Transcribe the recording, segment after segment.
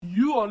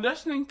You are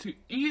listening to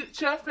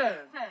EHFM.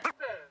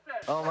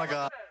 Oh my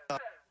God.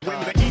 When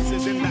the East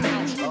is in the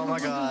house. Oh my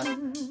God.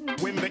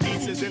 When the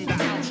East is in the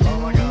house. Oh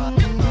my God.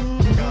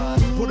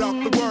 Put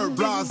out the word,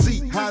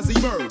 blase has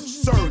emerged.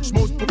 Surge,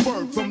 most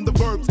preferred from the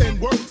verbs and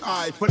words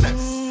I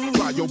finesse.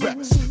 Try your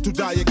best to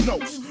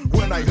diagnose.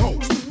 When I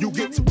host, you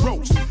get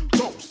roast,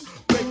 toast,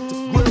 baked,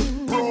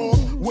 grilled,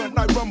 broad. When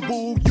I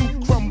rumble,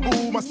 you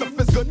crumble. My stuff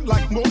is good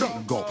like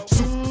Morongo.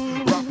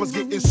 Soup, rappers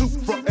getting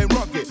super and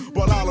rugged.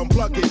 But I'll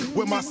unplug it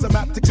when my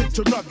semantics hit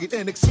your nugget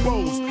and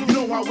expose. You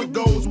know how it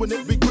goes when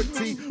it be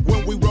gritty.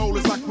 When we roll,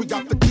 it's like we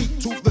got the key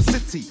to the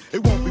city.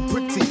 It won't be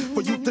pretty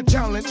for you to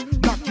challenge.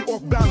 Knock you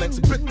off balance,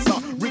 bitter.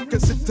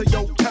 Reconsider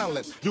your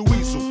talent, you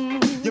weasel.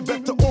 You're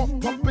better off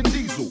pumping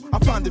diesel. I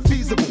find it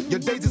feasible. Your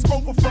days is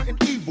over fronting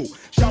evil.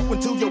 Shout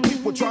until your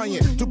people trying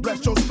to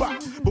bless your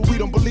spot. But we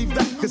don't believe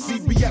that, cause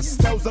CBS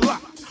tells a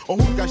lot. On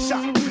who got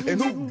shot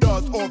and who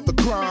does all the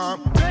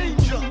crime.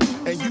 Danger.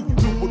 And you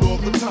do it all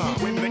the time.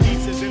 When the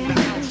East is in the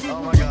house.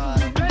 Oh my God.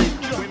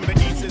 Danger. When the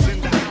East is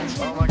in the house.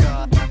 Oh my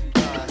God.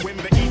 When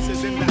the East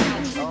is in the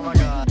house. Oh my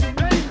God.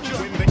 Danger.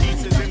 When the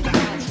East is in the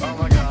house. Oh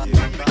my God.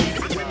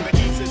 When the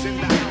East is in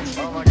the house.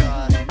 Oh my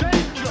God.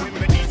 Danger. When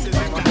the East is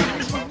in the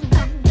house.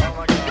 Oh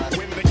my God.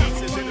 When the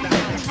East is in the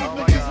house. Oh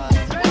my God.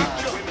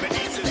 When the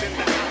East is in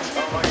the house.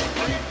 Oh my God.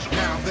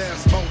 Now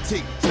there's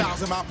multi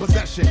styles in my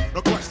possession.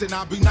 No question,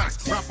 I'll be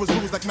nice. Rappers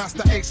lose like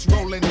Master Ace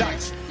rolling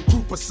dice.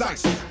 Crew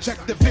precise.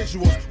 Check the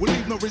visuals. We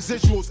leave no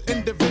residuals.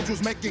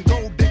 Individuals making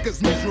gold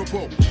diggers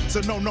miserable.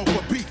 So no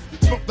for beef.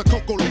 Smoke the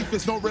cocoa leaf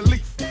is no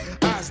relief.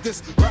 As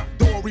this rap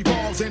door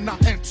revolves and I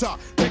enter.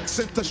 Take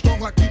center strong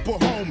like people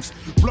homes.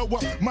 Blow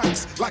up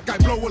mics like I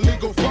blow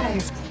illegal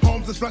phones.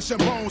 Homes is flesh and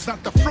bones,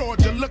 not the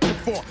fraud you're looking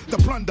for. The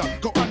plunder,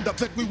 go under.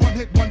 Think we one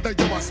hit wonder,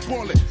 yo, I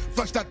spoil it.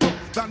 Flush that dope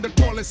down the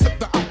toilet, sip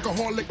the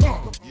alcoholic.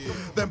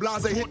 Then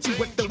blase hit you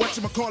with the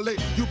whatchamacallit.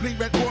 You bleed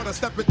red water,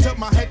 step into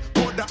my head,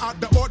 order out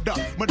the order.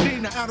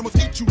 Medina animals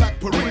eat you like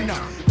Purina.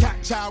 Cat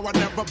chow, I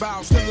never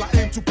bow, still I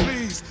aim to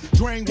please.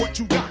 Drain what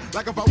you got,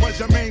 like if I was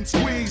your main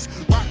squeeze.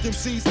 Rock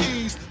MC's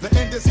ease, the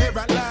end is here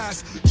at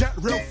last. Jet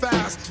real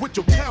fast, with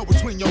your tail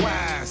between your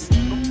ass.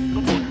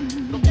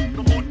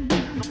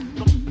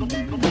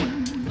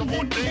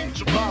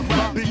 My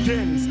rap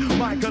begins,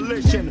 my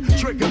collision,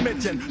 trigger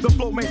mention, the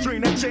flow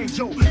mainstream that change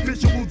your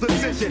visual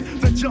decision.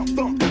 The jump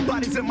thump,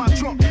 bodies in my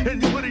trunk,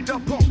 and you ready to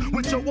pump.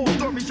 With your old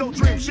stories, your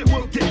dream shit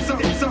will get some.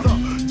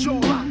 The jaw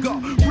locker,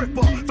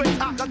 ripper, face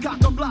aka,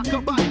 cocker,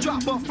 blocker, body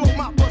dropper, flow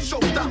mopper,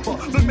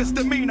 showstopper, the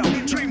misdemeanor,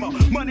 dreamer,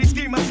 money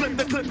schemer, slip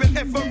the clip in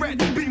infrared,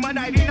 be my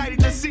 90-90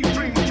 to see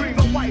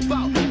dreamer, wipe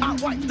out, I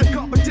wipe the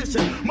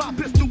competition, my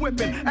pistol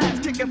whipping, ass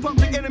kicking,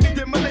 public enemy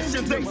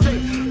demolition. They say,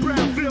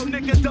 Brownfield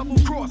nigga double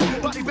cross,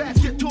 body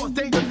basket tossed,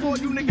 danger for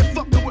you niggas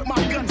fucking with my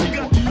guns.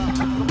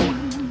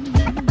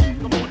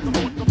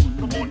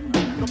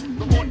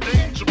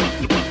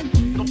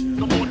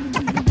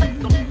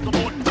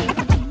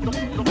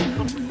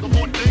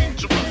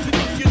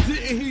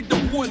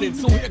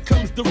 So here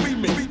comes the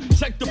remix.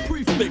 Check the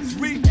prefix,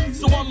 read,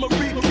 so I'ma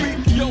read.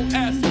 Yo,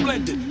 ass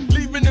splendid.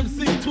 Leaving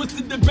MCs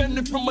twisted and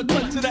bending from a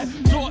touch of that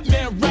thought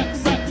man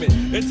rapping.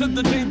 Into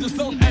the danger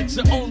zone at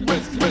your own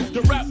risk.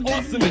 The rap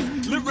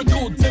awesomeness,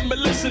 lyrical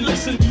demolition.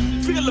 Listen,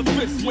 feel a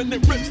fist when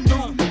it rips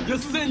through your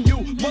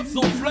sinew,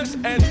 muscle, flesh,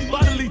 and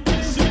bodily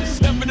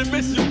tissue. Never to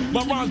miss you.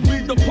 My rhymes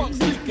breed the punk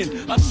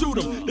seeking. I shoot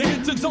 'em, they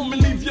hit your dome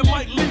and leave your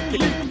mic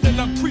leaking. Then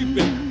I'm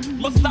creeping.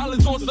 My style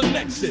is on some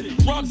next shit.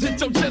 Rhymes hit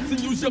your chest and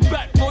use your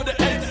back for the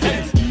ends.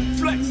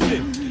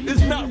 Flexing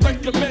is not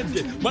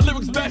recommended. My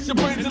lyrics bash your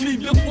brains and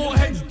leave your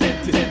foreheads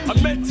dented. I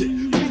meant it.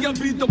 Me, I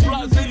be the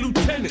blase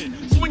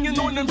lieutenant. Swinging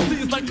on them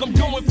C's like I'm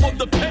going for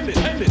the pennant.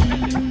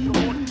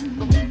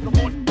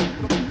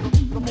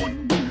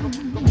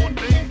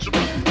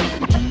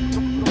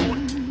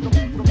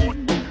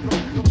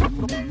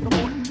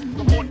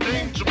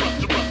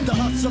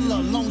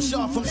 Lone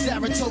Shark from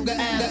Saratoga,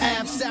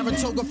 Ave,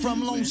 Saratoga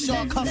from Lone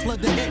Shark, hustler,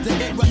 the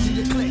hit, rushing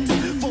your clicks.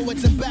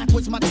 Forwards and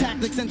backwards, my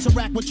tactics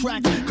interact with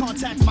tracks.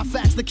 Contacts my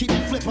facts to keep me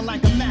flipping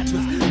like a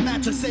mattress.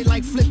 Mattress say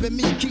like flipping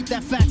me, keep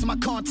that facts. My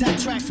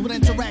contact tracks with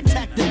interact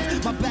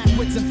tactics. My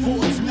backwards and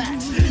forwards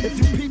match. If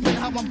you peeping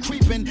how I'm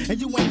creeping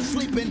and you ain't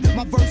sleeping,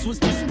 my verse was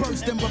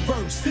dispersed in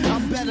reverse.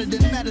 I'm better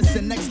than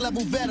medicine, next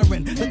level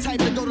veteran. The type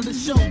to go to the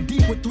show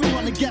deep with 3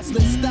 on the guest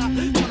list. Stop,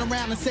 turn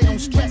around and say don't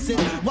stress it.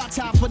 Watch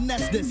how I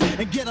finesse this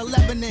and get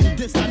 11 in.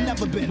 This I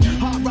never been.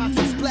 Hard rocks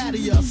and splatter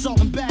ya, assault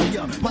and batter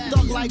ya. My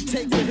thug life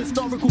takes the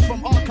historical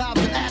from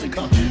archives in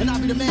Attica. And I'll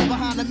be the man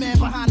behind the man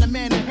behind the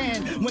man in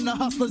hand. When the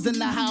hustler's in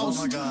the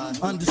house,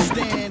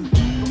 understand.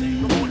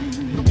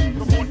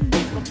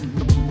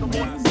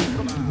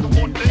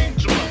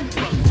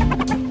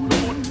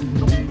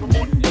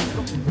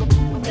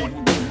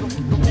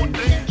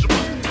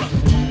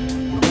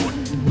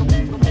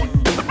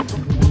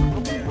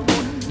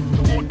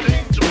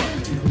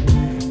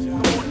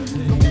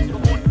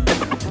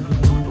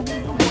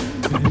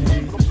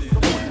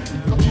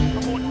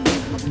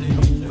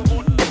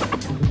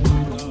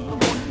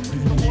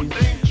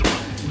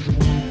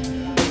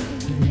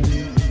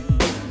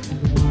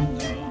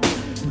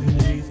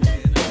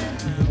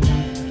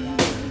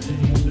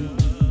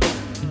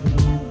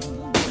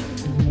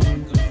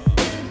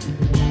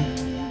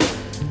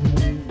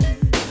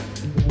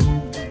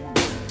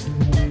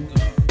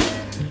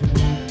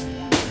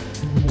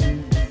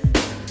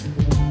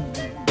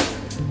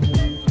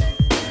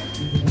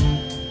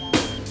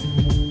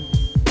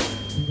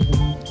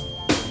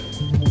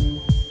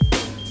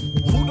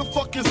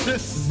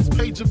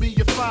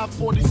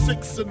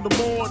 in the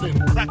morning,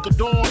 crack of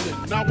dawning.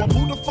 Now I'm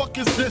who the fuck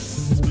is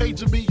this?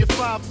 Paging me at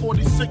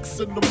 5:46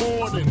 in the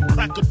morning,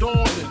 crack of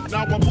dawning.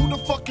 Now I'm who the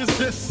fuck is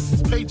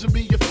this? Paging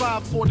me at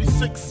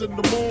 5:46 in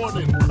the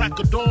morning, crack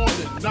of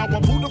dawning. Now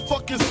I'm who the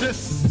fuck is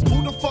this?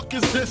 Who the fuck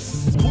is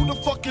this? Who the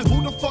fuck is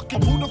who the fuck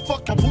who the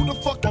fuck who the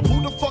fuck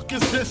who the fuck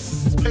is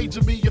this?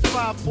 Paging me at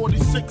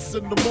 5:46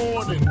 in the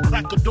morning,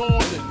 crack of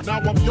dawning. Now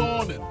I'm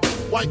yawning,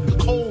 wipe the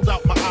cold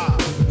out my eye.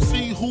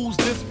 See who's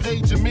this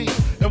paging me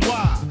and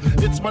why?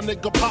 It's my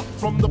nigga Pop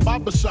from the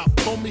barber shop.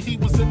 Told me he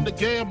was in the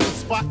gambling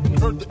spot and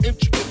heard the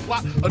intricate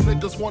plot. A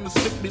niggas wanna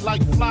stick me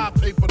like fly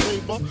paper,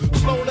 neighbor.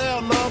 Slow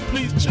down, love,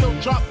 please chill,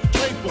 drop the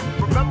paper.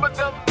 Remember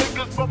them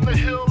niggas from the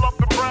hill up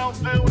in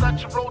Brownsville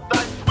that you rolled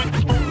dice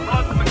with, smooth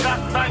blunts and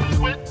got nice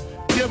with?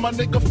 Yeah, my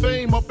nigga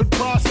Fame up in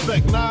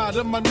Prospect. Nah,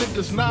 them my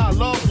niggas, nah,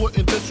 love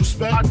wouldn't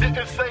disrespect. I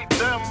didn't say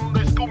them,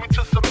 they schooled me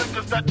to some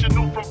niggas that you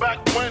knew from back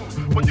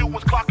when you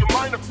was clocking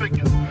minor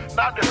figures.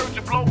 Now they heard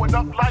you blowing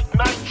up like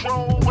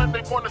nitro, when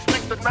they wanna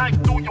stick the knife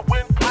through your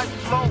windpipe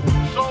slow.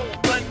 So,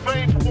 thank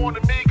Fame for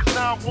warning me, cause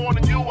now I'm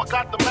warning you. I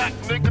got the Mac,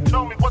 nigga,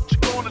 tell me what you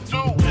gonna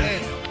do.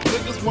 Damn,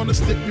 niggas wanna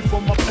stick me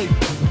for my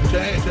paper.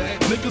 Damn,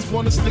 niggas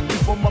wanna stick me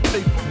for my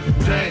paper.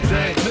 Damn,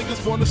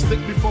 niggas wanna stick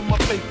me for my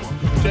paper.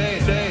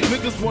 Damn,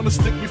 niggas wanna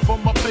stick me for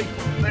my paper.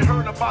 They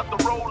heard about the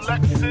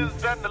Rolexes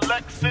and the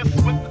Lexus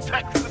with the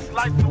Texas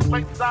license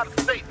plates out of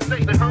state.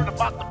 They heard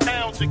about the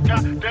pounds you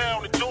got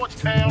down in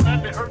Georgetown,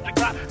 and they heard you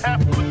got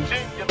half of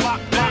Virginia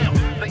locked down.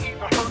 They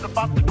even heard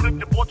about the clip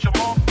that bought your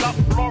mom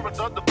South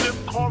Florida, the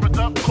fifth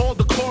corridor. Call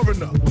the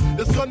coroner.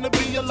 There's gonna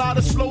be a lot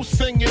of slow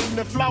singing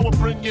and flower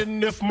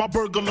bringing if my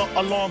burglar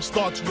alarm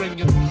starts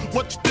ringing.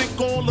 What you think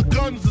all the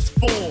guns is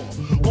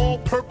for?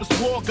 All-purpose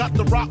war got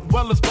the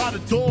Rockwellers by the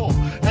door,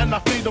 and I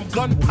feed them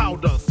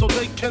gunpowder so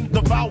they can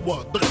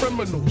devour the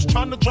criminals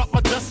trying to drop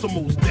my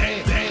decimals.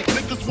 Damn,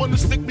 niggas wanna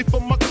stick me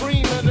for my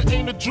cream, and it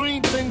ain't a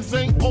dream. Things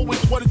ain't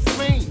always what it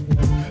seems.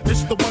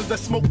 It's the ones that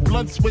smoke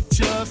blunts with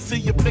ya, see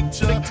your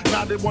picture.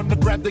 Now they wanna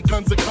grab their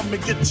guns and come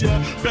and get ya.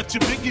 Bet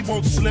your Biggie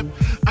won't slip.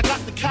 I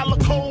got the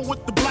calico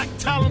with the black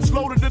talons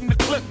loaded in the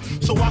clip,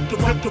 so I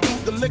can rip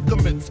through the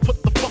ligaments.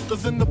 Put the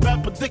fuckers in the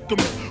bad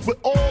predicament where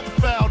all the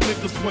foul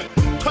niggas went.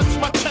 Touch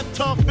my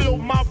cheddar, feel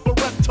my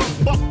Beretta.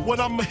 Fuck when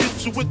I'ma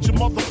hit you with your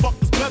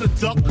motherfuckers better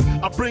duck.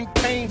 I bring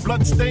pain,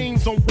 blood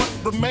stains on what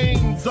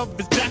remains of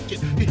his jacket.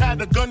 He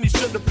had a gun, he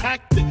should've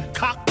packed it,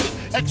 cocked it.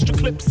 Extra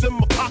clips in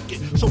my pocket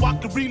so I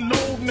can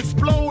reload and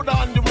explode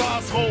on your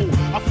asshole.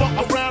 I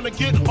fuck around and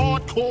get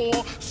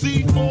hardcore.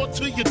 C4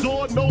 to your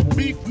door, no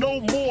beef, no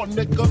more,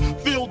 nigga.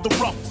 Feel the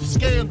rough,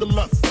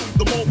 scandalous.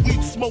 The more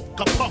weed smoke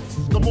I puff,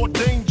 the more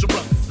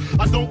dangerous.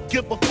 I don't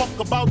give a fuck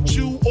about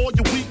you or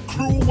your weak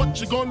crew.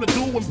 What you gonna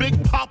do when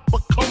Big Papa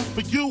come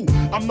for you?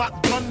 I'm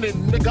not gunning,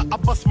 nigga, I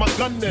bust my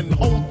gun in.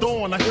 Hold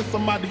on, I hear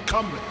somebody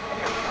coming.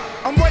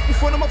 I'm right in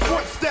front of my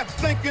front step,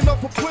 thinking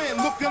of a plan,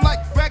 looking like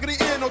Raggedy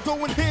Ann or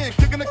doing hand,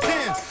 kicking a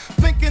can.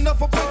 Thinking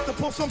of a break to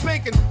pull some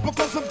bacon,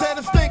 because I'm dead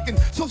and stinking.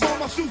 So's on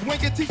my shoes,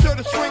 winking, t-shirt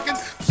is shrinking.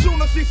 Soon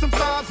I see some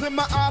thighs in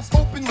my eyes,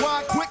 open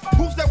wide, quick.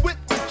 Who's that with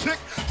the chick?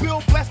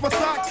 Bill blast my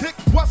sidekick.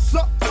 What's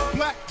up,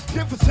 black?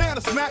 Give his hand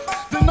a smack.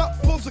 Then up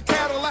pulls a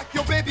Cadillac,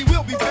 your baby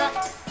will be back.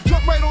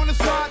 Jump right on the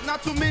side,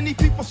 not too many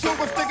people saw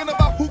us thinking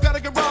about who gotta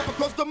get robbed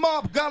because the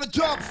mob got a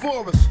job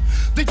for us.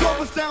 They drove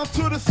us down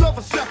to the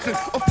silver section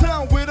of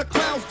town where the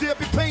clowns dare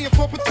be paying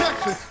for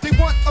protection. They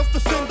want us to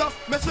send a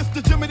message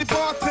to Jimmy the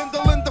bartender,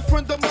 lend a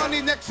friend of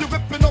money next to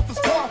ripping off his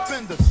car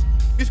fenders.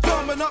 He's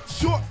coming up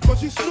short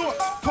cause he snort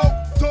coke,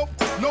 dope,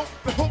 nope,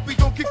 but hope he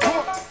don't get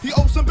caught. He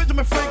owes some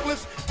Benjamin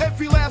Franklin's,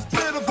 every last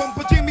bit of them,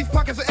 but Jimmy's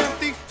pockets are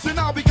empty, so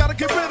now we gotta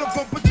get rid of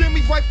him. But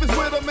Jimmy's wife is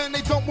with him and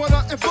they don't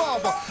wanna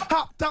involve her.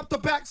 Hopped out the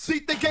back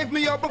seat, they gave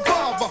me a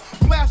revolver.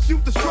 Blast you,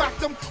 distract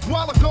them,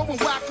 while I go and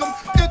whack them.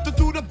 Enter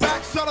through the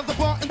back side of the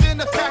bar and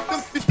then attack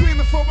them. He's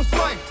screaming for his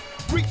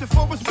life, reaching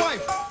for his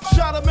wife.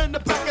 Shot him in the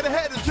back of the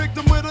head and tricked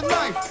him with a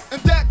knife.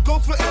 And that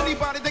goes for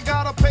anybody that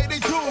gotta pay their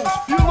dues.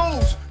 You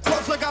lose,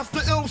 cause I got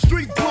the ill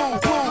street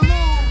blues.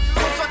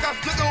 Cause I got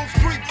the ill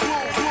street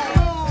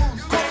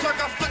blues. Cause I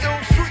got the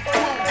ill street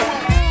blues.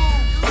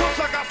 Cause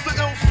I got the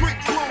ill street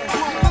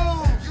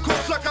blues.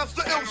 Cause I got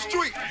the ill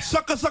street.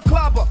 Suckers are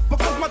clobber,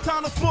 because my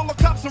town is full of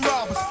cops and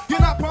robbers.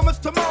 You're not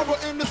promised tomorrow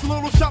in this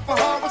little shop for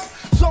horrors.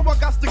 So I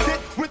got to get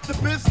with the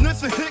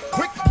business and hit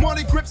quick.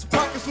 Money grips,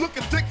 pockets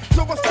looking thick,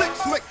 so I stick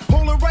slick.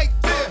 Hold it right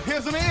there,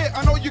 hands in the air,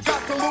 I know you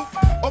got the loot.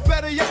 Or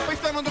better yet,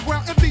 face down on the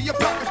ground, empty your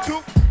pockets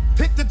too.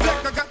 Hit the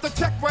deck, I got the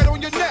check right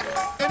on your neck.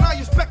 And I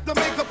expect to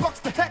make a bucks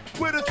to heck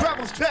with a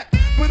traveler's check.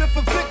 But if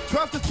a Vic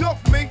tries to choke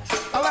me,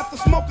 I'll have to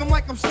smoke him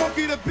like I'm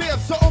Smokey the Bear.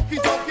 So okie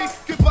dokie,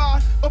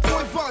 goodbye, a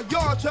boy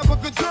Voyage, have a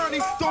good journey.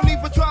 Don't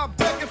even try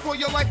begging for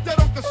your life, that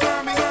don't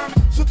concern me.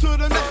 So to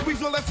the next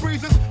weasel that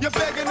freezes, you're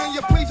begging and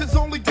your pleases,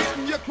 only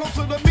getting you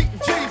closer to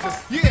meeting Jesus.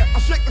 Yeah, I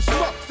shake a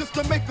schmuck just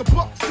to make a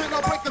buck. Then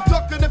I break a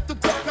duck, and if the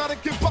duck gotta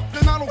give up,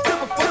 then I don't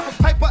give a fuck.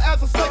 Hyper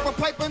as a sniper,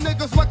 piping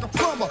niggas like a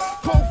plumber.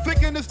 Cold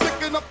thinking is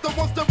sticking up the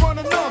ones that run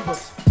the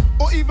numbers.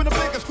 Or even the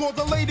biggest call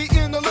the lady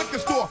in the liquor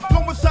store.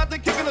 Go inside, they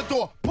kicking the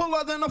door. Pull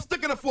her, then I'm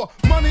sticking it for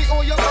money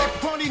all your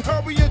life, honey.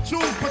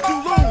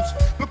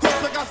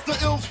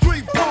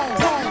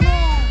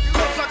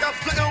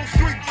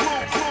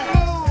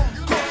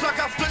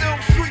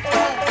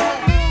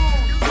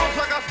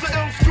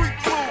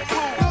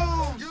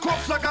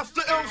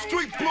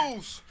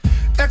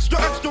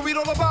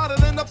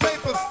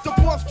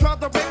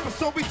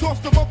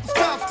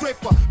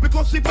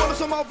 See, for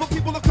some other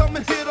people to come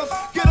and hit us,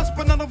 get us,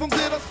 but none of them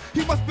did us.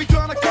 He must be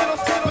trying to get us,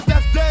 but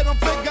that's dead. I'm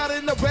fake, got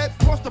in the red,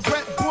 crossed the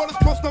bread borders,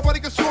 crossed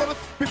nobody can short us.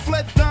 We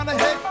fled down the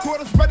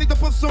headquarters, ready to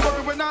put some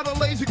work. We're not a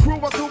lazy crew.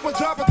 I do my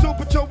job, I do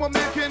patrol. My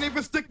man can't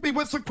even stick me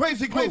with some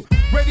crazy glue.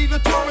 Ready to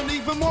tour and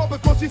even more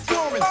because he's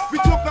soaring. We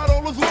took out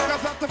all those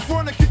guys out the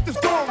front and kicked the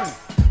door in.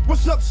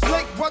 What's up,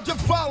 Snake? Why'd you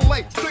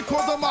violate? They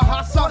called him a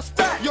hot sauce.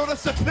 Yo,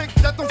 that's a pick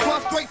that don't fly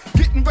straight.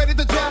 Getting ready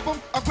to jab him.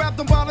 I grabbed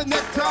him by the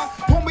necktie.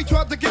 Homie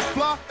tried to get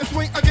fly and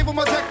swing. I gave him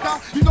a deck tie.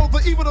 You know the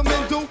evil the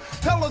men do.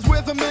 Hell is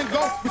where the men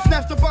go. We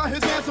snatched him by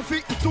his hands and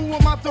feet and threw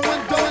him out the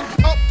window.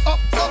 And up,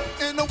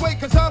 and away,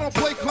 cause I don't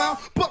play clown.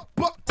 But,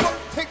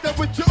 take that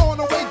with you on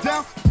the way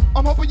down.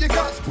 I'm hoping you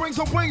got springs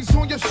and wings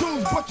on your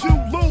shoes, but you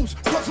lose.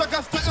 Cause I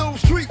got the ill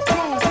street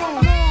blues.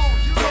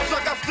 Cause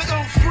I got the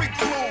ill street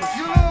blues.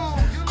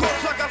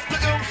 Cause I got the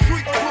ill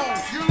street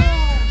blues.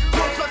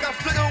 Cause I got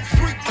the ill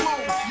street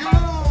blues.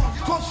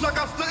 Cause I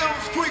got the ill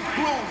street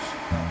blues.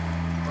 Come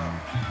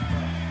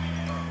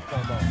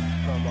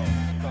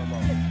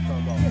on.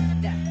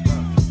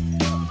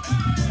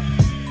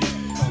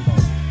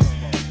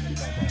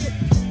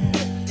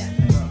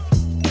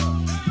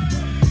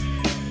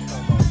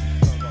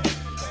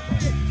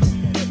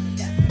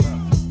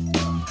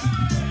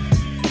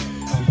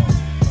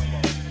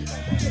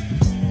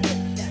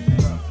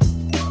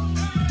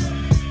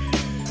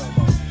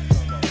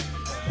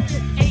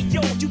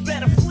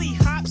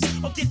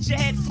 Get your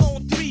head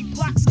flown 3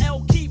 blocks.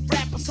 L keep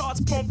rappers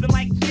hearts pumping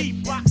like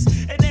beatbox.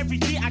 And every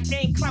year I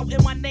gain clout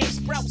and my name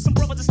sprout. Some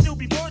brothers will still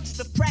be virgins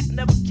if crack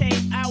never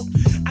came out.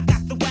 I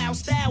got the wild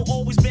style,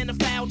 always been a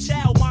foul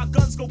child. My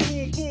guns go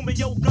boom boom and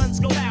your guns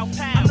go pow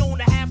pow. I'm known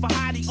to have a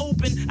hottie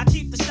open. I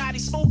keep the shotty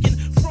smoking.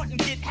 Front and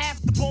get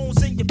half the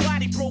bones in your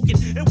body broken.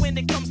 And when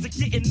it comes to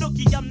getting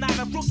nookie, I'm not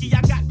a rookie.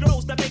 I got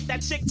girls that make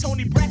that chick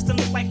Tony Braxton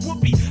look like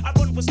Whoopi. I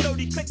run with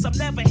 30 clicks, I'm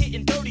never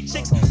hitting dirty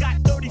chicks.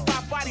 Got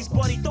 35 bodies,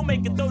 buddy, don't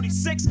make it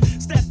 36.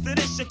 Step to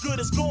this, your good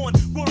is gone.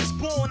 Word is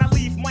born, I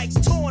leave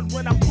mics torn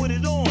when I put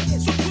it on.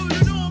 So put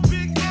it on,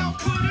 Big Al,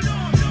 put it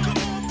on. Come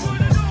on,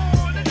 put it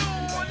on and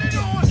on and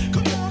on.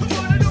 Come on,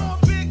 put it on,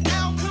 Big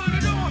Al, put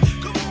it on.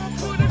 Come on,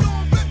 put it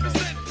on,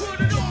 represent,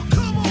 put it on,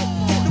 come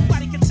on.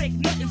 Nobody can take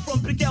nothing from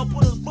Big Al,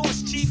 put a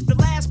lost chief. The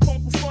last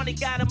punk who funny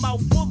got him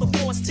out full of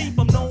false teeth.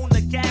 I'm known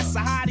to gas a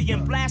hottie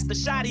and blast a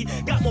shotty.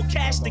 Got more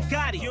cash than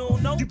Gotti, you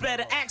don't know? You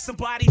better ask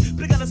somebody.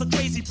 Big Al is a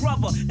crazy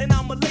brother, and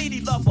I'm a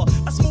lady lover.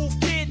 A smooth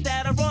kid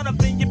that'll run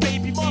up in your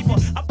baby mother.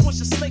 I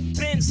push a slick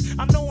bins.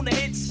 I'm known to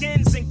hit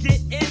skins and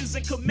get ins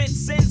and commit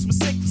sins with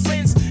sick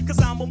friends. Cause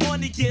I'm a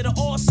money getter,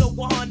 also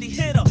a honey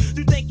hitter.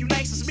 You think you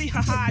nice as me?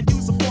 Haha, I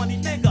use a funny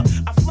nigga.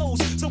 I flows,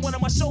 so one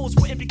of my shows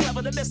wouldn't be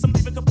clever to miss. I'm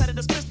leaving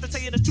competitors pissed. To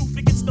tell you the truth,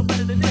 it gets no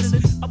better than this.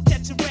 I'm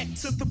catching wreck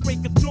till the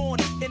break of dawn.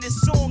 In this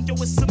song, yo,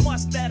 it's a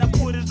must that I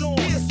put it on.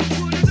 Yes,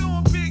 put it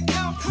on, Big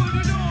Al, put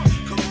it on.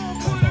 Come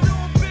on, put it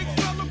on, big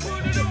fella,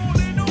 put it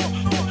on and on.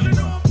 Put it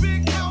on,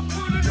 Big Al,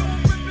 put it on,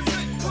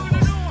 represent, put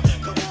it on.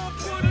 Come on,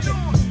 put it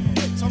on.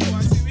 Some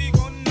boy see we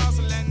gon'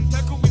 nuzzle and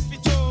take a whiffy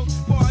joke.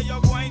 Boy,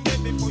 you're going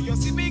dead before you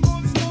see we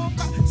gon' smoke.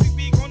 See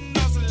we gon'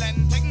 nuzzle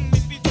and take a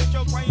whiffy joke.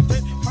 You're going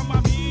dead. Come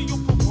on, me, you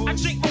propose. I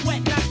drink my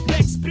wet, not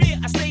Bex beer.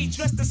 I stay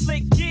dressed in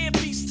slick gear.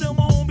 Peace to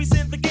my homies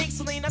in the gang,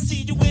 Celine. I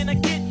see you when I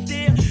get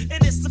there.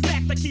 And it's the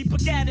fact I keep a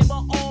gat in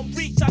my arm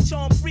reach. I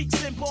charm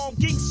freaks and bomb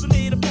geeks who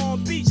made a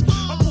Palm Beach.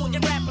 I'm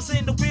putting rappers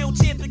in the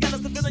wheelchair.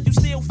 Because the villain you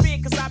still fear.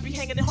 Cause I be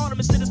hanging in Harlem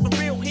and shit is for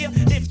real here.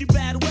 If you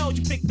battle well,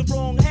 you pick the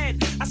wrong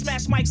head. I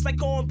smash mics like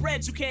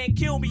cornbread. You can't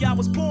kill me, I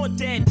was born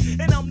dead.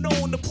 And I'm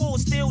known to pull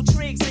steel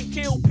trigs and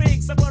kill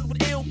pigs. I run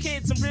with ill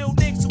kids and real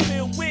niggas who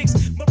peel wigs.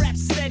 My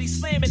rap's steady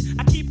slamming.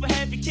 I keep a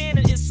heavy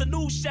cannon. It's a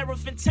new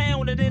sheriff in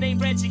town and it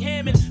ain't Reggie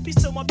Hammond.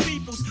 Peace to my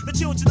peoples, the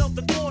children of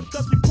the dawn.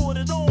 Cause we put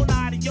it on.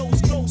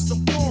 Adios, ghosts,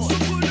 I'm gone. So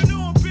put it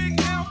on, Big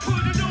Al,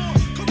 put it on.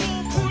 Come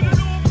on, put it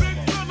on, big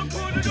fella,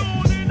 put it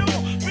on and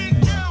on.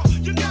 Big Al,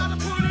 you gotta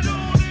put it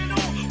on and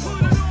on.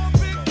 Put it on,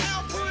 Big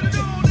Al, put it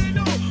on and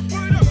on.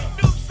 Word up,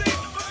 no say,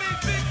 my man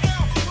Big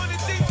Al. Put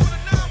it deep to the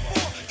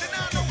 9-4, the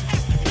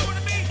 9-0-S. You know what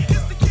I mean?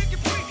 It's the kick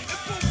and free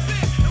and full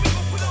fit. And we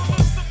gon' put on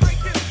something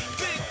like this.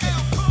 Big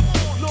Al, come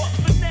on. Lord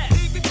Finesse.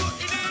 He be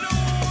putting it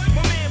on.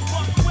 My man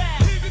Buck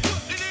Wild. He be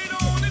putting it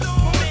on and on.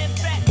 My man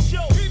Fat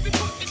Joe. He be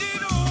putting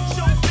it on.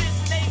 Show Biz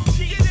and AG.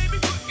 Yeah, they be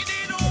putting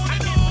it on. I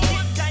never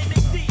get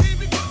Diamond D. He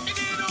be putting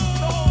it on.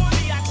 The whole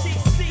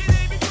DITC. Yeah,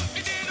 they be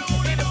putting it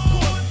on. And of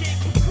course, Kid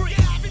Capri.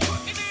 Yeah, I be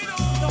putting it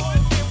on. The whole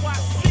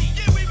NYC.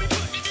 Yeah, we be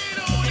putting it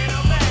on. And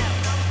I'm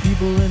out.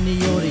 People in the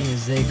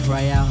audience, they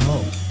cry out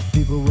ho.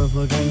 People with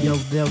a gun, yo,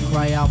 they'll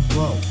cry out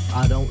bro.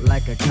 I don't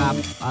like a cop,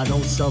 I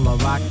don't sell a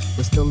rock,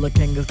 but still a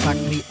king will clock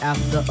me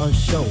after a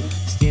show.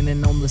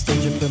 Standing on the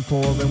stage, I've been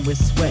pouring with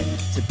sweat.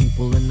 To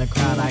people in the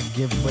crowd, I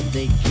give what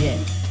they get.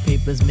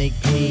 papers make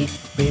paid,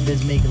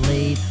 babies make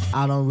laid.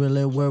 I don't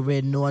really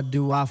worry, nor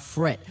do I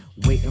fret.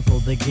 Waiting for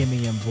the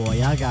gimme, and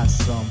boy, I got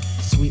some.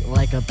 Sweet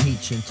like a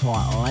peach and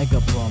tart like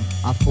a plum.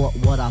 I thought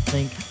what I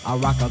think, I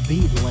rock a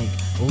beat link.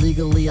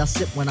 Legally, I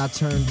sip when I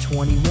turn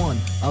 21.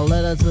 A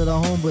letter to the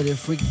home, but it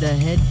freaked the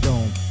head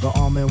dome. The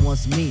army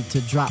wants me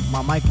to drop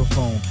my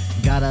microphone.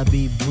 Gotta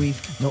be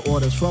brief, no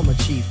orders from a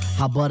chief.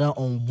 Hot butter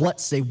on what?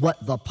 Say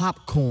what? The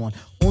popcorn.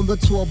 On the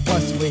tour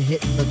bus, we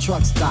hit the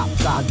truck stop.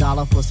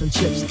 $1 for some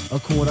chips,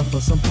 $0.25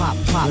 for some pop.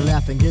 We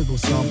laugh and giggle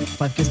some.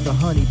 Fife gets the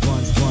honey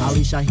buns.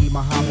 Ali Shaheed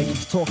Muhammad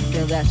keeps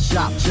talking that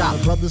shop.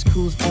 Brothers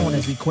cruise on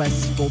as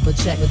requests for the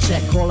check.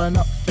 Calling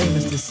up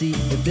famous to see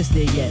if this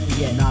there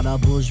yet. Not a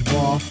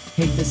bourgeois.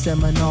 Hate the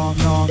seminar.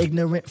 No.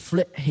 Ignorant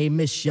flip. Hey,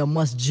 miss, you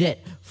must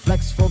jet.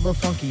 Flex for the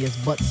funkiest,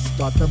 but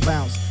start to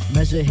bounce.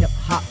 Measure hip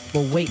hop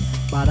for weight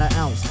by the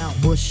ounce.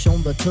 Bush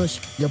on the tush,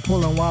 you're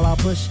pulling while I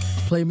push.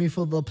 Play me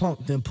for the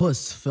punk, then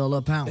puss, fill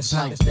a pound. It's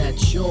like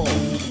that your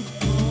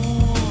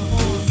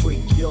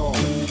freak your.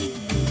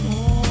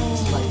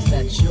 It's like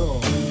that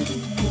your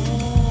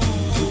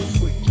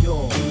freak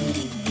your.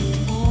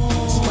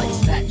 It's like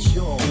that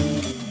your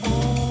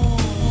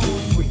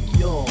freak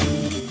your.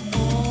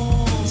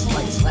 It's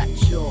like that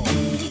your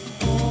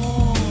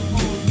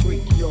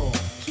freak your.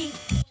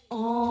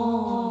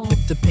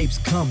 If the papes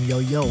come, yo,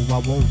 I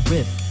won't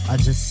riff. I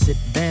just sit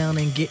down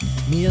and get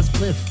me a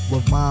spliff.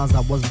 With mines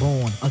I was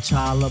born, a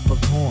child of the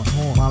corn.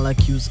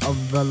 Molecules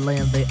of the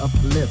land they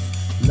uplift.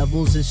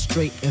 Levels is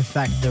straight, in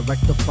fact they're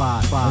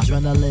rectified.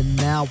 Adrenaline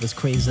now is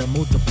crazy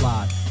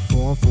multiplied.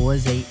 4 and 4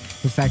 is 8,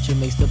 in fact you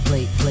makes the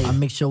plate. I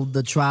make sure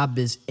the tribe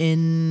is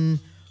in.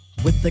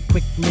 With the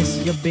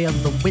quickness, you bear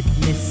the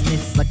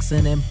witnessness.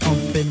 Flexing and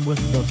pumping with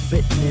the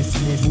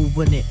fitnessness.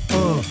 Moving it,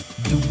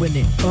 doing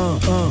it,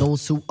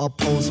 Those who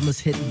oppose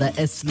must hit the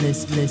S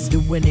list.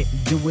 Doing it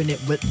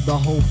with the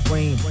whole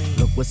frame.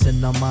 Look what's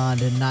in the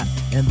mind and not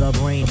in the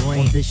brain.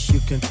 On this you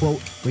can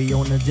quote, we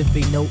on a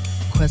diffy note.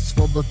 Quest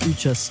for the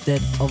future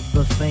instead of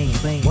the fame.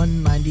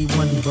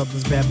 191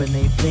 brothers grabbing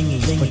they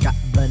thingies. Forgot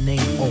the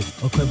name,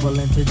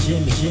 equivalent to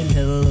Jimmy. Hit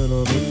a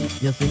little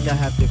bit, you think I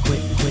have to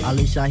quit.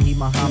 Ali Shaheed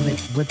Muhammad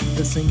with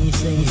the singing.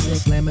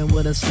 Slamming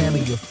with a slammer,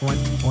 your front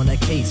on a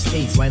case.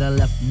 Right or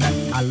left nut,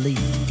 Ali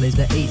plays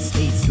the ace.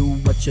 Do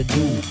what you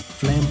do,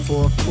 flame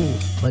for a cool.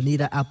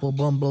 Bonita apple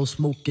bum blow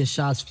smoke in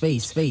Shaw's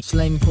face.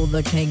 Slang for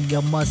the king,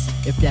 you must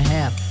if you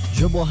have.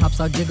 Dribble hops,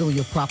 I giggle,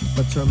 your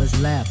proper term is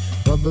laugh.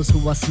 Brothers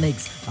who are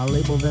snakes, I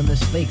label them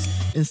as fakes.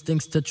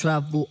 Instincts to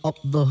travel up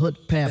the hood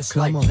path. It's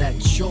like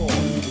that shore.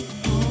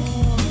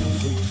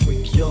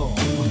 Freak your.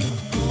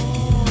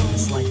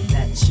 It's like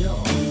that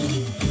shore.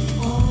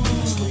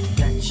 It's like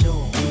that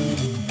shore.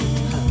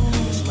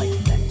 It's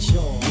like that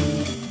shore.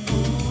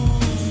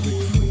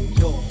 Freak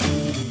your.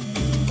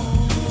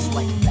 It's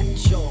like that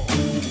shore.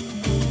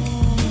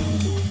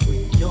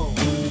 Freak your.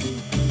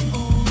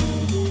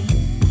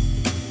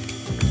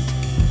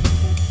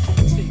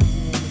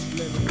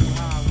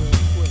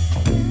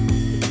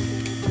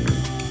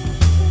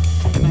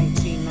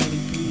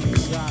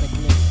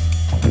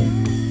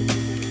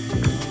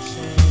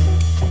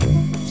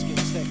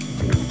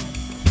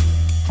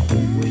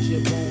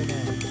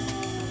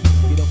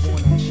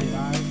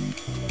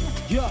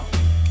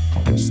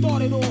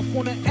 Started off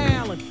on an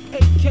island,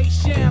 AK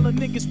shallin',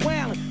 niggas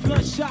wildin',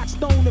 gunshots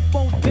thrown the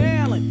phone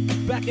dialing.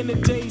 Back in the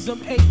days,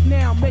 I'm 8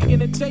 now,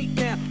 making a tape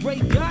now. Ray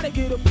gotta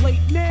get a plate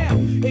now.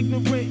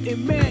 Ignorant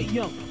and mad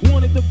young,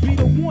 wanted to be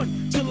the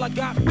one till I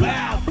got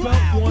loud.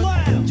 Felt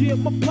one. Yeah,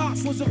 my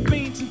pops was a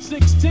fiend since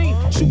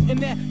 16, shooting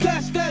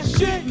that's that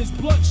shit in his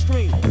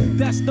bloodstream.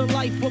 That's the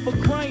life of a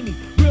crimey,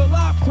 real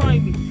life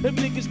crimey. Them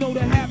niggas know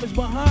the habits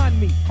behind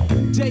me.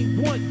 Day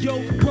one,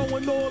 yo,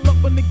 growing all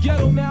up in the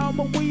ghetto. Now I'm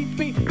a weed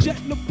fiend,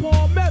 jetting the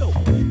palmetto.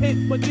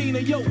 In Medina,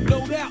 yo,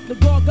 no doubt, the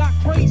dog got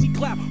crazy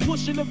clap,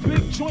 pushing a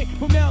big joint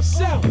from down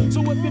south.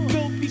 So if your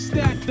filthy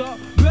stacked up,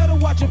 better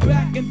watch your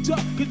back and duck,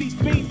 cause these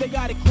fiends, they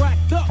got it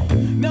cracked up.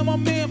 Now my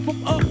man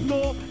from up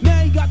north, now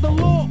he got the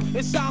law,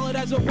 it's solid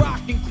as a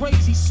rock and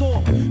crazy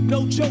saw.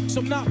 No jokes,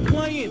 I'm not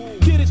playing,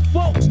 get his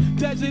folks,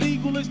 Desert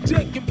Eagle his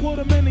dick and put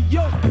him in a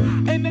yoke.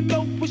 And the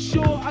note for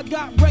sure, I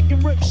got wreck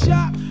and rip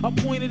shot, I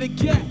pointed a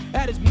gat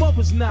at his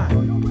mother's knot.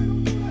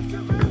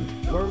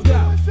 Word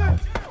out.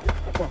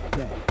 Fuck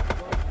that.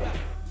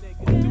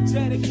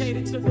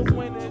 Dedicated to the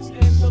winners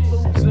and the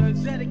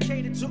losers.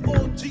 Dedicated to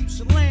all Jeeps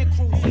and Land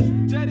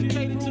Cruisers.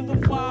 Dedicated to the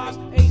 5s,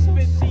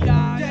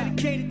 850i.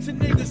 Dedicated to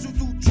niggas who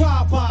do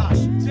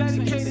drive-bys.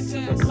 Dedicated to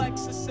the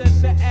Lexus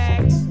and the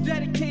Axe.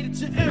 Dedicated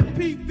to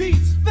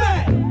MPVs.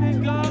 Fat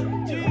nigga,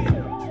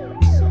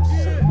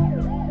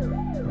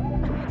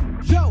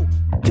 Yo,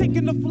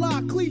 kicking the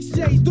fly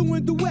cliches,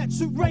 doing duets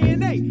with Ray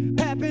and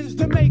A. Happens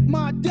to make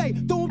my day.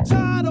 Don't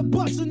tired of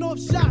busting off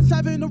shots,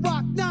 having a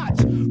rock notch.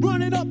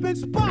 Running up in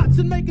spots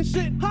and making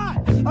shit hot.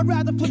 I'd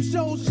rather flip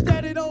shows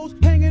instead of those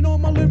hanging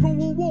on my living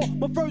room wall.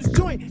 My first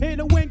joint in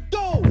the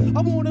window.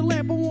 I want a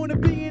lamp, I wanna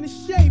be in the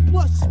shade.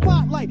 Plus a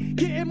spotlight,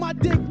 getting my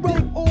dick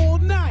broke all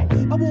night.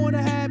 I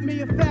wanna have me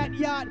a fat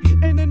yacht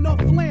and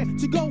enough land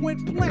to go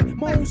and plant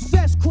my own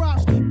cess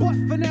crops. But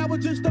for now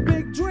it's just a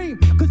big dream,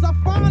 cause I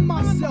find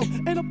myself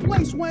in a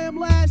place where I'm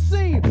last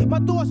seen. My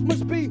thoughts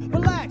must be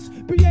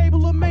relaxed, be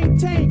able to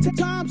maintain.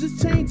 Times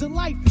is changing,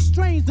 life is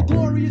strange. The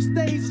glorious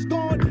days is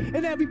gone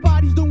and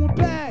everybody's doing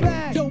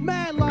bad. Yo,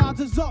 mad lives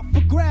is up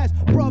for grabs.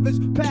 Brothers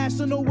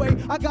passing away,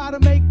 I gotta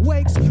make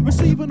wakes,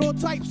 receiving all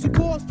types of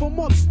calls from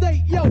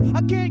upstate. Yo,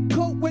 I can't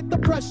cope with the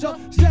pressure,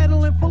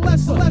 settling for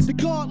lesser. The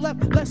God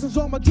left lessons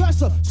on my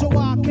dresser, so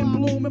I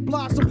can bloom and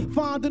blossom,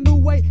 find a new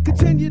way,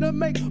 continue to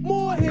make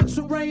more hits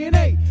with Ray and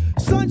A.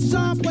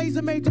 Sunshine plays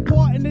a major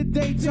part in the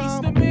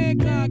daytime. Peace to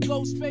mankind,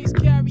 Ghostface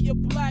carry a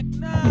black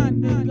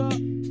 9, nigga.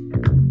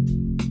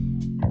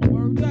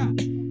 Word up.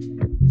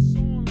 It's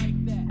on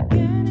like that.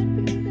 Can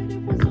it be that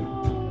it was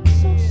all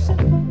so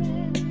simple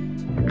then?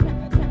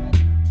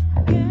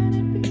 Can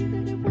it be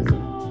that it was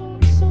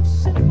all so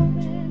simple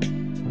then?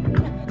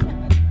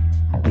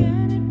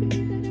 Can it be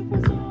that it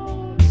was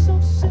all so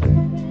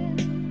simple then?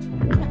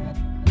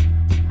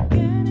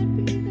 Can it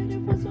be that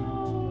it was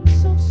all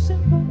so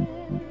simple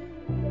then?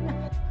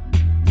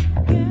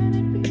 Can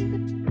it be that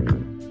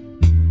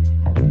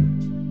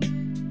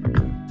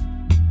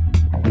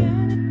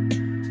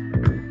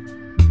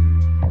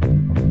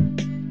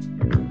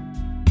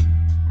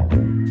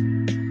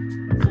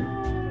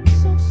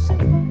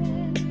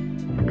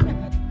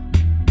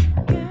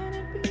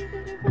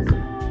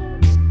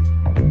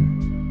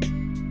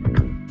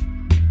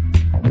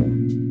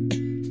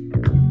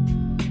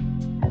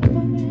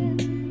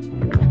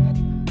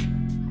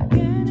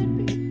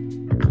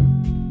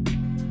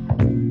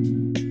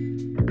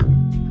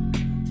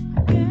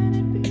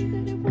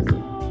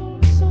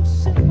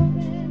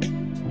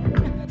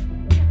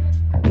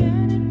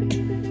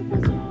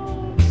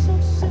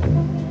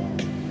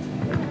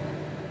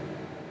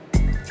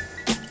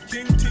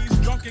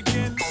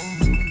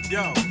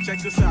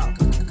Check this out.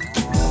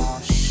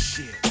 Oh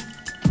shit.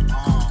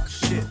 Oh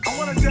shit. I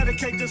wanna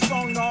dedicate this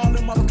song to all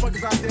them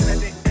motherfuckers out there that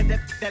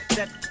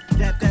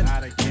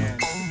not again.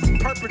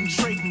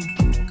 Perpetrating.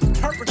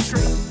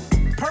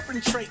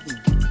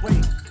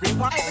 Wait,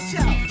 rewind. Hey, but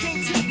yo,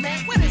 King T,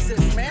 man, what is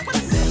this, man? What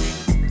is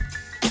this?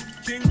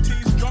 King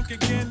T's drunk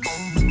again.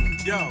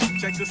 Yo,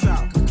 check this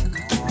out.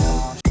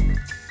 Oh,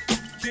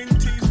 King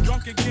T's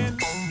drunk again.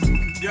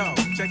 Yo,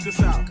 check this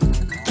out.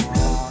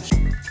 Oh,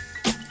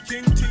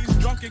 King T's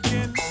drunk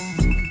again.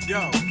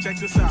 Yo, check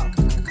this out.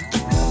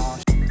 Oh,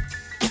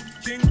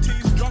 King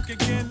T's drunk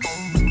again.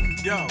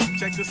 Yo,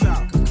 check this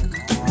out.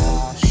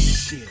 Oh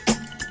shit.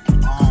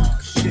 Oh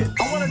shit.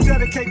 I wanna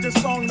dedicate this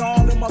song to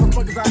all them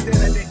motherfuckers out there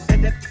that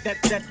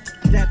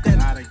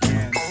not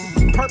again.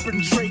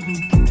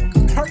 Perpetrating.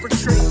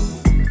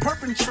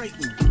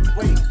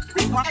 Wait,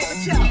 rewind. Hey, but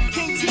yo,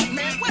 King T,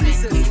 man, what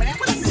is this, man?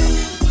 What is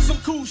this? Some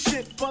cool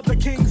shit for the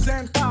King's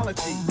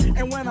anthology.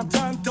 And when I'm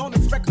done, don't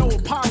expect no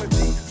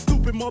apology.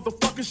 Stupid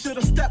motherfuckers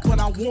should've stepped when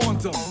I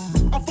warned them.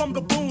 I'm from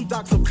the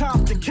boondocks of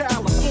Compton,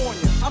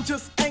 California. I'm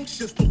just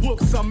anxious to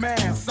whoop some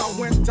ass. I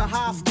went to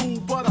high school,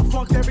 but I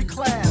flunked every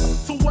class.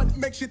 So what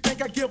makes you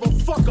think I give a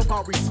fuck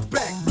about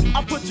respect?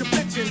 I put your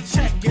bitch in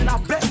check, and I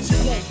bet you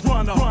won't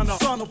run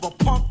up. Son of a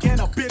punk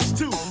and a bitch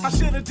too. I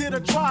should've did a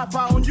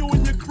drive-by on you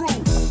and your crew.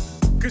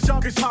 Cause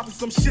y'all be popping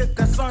some shit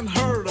that's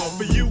unheard of.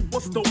 For you,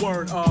 what's the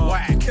word?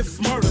 Whack. It's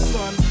murder,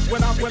 son.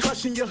 When I'm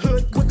crushing your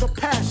hood with a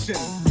passion.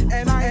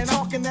 And I ain't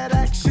talking that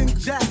Action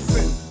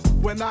Jackson.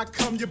 When I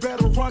come, you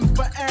better run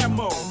for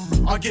ammo.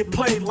 I'll get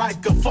played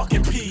like a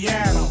fucking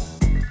piano.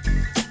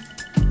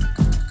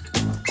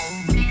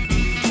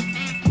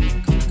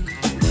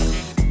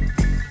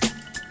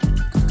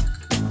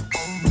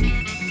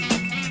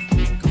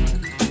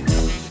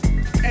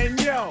 And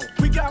yo,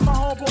 we got my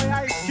homeboy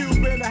Ice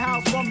Cube in the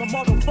house from the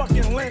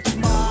motherfucking Lynch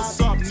Mob. What's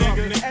up,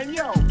 nigga? And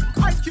yo,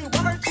 Ice Cube, I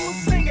heard you was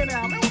singing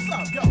now, man. What's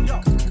up? Yo.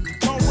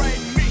 Don't rate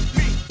me,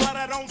 but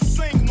I don't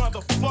sing,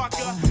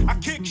 motherfucker. I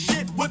kick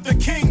shit with the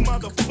king,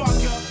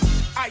 motherfucker.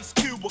 Ice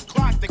Cube will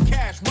clock the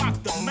cash,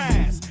 rock the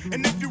mask.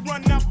 And if you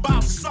run up,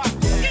 I'll suck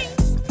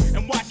ass.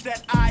 And watch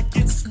that eye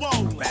get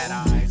swollen. Bad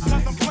eyes.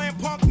 Cause I'm playing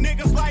punk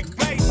niggas like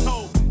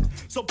Beethoven.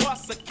 So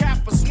bust a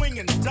cap for swing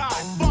and die.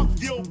 Fuck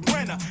Gil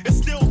Brenner, it's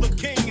still the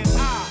king and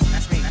I.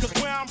 Cause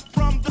where I'm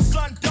from, the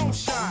sun don't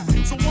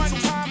shine. So one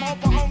time, I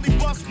hope I only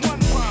bust one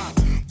rhyme.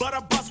 But I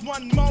bust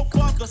one more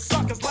for the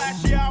suckers.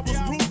 Last year I was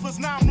ruthless,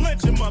 now I'm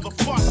lynching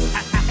motherfuckers.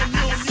 And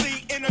you'll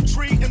see in a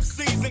tree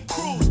MCs and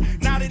crews.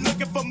 Now they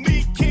looking for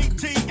me, King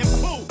T and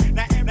Pooh.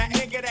 Now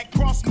nigga that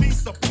crossed me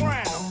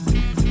soprano.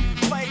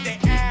 Play their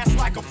ass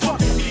like a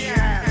fucking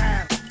piano.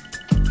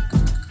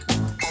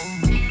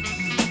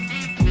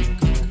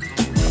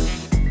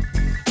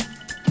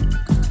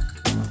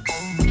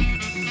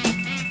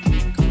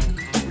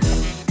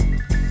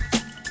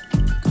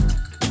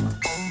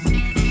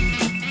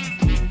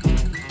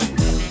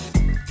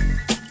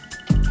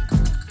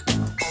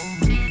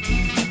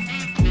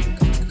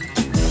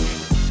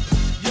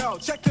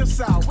 Check this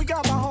out, we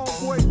got my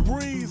homeboy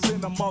Breeze in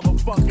the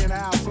motherfucking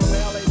house from the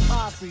LA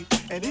Posse,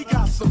 and he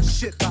got some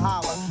shit to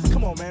holler.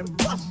 Come on, man,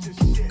 bust this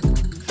shit.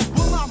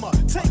 Well, I'ma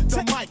take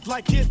the mic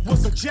like it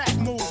was a jack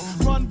move.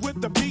 Run with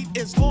the beat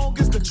as long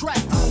as the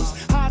track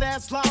moves. Hot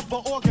ass lava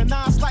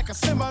organized like a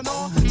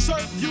seminar.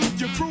 Serve you,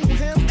 your crew,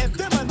 him, and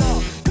them and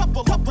all.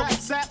 Couple of rap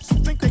saps who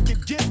think they can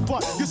get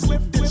but you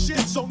slipped in shit,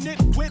 so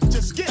nitwit,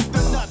 just get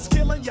the nuts.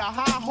 Killing your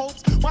high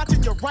hopes,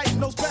 watching your right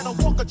nose, better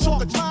walk a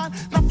chalk line.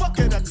 Now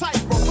fucking a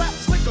tightrope, rap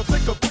slicker,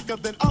 quicker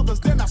than others,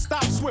 then I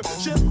stop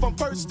swift. Shift from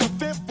first to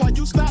fifth while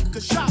you stop the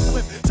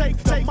shoplift. Take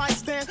the mic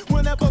stand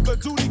whenever the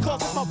duty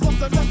calls. If I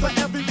bust another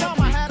every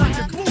time I had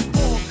a blue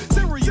form.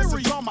 Serious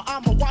drama,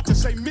 I'ma watch and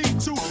say me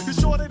too. You're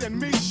shorter than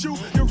me, shoot.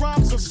 Your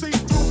rhymes are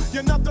see-through.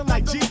 You're nothing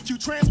like GQ,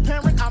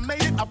 transparent. I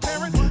made it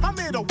apparent. I'm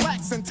here to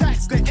wax and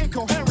tax the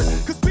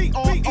incoherent. Cause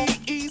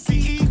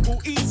B-R-E-E-Z-E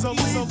will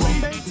easily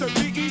remain to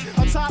be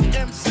a top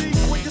MC.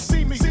 When you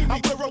see me, I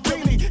wear a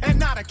weenie and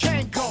not a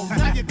Kango.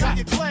 Now you got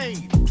it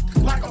played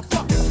like a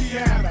fucking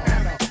piano.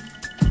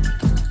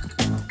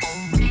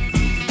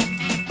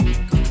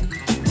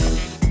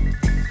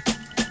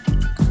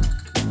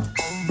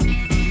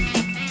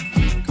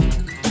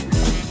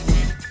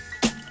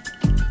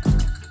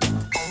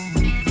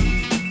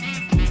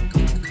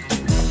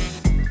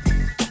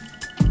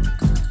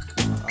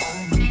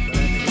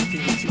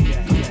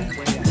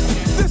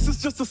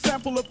 Just a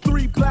sample of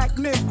 3 black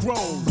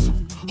Negroes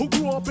who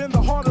grew up in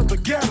the heart of the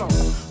ghetto,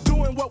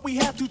 doing what we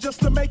have to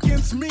just to make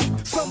ends meet.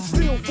 Some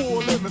steal for a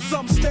living,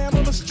 some stand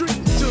on the street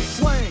and just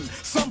slang.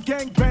 Some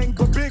gang bang,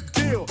 but big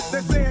deal. They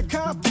say in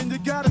Compton you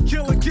gotta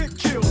kill or get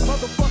killed.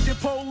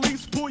 Motherfucking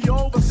police pull you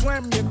over,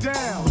 slam you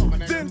down,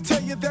 then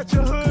tell you that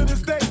your hood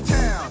is their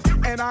town.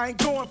 And I ain't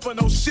going for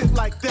no shit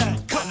like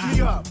that. Cut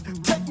me up,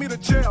 take me to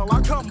jail, I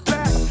come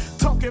back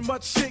talking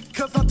much shit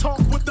cause I talk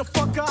what the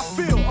fuck I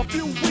feel. A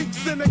few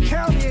weeks in the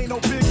county ain't no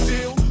big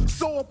deal.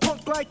 So a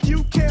punk like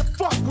you can't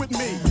fuck with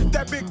me.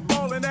 That big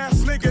ballin'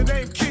 ass nigga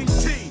named King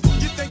T.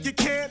 You think you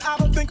can? I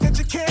don't think that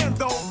you can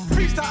though.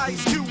 Peace to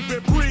Ice Cube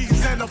and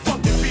Breeze and the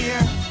fucking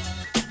BN.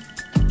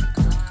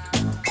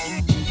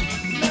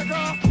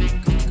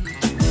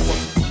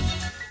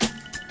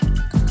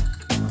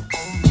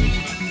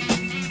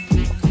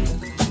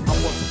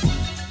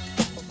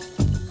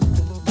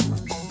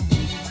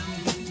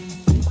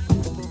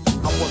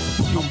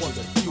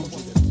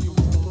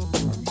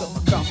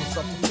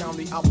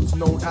 I was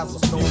known as a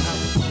fugitive.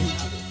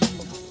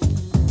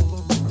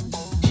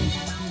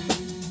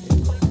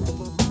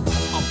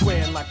 I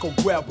ran like a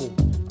rebel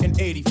in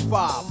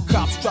 85.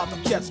 Cops tried to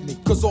catch me,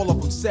 cause all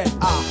of them said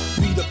I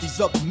beat up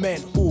these other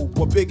men who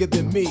were bigger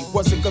than me.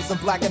 Wasn't cause I'm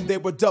black and they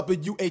were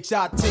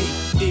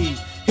W-H-I-T-E.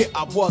 Here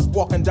I was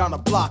walking down the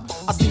block.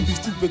 I seen these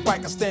 2 big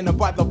bikers standing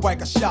by the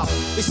biker shop.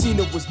 They seen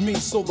it was me,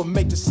 so to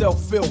make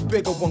themselves feel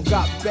bigger. One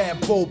got bad,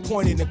 bold,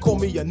 pointed and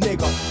called me a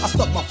nigga. I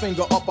stuck my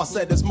finger up, I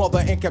said his mother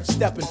and kept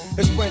stepping.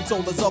 His friend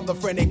told his other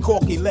friend, hey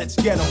Corky, let's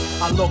get him.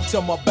 I looked to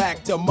my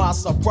back, to my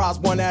surprise,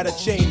 one had a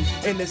chain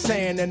in his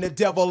hand and the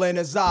devil in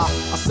his eye.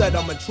 I said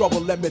I'm in trouble,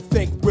 let me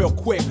think real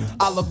quick.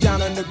 I looked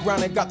down on the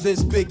ground and got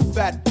this big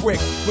fat brick.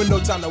 With no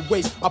time to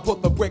waste, I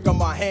put the brick on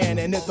my hand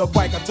and hit the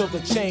bike until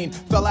the chain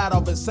fell out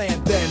of his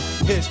hand. Then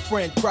his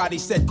friend cried, he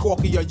said,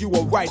 Corky, are you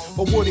alright?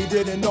 But what he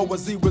didn't know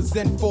was he was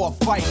in for a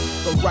fight.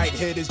 The right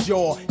hit his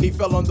jaw, he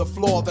fell on the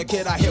floor. The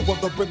kid I hit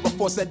with the brick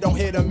before said don't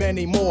hit him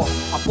anymore.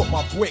 I put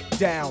my brick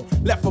down,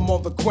 left him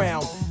on the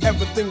ground.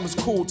 Everything was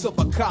cool till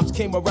the cops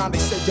came around. They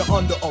said you're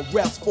under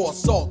arrest for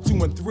assault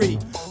 2 and 3.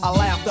 I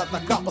laughed at the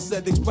cop, I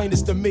said explain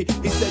this to me.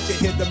 He said you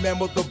hit the man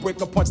with the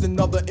brick and punched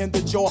another in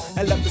the jaw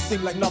and left it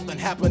seem like nothing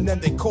happened. Then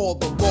they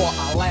called the law.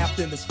 I laughed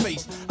in his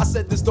face, I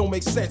said this don't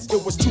make sense.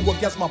 It was 2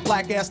 against my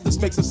black ass, this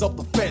makes us up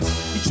the fence.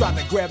 He tried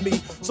to grab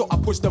me, so I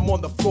pushed him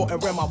on the floor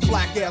and ran my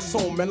black ass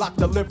home and locked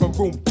the living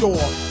room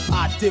door.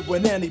 I did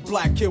what any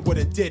black kid would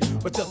have did,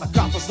 but to the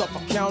cops of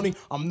Suffolk County,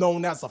 I'm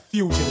known as a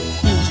fugitive.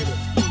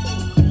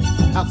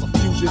 As a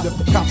fugitive,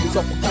 the cops of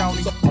Suffolk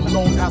County, I'm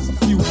known as a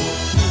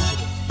fugitive.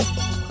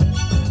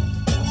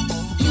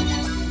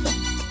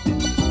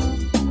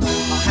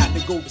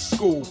 Go to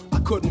school, I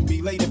couldn't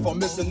be late if I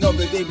missed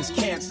another day. Miss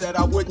Kant said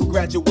I wouldn't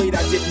graduate,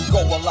 I didn't go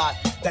a lot.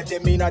 That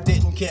didn't mean I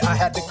didn't care, I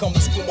had to come to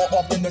school more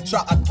often to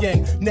try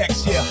again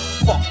next year.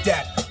 Fuck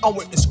that, I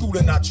went to school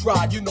and I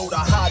tried, you know, to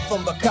hide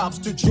from the cops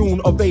to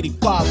June of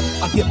 85.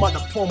 I get my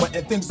diploma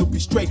and things will be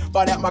straight.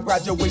 By that my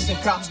graduation,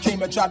 cops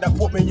came and tried to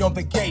put me on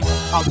the gate.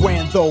 I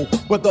ran though,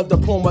 with a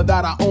diploma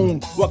that I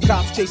owned. With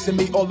cops chasing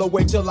me all the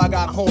way till I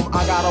got home.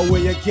 I got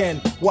away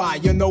again, why?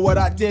 You know what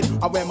I did?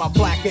 I ran my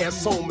black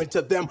ass home, and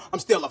to them, I'm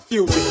still a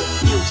fugitive. I'm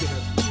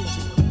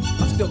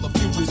still a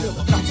fugitive.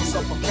 The cops of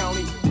Suffolk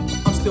County,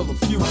 I'm still a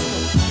fugitive.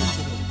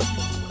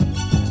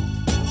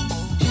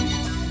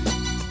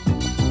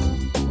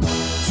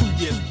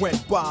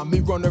 Went by me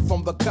running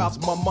from the cops.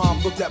 My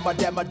mom looked at my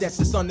dad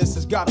said, son, this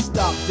has gotta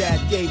stop.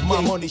 Dad gave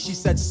my money, she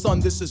said, son,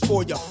 this is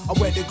for ya. I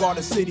went to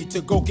Garden City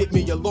to go get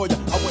me a lawyer.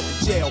 I went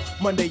to jail,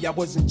 Monday I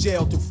was in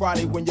jail till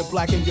Friday. When you're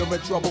black and you're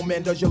in trouble,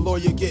 man, does your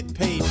lawyer get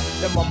paid?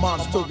 Then my mom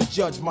told the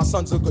judge, my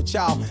son's a good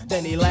child.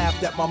 Then he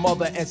laughed at my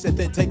mother and said,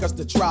 then take us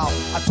to trial.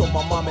 I told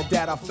my mom and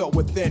dad I felt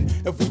within,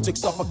 if we took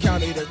Suffolk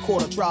County to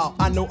court or trial,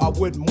 I know I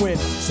wouldn't win.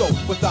 So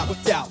without a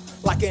doubt,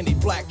 like any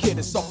black kid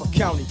in Suffolk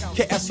County,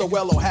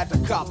 KSOLO had to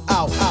cop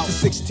out. out to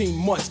 16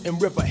 months in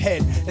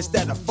Riverhead.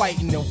 Instead of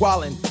fighting and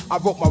wilding, I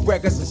wrote my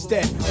records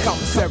instead.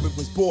 Commissary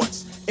was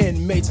boards.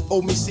 Inmates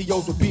owe me,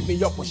 COs would beat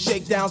me up with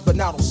shakedowns, but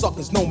now those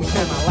suckers know me.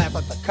 And I laugh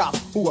at the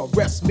cops who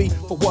arrest me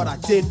for what I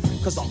did,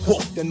 cause I'm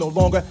hooked and no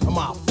longer am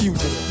I a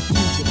fugitive.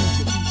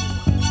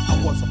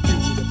 I was a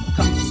fugitive,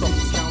 cops of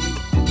Suffolk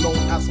County, known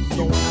as a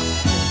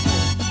fugitive.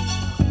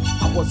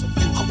 I was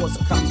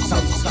a cop of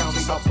Suffolk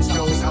County,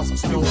 known as a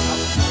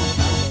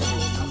fugitive.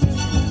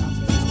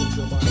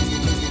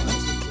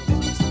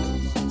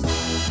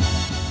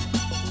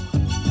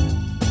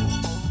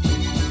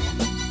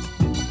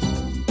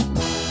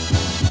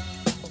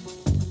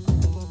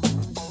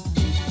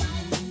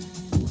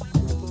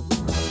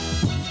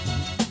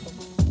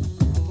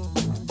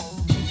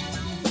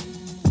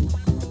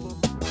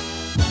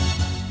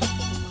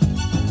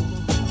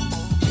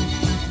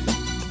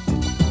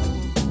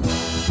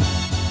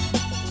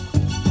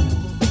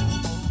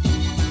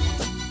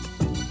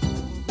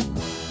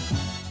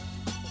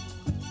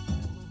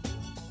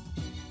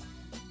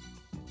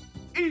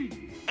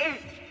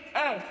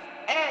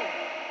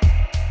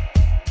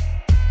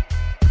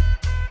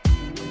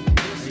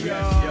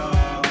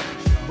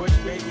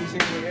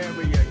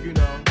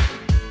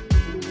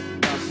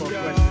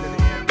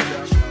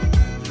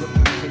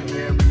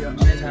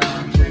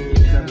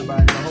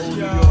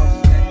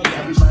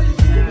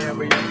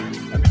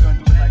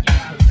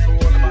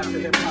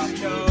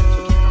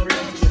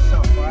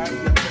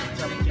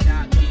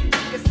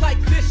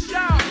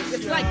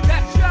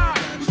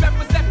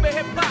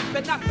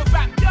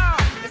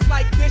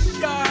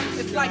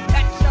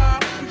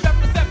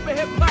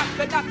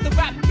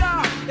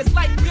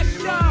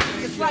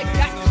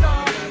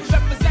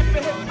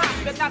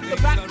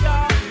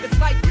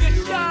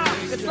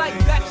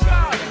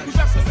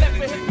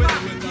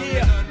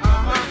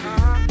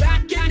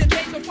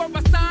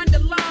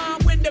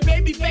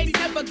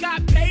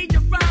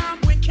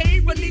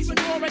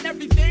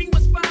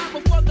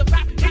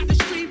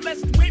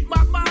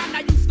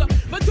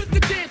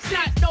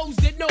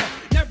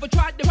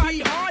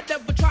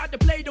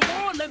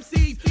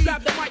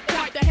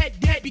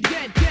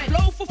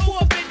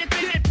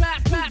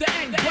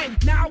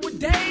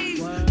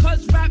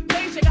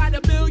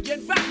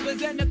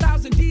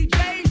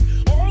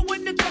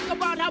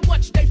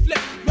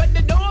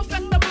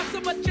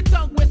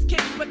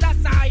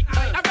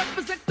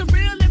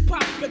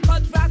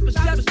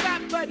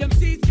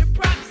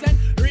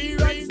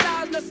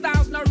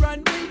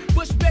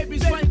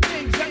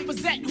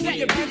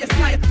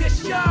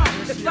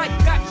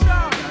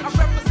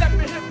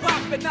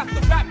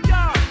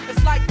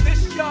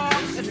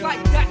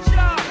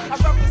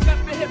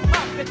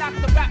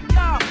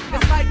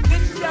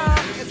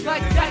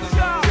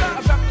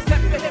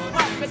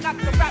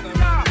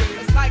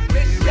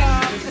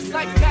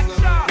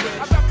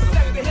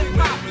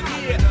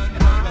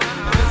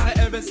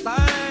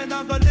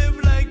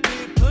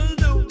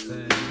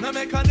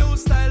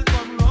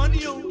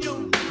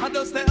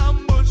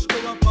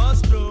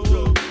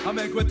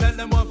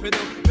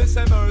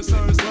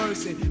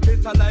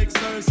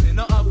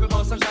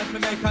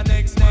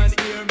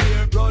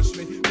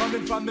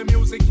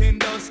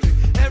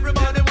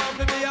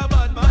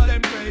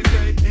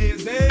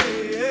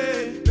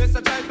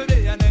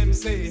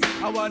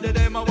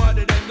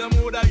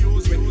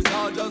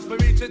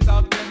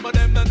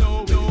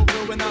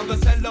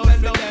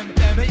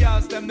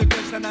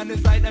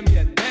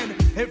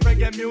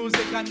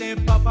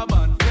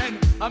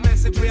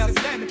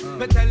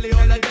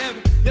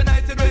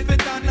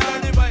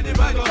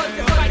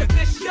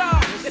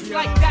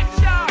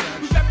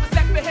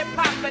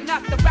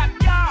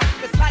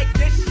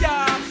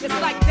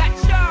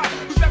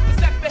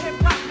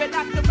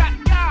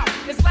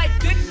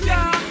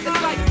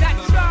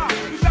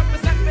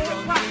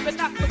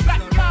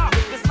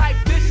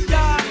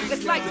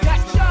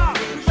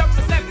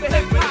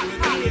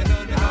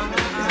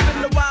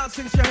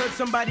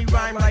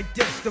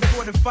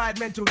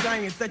 Mental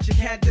giant that you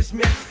can't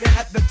dismiss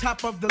at the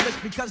top of the list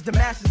because the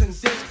masses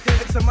insist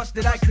it's a must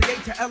that I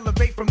create to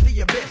elevate from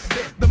the abyss.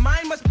 The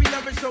mind must be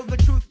nourished so the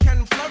truth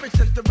can flourish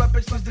as the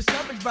rubbish is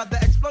discouraged by the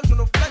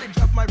explosional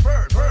floodage of my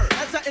verb.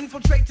 As I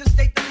infiltrate to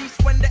state the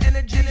least when the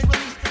energy is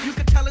released, you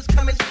can tell it's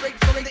coming straight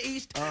from the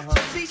east.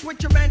 So cease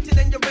with your ranting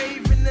and your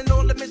raving and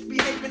all the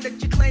misbehaving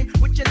that you claim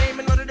with your name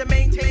in order to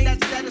maintain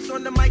that status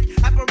on the mic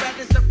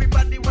apparatus.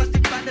 Everybody wants to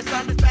try to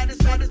sound as bad as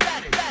hard as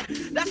that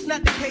is. That's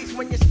not the case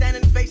when you're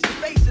standing face to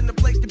face in the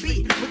place to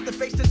be with the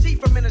face to see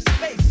from inner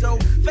space. So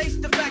face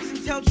the facts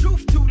and tell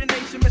truth to the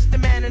nation, Mr.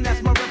 Man, and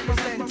that's my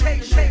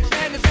representation.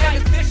 And it's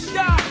like this,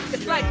 y'all.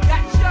 It's like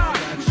that, y'all.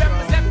 We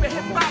represent for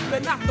hip hop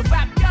and not the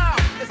rap, y'all.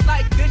 It's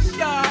like this,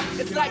 y'all.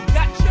 It's like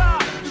that, y'all.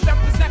 We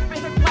represent for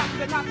hip hop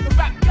and not the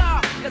rap,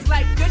 y'all. It's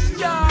like this,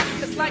 y'all.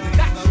 It's like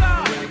that,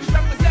 y'all. We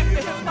represent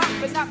for hip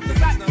hop and not the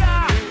rap,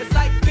 y'all. It's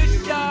like this,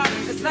 y'all.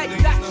 It's like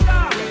that,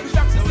 y'all. We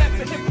represent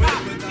for hip hop.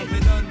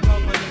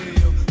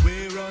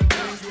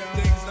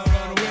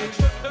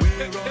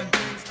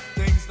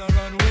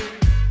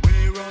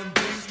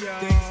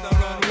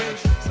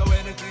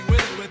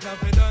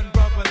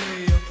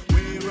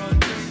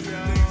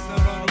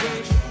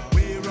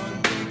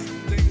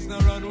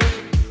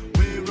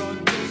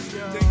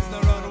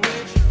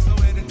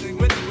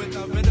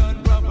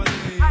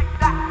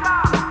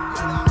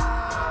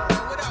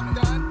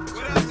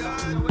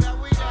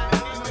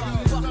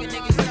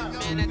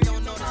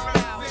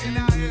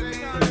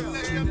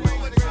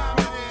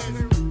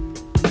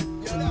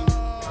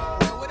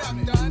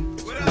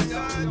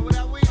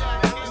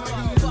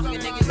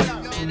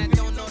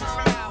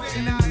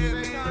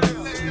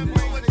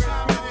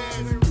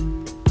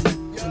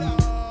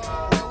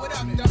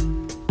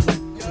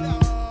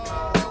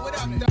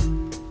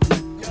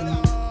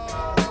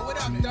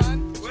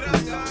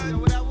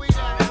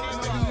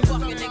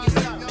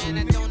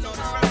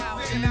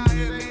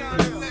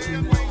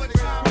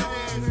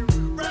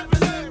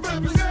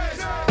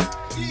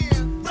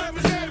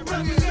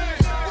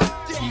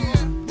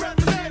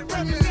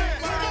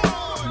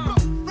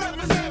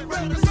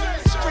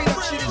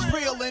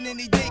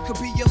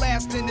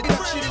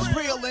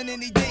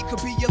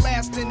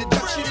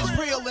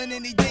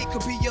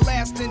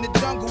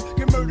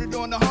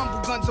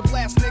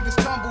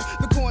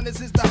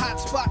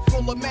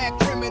 of mad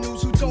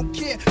criminals who don't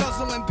care.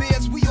 Guzzling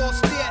beers, we all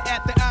stare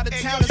at the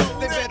out-of-towners.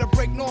 They better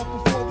break north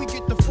before we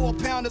get the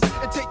 4-pounders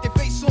and take their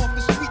face off.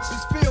 The streets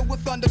is filled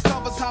with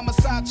undercovers,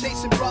 homicide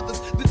chasing brothers.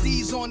 The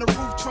D's on the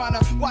roof trying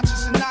to watch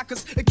us and knock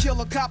us and kill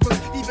the coppers.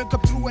 Even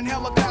come through in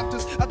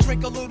helicopters. I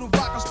drink a little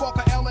vodka, spark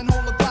a L and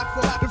hold a Glock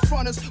for the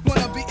fronters.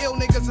 Wanna be ill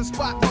niggas and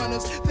spot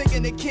runners,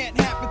 thinking it can't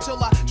happen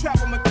till I trap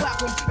them and clap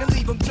them and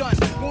leave them done.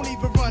 Won't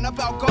even run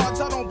about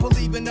guards, I don't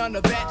believe in none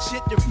of that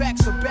shit. Your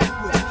facts are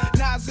backwards.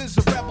 Nas is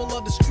a rebel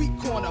of the street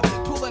corner,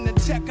 pulling the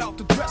tech out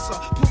the dresser.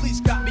 Police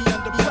got me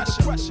under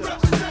pressure.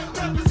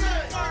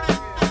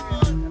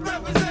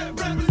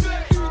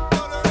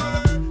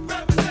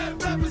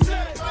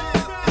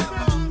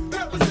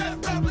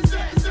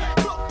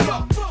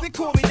 They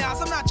call me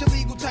Nas, I'm not your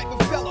legal type of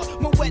fella.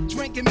 My wet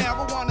drinking,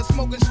 marijuana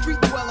smoking street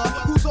dweller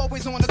who's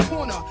always on the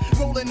corner,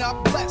 rolling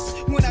up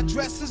blessed. When I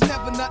dress is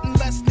never nothing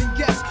less than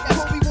guess.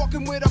 I'll be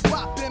walking with a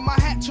bop and my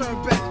hat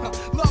turned back.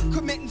 Love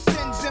committing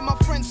sins and my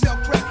friends sell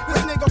crack.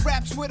 This nigga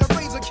raps with a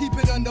razor, keep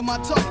it under my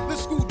tongue. The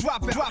school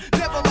drop it.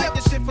 Never like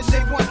this shit for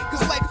day one,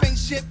 cause life ain't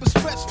shit but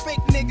stress.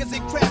 Fake niggas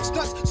and crab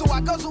stunts. So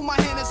I guzzle my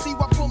Hennessy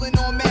while pulling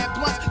on mad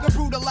blunts. The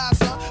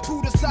brutalizer,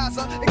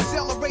 brutalizer,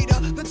 accelerator.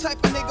 The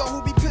type of nigga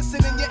who be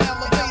pissing in your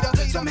elevator.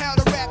 Somehow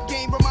the rap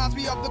game reminds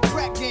me of the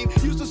crack game.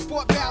 Used to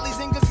sport valleys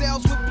and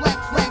gazelles with black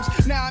frames.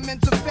 Now I'm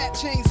into fat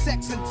chain,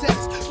 sex and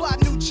text. Fly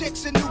new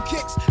chicks and new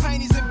kicks,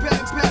 heinies and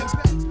bags.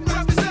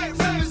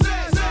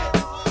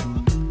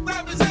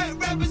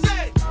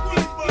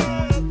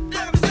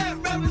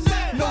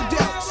 No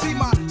doubt, see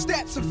my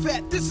stats are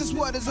fat, this is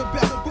what it's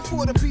about.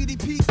 Before the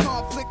BDP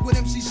conflict with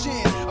MC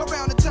Shan,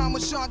 around the time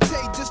with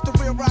Shantae, just the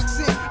real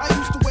Roxanne. I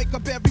used to wake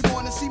up every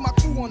morning, see my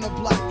crew on the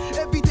block.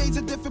 Every day's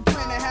a different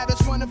planet, had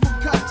us running from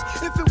cops.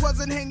 If it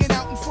wasn't hanging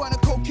out in front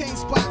of cocaine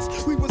spots,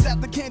 we was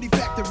at the candy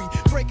factory,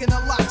 breaking the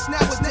locks.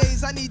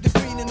 Nowadays, I need the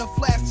green in a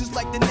flash, just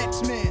like the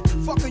next man.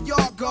 Fuck a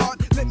yard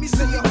guard, let me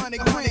see 100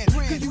 grand.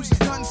 Could use a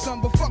gun,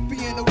 son, but fuck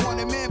being a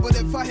wanted man. But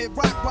if I hit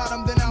rock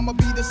bottom, then I'ma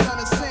be the son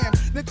of Sam.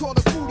 They call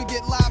the crew to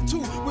get live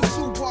too. With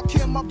Sue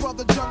Kim, my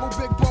brother Jungle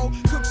Big Bro,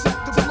 cooks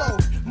up the blow.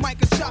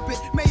 Micah chop it,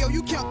 Mayo,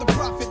 you count the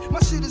profit. My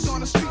shit is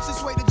on the streets,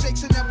 this way the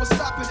Jakes and never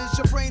stop it. It's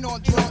your brain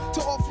on drug.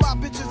 To all fly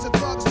bitches and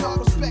thugs, no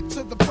respect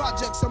to the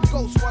projects. I'm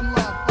Ghost, one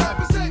love.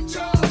 Represent,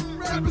 y'all,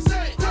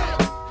 represent,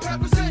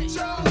 represent,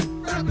 y'all,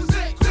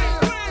 represent,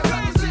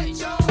 represent,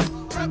 y'all,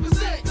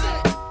 represent,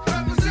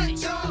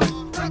 represent, y'all,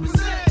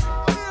 represent.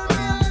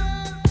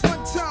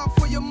 One time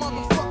for your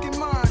motherfucking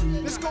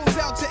mind. This goes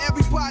out to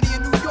everybody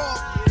in New York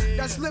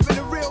that's living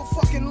a real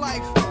fucking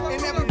life.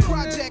 In every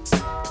projects,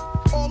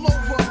 all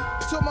over.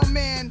 To my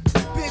man,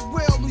 Big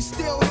Will, we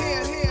still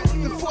here.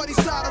 The 40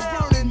 side of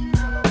Vernon.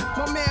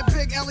 My man,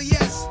 Big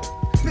LES.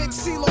 Big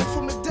CeeLo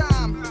from the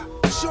Dime.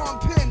 Sean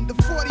Penn, the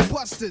 40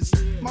 Busters.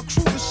 My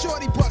crew, the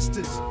Shorty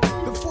Busters.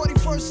 The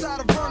 41st side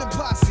of Vernon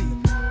Posse.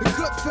 The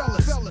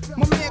Goodfellas.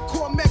 My man,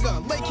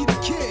 Cormega, Lakey the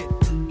Kid.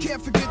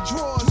 Can't forget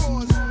Drawers.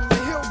 The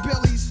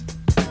Hillbillies.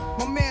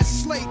 My man,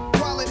 Slate,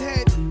 Wallet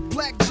Head.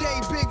 Black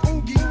J, Big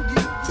Oogie.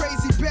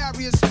 Crazy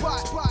Barrier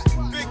Spot.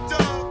 Big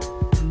Dog.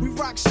 We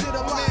rock shit a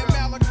lot.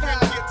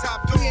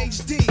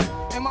 PhD.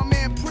 And my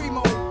man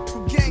Primo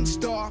from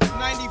Gangstar.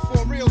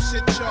 94 real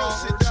shit, y'all.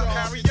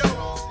 Harry, yo.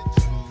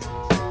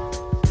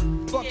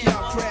 Fuck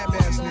y'all crab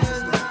ass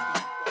niggas.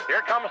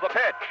 Here comes the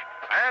pitch,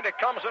 and it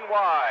comes in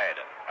wide.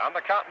 And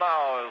the count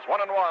now is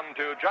 1-1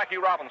 to Jackie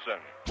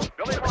Robinson.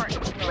 Billy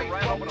Martin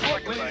ran over to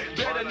second base.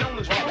 Better known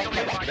as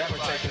never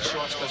taking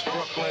shorts cause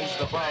Brooklyn's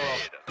the borough.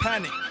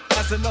 Panic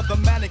as another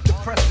manic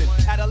depressant.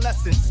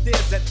 Adolescent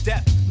stares at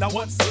death. Now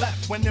what's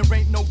left when there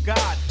ain't no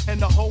God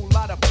and a whole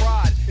lot of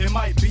pride? It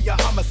might be a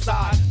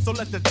homicide, so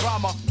let the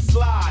drama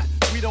slide.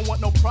 We don't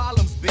want no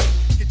problems, big.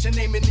 Get your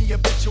name in the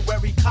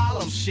obituary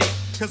column, shit.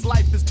 Cause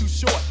life is too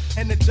short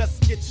and it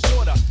just gets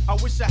shorter. I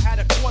wish I had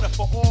a quarter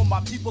for all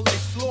my people they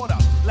slaughter.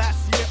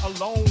 Last year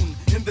alone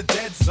in the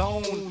dead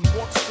zone.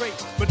 Walk straight,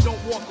 but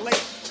don't walk late.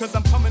 Cause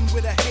I'm coming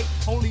with a hate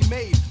only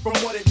made from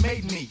what it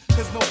made me.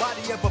 Cause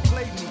nobody ever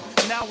played me.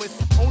 Now it's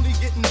only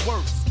getting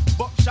worse.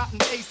 Buckshot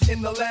and ace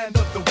in the land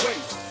of the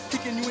waste.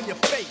 Kicking you in your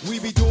face. We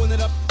be doing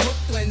it up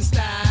Brooklyn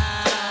style.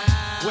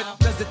 What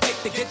does it take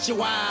to get you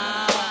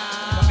wild?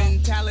 My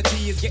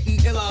mentality is getting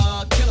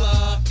iller,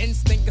 killer.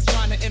 Instinct is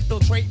trying to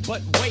infiltrate,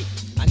 but wait.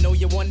 I know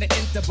you wanna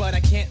enter, but I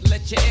can't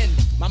let you in.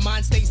 My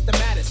mind stays the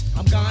maddest.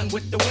 I'm gone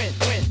with the wind.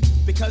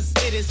 Because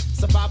it is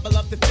survival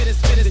of the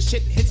fittest. The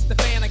shit hits the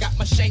fan. I got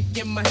my shank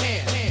in my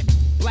hand.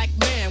 Black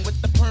man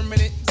with the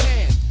permanent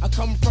tan. I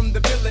come from the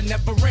villa,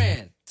 never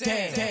ran.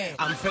 Damn.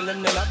 I'm feeling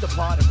another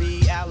part of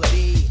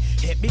reality.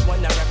 Hit me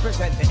when I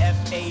represent the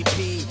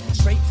FAP.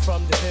 Straight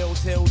from the bill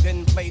till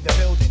then play the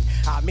building.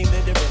 I mean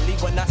literally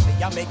when I say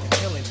I make a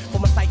killing. For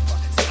my cipher,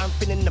 see I'm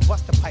finna the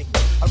buster pipe.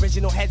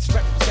 Original heads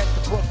represent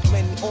the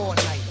Brooklyn all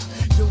night.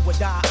 Do or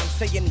die, I'm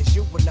saying it's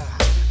you and I.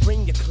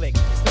 Bring your click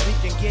so we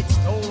can get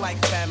stoned like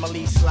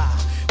family slide.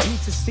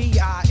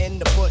 B2CI in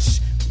the bush.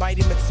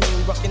 Mighty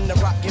Mateen rocking the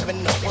rock,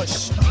 giving the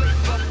push.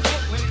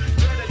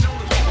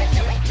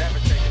 Never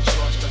taking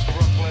shorts cause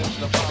Brooklyn's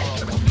the borough.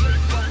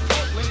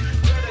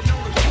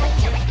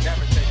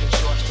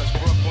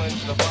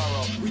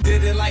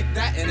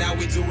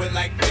 do it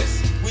like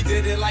this. We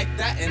did it like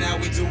that, and now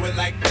we do it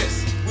like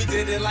this. We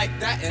did it like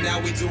that, and now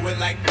we do it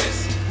like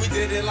this. We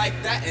did it like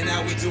that, and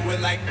now we do it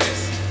like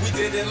this. We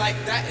did it like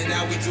that, and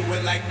now we do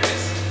it like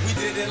this. We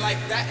did it like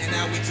that, and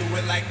now we do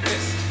it like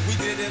this. We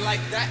did it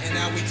like that, and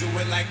now we do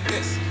it like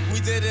this. We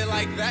did it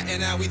like that,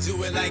 and now we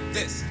do it like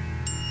this.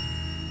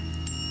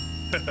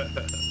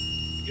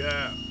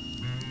 Yeah.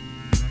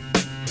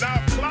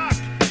 Now clock,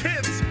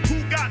 kids,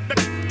 who got the...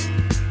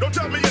 Don't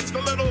tell me it's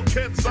the little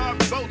kids on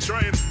Soul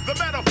Train. The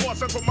metaphor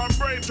sent from my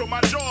brain to my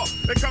jaw.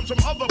 It comes from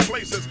other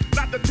places,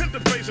 not the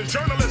tinted faces.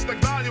 Journalistic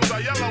values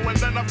are yellow and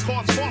then of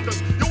course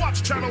falters. You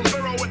watch Channel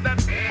Zero with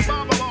that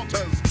Bible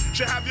altars.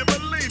 Should have you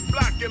believe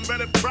black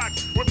invented crack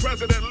when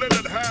President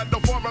Lyndon had the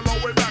formula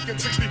way back in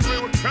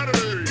 63 with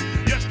Kennedy.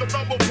 Yes, the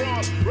double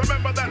cross.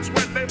 Remember that's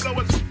when they blow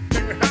his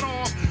head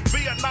off.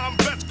 Vietnam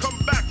vets come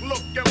back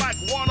looking like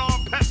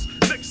one-armed pets.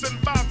 Nixon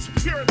bounce,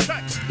 pure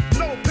text.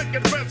 No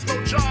picket fence,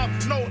 no job,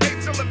 no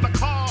eight-cylinder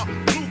car.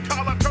 Blue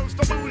collar turns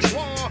to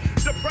bourgeois.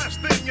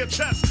 Depressed in your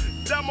chest.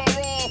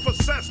 Demerol for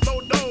cess,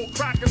 no dough.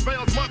 Cracking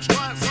veils, much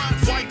less.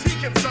 White he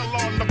can sell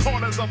on the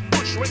corners of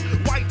Bushwick.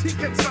 White he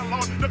can sell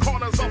on the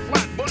corners of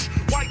Flatbush.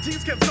 White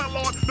tees can sell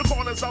on the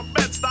corners of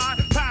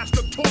Bed-Stuy. Pass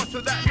the torch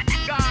to that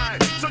guy.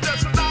 So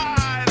just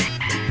die.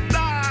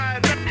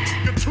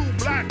 You're too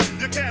black.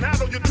 You can't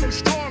handle. You're too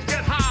strong.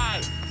 Get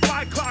high.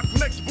 Fly clock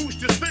next boost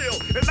your steel.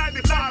 In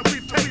 95 we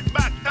take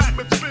back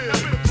atmosphere.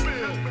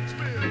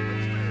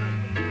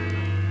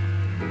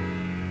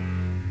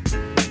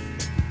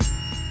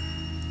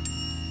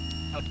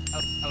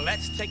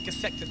 Let's take a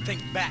sec to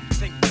think back.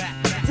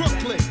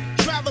 Brooklyn,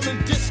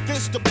 traveling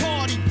distance to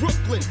party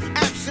Brooklyn.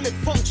 Abstinent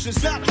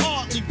functions, not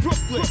hardly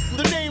Brooklyn.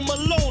 The name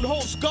alone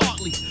holds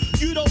godly.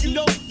 You don't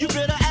know, you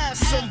better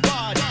ask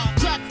somebody.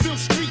 Crackfield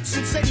streets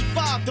since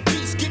 85, the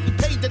beast getting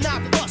paid to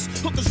not bust.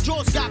 Hookers'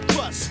 jaws got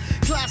crust.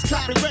 Class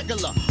clapping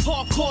regular,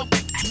 hardcore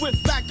with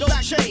fat gold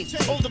chains.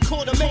 On the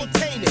corner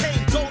maintaining,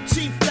 gold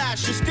teeth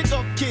flashing. Stick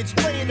up kids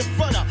playing in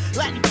front of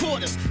Latin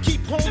quarters.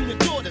 Keep home your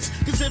daughters,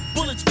 cause if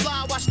bullets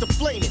fly, watch the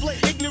flaming.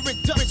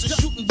 Ignorant dummies are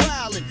shooting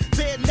wildin'.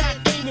 They're not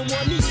aiming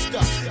one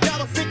Easter. Y'all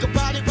don't think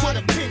about it, what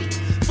a pity.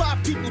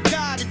 5 people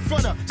died in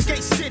front of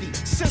Skate City.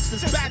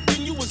 Senseless, back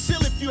then you was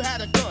ill if you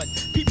had a gun.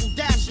 People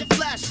dashing,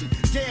 flashing,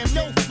 damn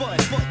no fun.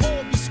 For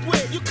Albee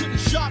Square, you couldn't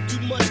shop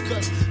too much,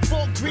 cause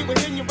Fort Greene would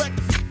hit you right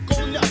the f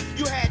on up.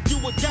 You had do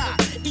or die.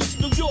 East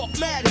New York,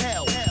 mad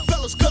hell.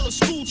 Fellas, color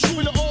school, true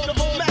in the order,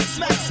 all max.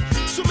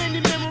 So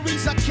many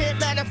memories I can't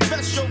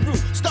manifest your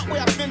route. Start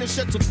where I finish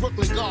at to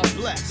Brooklyn, God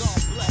bless.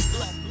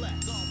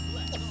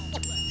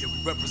 Yeah,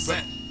 we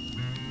represent.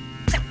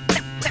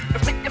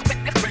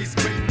 Crazy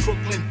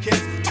Brooklyn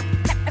kids.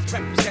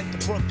 Represent the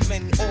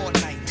Brooklyn all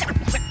night.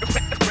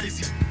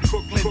 Crazy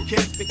Brooklyn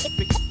kids.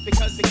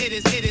 Because it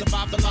is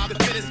survive the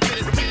fittest.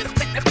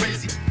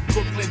 Crazy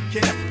Brooklyn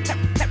kids.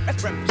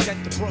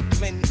 Represent the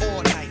Brooklyn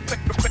all night.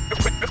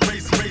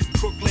 Crazy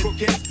Brooklyn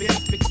kids.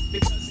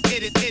 Because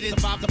it is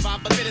survive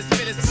the fittest.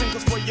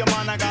 Singles for your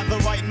mind, I got the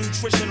right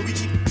nutrition. We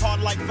keep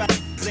hard like fat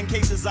in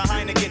cases of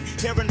Heineken.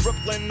 Here in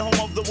Brooklyn, home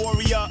of the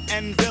warrior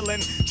and villain.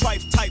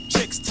 Trife type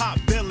chicks, top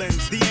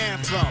villains. The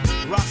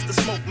anthem, Rasta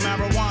smoke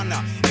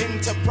marijuana.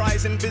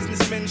 Enterprising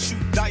businessmen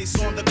shoot dice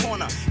on the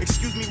corner.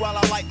 Excuse me while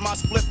I light my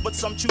split, but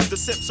some choose to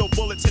sip so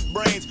bullets hit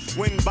brains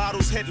when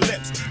bottles hit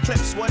lips.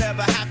 Clips,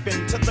 whatever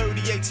happened to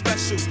 38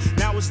 specials.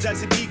 Now it's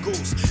Desert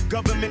Eagles.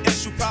 Government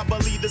issue,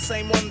 probably the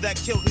same one that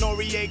killed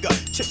Noriega.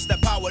 Chips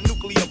that power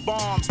nuclear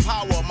bombs,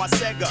 power my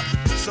Sega.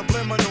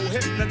 Subliminal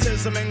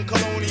hypnotism and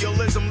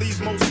colonialism leaves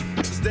most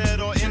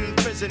dead or in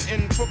prison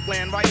in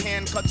Brooklyn. Right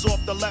hand cuts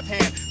off the left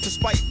hand to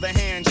spite the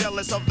hand,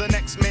 jealous of the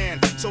next man.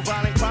 So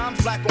violent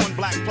crimes, black on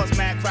black, plus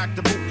mad crack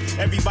the boot.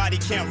 Everybody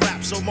can't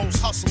rap, so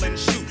most hustle and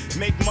shoot.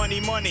 Make money,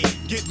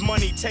 get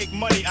money, take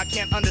money. I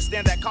can't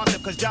understand that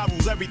concept cause Ja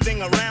rules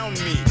everything around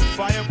me.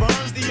 Fire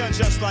burns the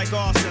unjust like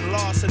arson,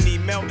 larceny.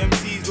 Melt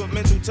MCs with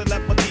mental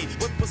telepathy.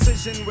 With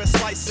precision we're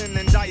slicing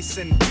and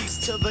dicing. Peace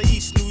to the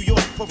East New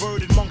York,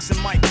 perverted monks and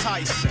Mike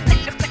Tyson.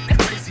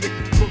 Crazy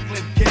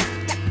Brooklyn kids.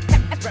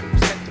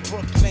 Represent the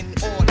Brooklyn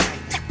all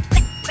night.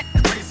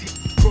 Crazy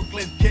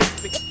Brooklyn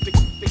kids.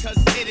 Because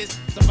it is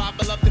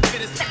survival of the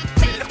fittest.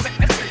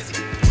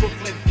 Crazy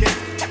Brooklyn kids.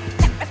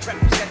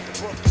 Represent the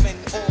Brooklyn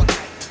all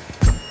night.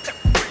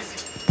 Crazy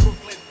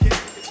Brooklyn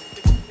kids.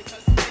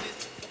 Because it is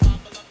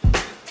survival of the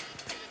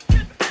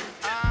fittest.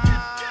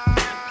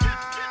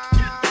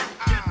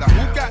 Now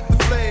who got the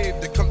flame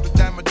that comes to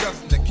dime a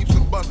dozen that keeps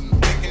them buzzing,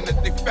 thinking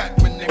that they fat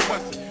when they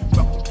wasn't?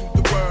 Welcome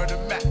to the word of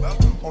Mac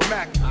or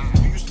Mac.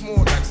 You use small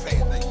like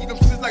saying they eat them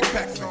shit like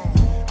packs on.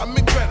 I'm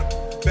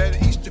incredible, better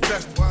eat your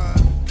vegetable.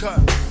 Cause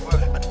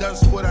I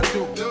does what I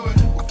do.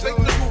 I think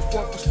the roof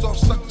off for soft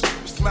suckers,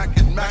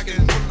 smacking,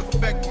 macking, full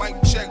effect, mic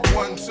check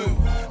 1, 2.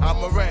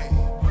 I'm a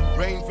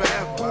rain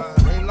forever,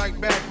 rain like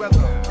bad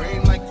weather,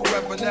 rain like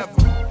whoever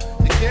never.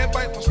 You can't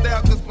bite my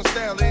style cause my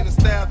style ain't a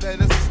style that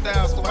is a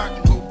style, so I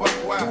can go buck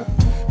wild.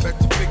 Bet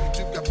you figured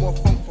you got more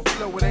funk for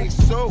flow, it ain't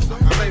so.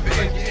 Flavor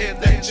in your ear,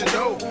 let you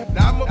know.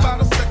 Now I'm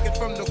about a second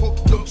from the hook,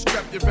 look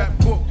bootstrap your rap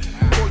book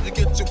before you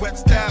get your wet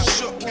style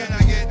shook. Can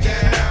I get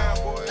down,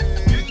 boy?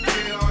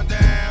 Get on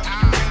down.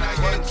 Can I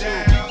get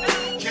down?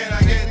 Can I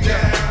get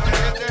down?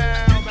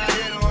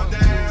 Get on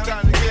down. It's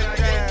time to get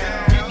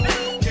down.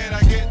 Can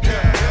I get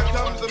down? Here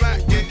comes the Mac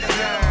getting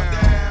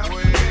down.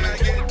 Can I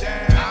get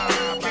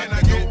down? Can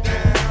I get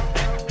down?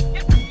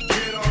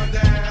 Get on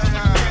down.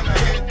 Can I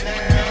get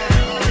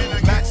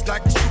down? Max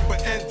like a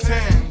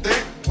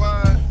superintendent.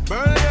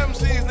 Burning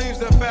MCs leaves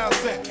their foul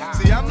scent.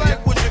 See, I'm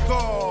like what you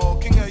call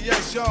king of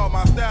yes, y'all.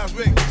 My style's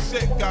wicked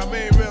sick. I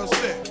mean real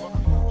sick.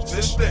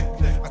 Just thick.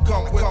 I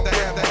come with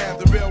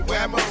the real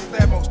whammo,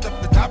 slammo,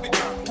 stuff that I be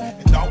dropping.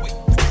 And all week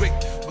the quick.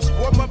 Must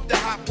warm up the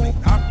hot plate.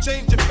 I'm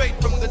changing fate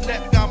from the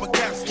net. I'm a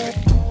casket.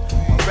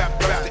 My rap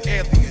the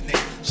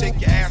alienate.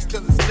 Shake your ass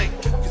till it's late.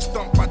 Get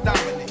stumped by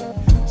dominate.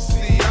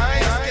 See, I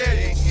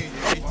ain't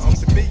scared.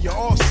 To me, you're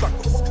all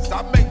suckers. Cause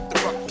I make the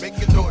ruckus. Make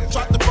it noise.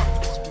 Drop the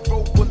buckets. We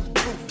roll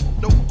bulletproof.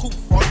 No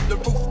coof on the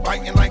roof.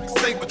 Biting like a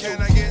saber.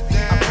 Can I get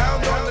down? I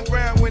pound on the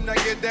ground when I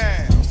get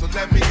down. So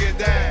let me get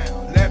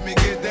down. Let me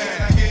get down.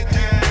 Can I get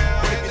down?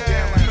 Break it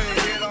down like me.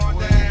 Get on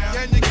down.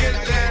 Can you get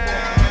down?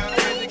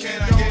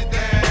 Can I get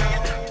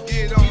down?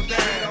 Get on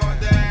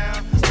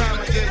down. It's time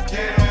to get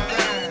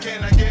down.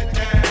 Can I get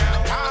down?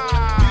 Get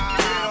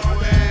on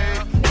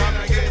down. Can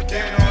I get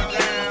down?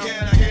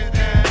 Can I get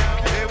down?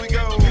 Here we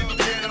go.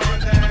 Get on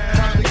down.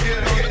 Time to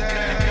get on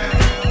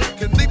down.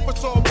 Can leap a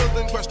tall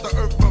building, crush the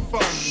earth for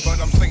fun. But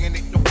I'm saying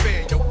ain't no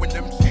fair, yo, when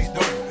them MCs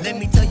done. Let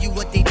me tell you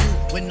what they do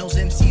when those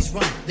MCs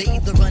run. They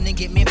either run and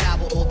get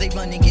manpower or they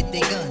run and get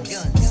their guns.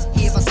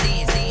 Here I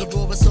stand, the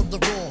roarers of the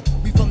raw.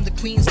 We from the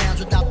Queen's Lounge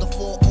without the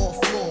 4 or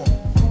floor.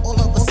 All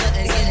of a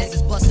sudden, again,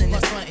 it's busting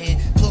and frontin'.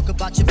 Talk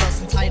about your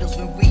bustin' titles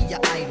when we your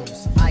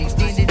idols.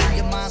 Standing in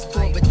your mind's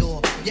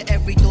corridor. Your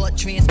every thought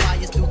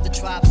transpires through the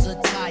tribe's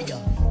attire.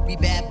 We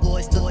bad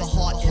boys to the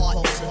heart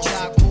impulse. A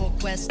tribe core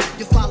quest,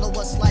 you follow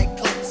us like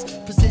cults.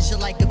 Precision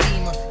like a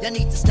beamer, y'all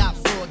need to stop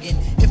frogging.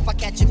 If I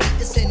catch a beat,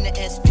 it's in the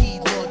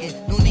SP logging.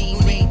 No name,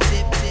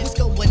 tip. What's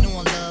going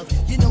on, love?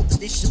 You know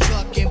this is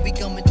truck and we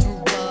coming through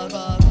rug.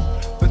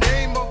 The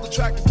name of the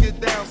track is Get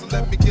Down, so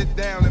let me get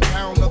down and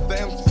pound up the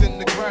MCs in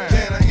the ground.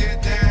 Can I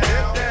get down?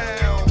 Get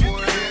down,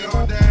 boy. Get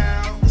on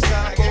down. It's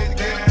time to get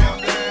down.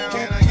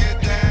 Can I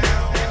get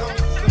down? Here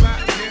comes the Mac.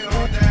 Get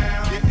on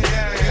down. Get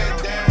down. Here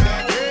comes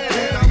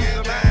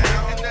the Mac.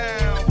 Get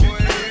down, boy.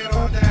 Get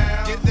on down.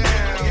 Get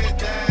down.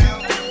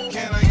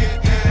 Can I get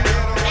down?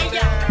 Hey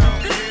yo,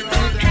 this is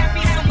Don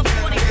Harris on the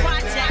 40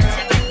 Project.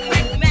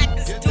 Craig Mack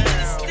is doing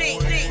his thing.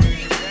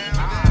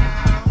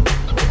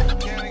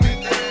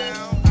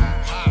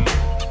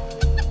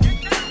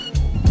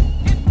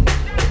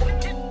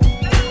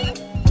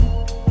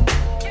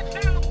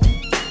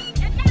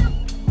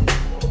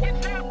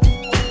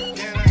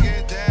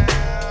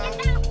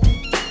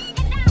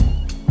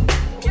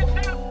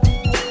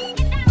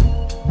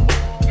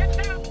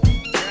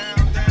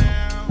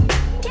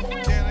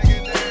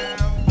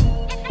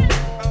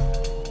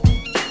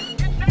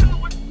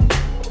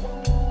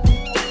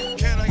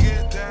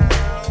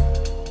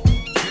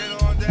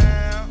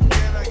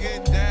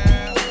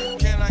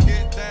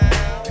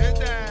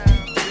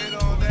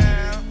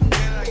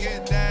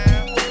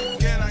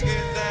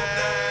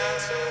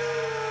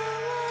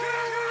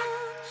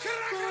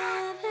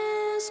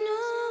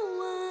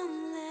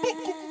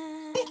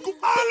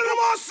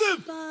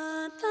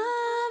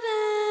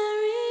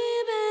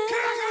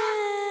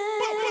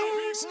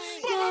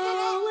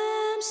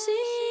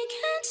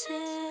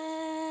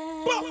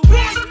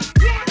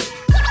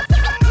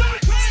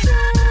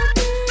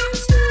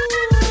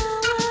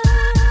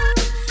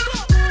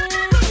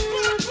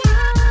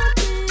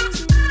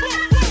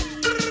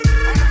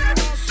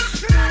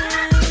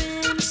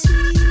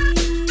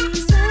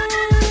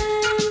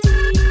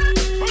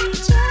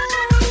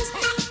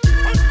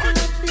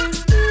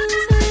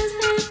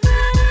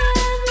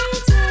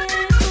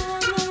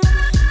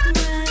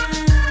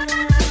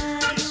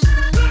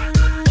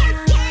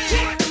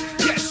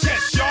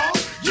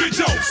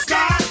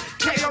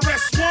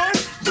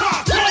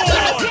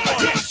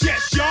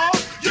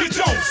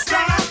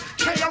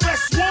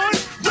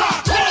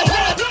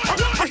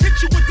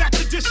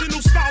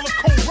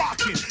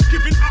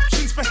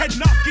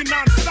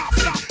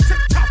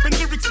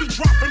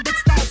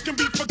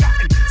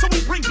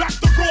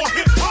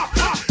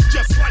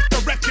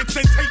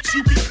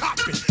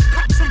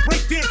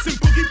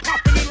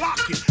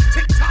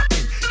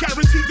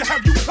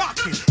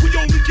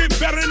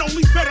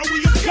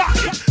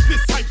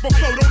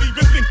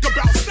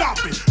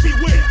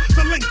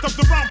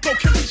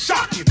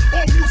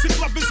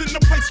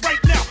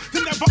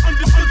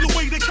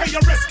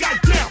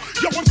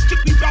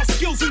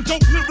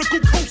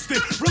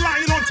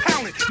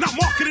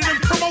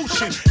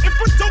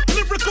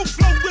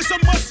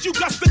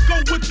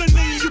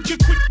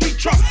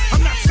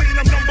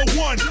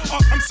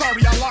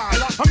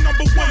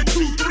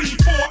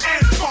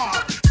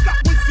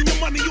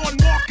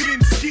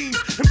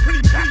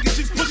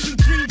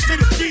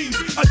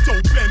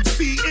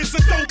 is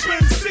a dope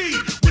MC.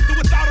 With or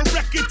without a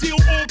record deal,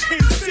 all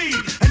can see.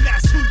 And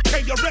that's who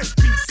KRS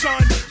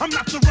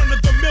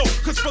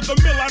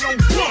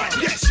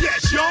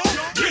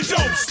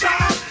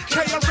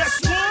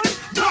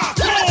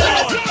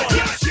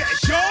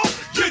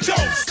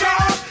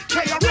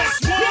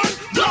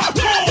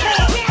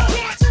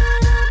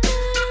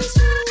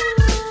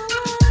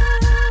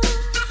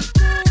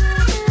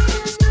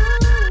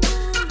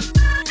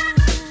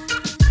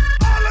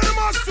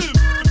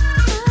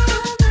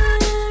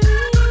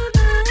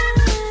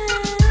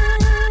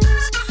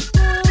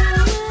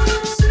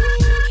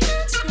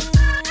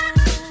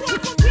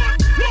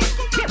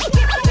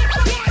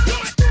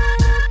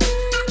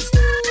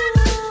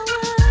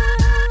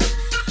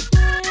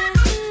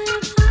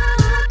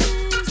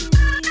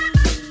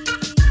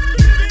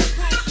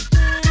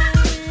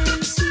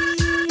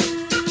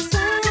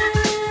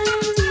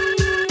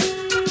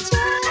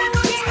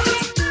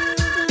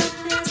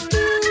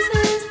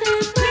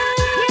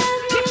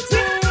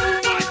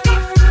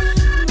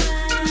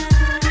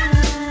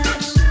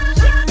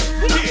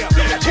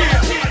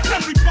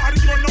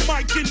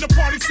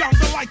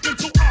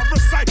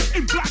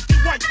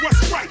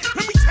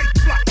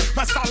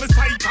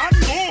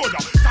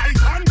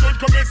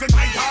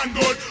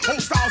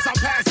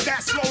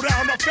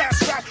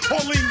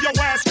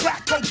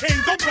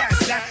cocaine, don't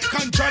blast that.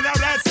 Conjure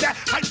out as that,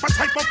 hyper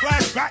type of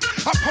flashback.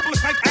 I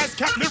publish like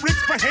ASCAP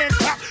lyrics for hand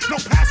clap.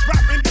 No past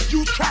rapping,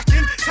 you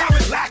tracking,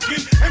 talent lacking.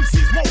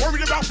 MCs more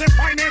worried about their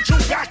financial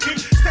backing.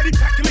 Steady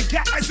packing the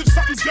gap as if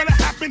something's gonna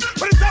happen,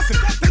 but it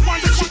doesn't. They wind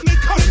up shooting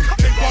their cousin.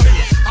 They bugging.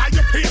 I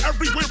appear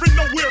everywhere and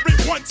nowhere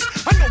at once.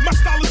 I know my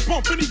style is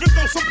bumping, even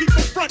though some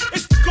people front.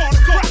 It's the God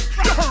of rap.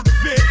 You heard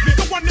of it.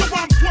 The one that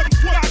I'm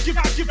what I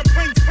give it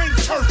plain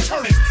turns.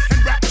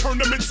 And rap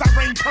tournaments, I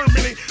reign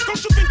permanent. Don't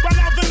you think by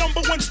now the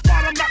number one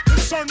spot, I'm not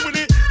concerned with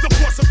it. The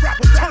course of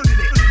rap, I'm turning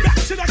it. Back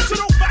to that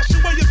good old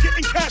fashioned way of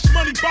getting cash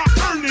money by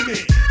earning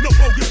it. No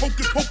bogus,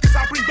 hocus pocus,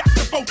 I bring back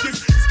the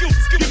focus. Skill,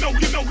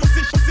 you know,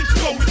 position,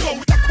 flow.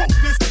 I quote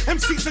this,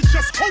 MCs are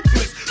just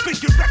hopeless.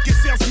 Thinking record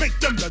sales make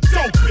them the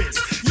dopest.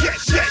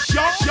 Yes,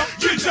 y'all,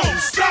 you don't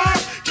stop.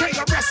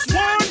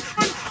 KRS-One,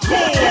 go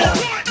on.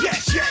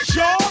 Yes,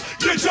 y'all,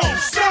 you don't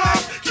stop.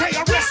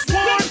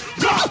 KRS-One,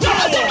 go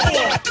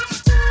on.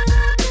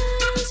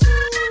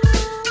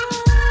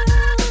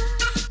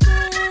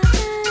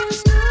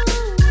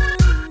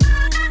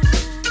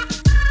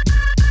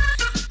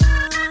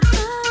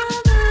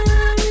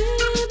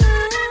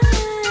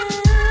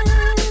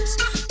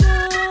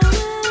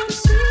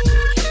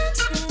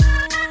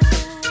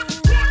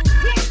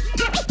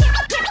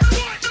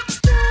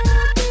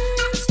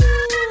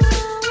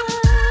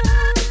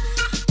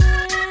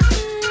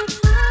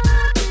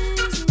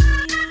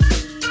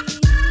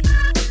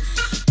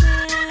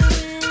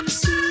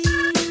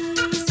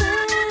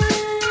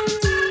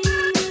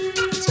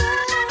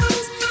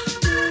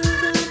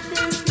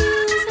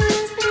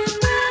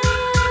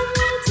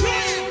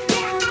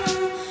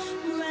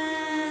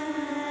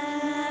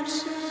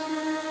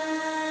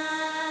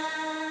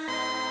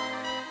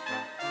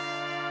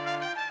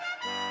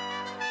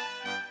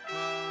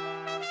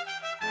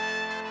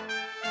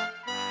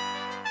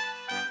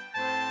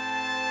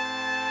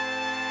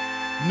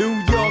 New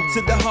York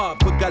to the heart,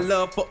 but got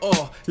love for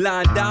all.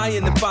 Line die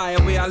in the fire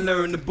where I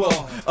learned the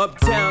ball.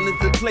 Uptown is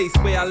the place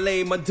where I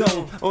lay my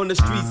dome. On the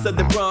streets of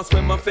the Bronx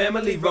where my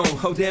family roam.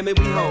 Oh damn it,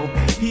 we home.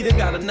 Heater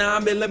got a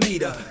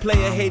 9mm.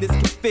 Player haters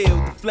can feel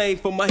the flame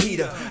from my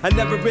heater. I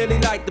never really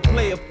liked to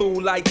play a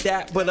fool like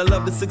that, but I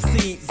love to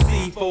succeed.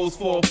 See foes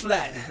fall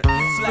flat.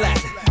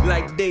 Splat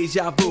like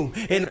deja vu.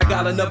 And I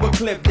got another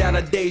clip down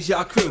a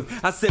deja crew.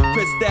 I said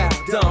pissed out,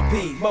 Don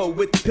P, Mo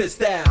with the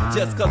pissed out.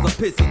 Just cause I'm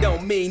pissy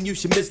don't mean you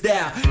should miss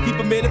down. Keep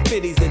them in the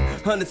 50s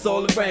and hundreds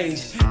all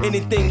arranged.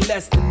 Anything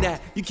less than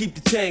that, you keep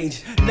the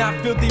change. Not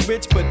filthy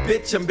rich, but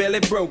bitch, I'm barely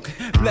broke.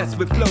 Blessed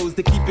with flows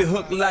that keep you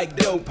hooked like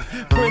dope.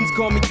 Friends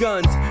call me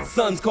guns,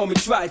 sons call me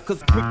trife.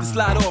 Cause I'm quick to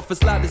slide off and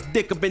slide this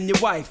dick up in your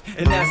wife.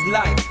 And that's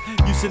life,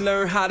 you should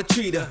learn how to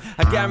treat her.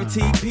 I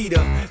guarantee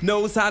Peter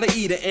knows how to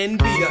eat her and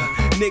beat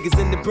her. Niggas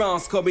in the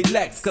Bronx call me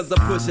Lex, cause I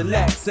push a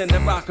Lex. And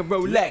I rock a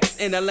Rolex,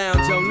 and I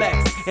lounge on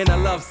Lex. And I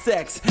love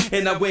sex,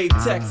 and I wave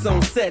texts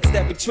on sets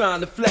that be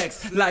trying to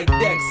flex like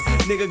Dex.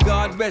 Nigga,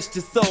 God rest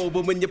your soul,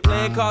 but when you're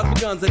playing cards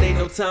with guns, it ain't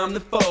no time to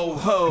fold.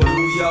 Ho,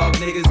 New York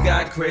niggas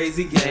got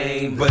crazy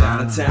game, but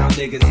out of town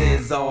niggas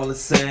is all the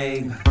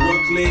same.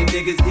 Brooklyn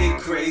niggas get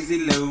crazy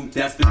loot,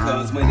 that's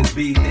because when it's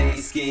beat, they ain't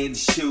scared to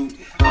shoot.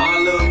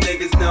 Harlem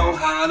niggas know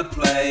how to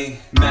play,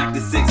 Mac the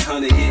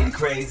 600 getting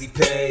crazy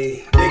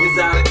pay. Niggas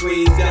out of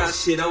Queens got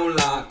shit on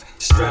lock,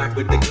 strapped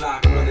with the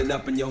Glock running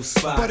up in your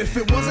spot. But if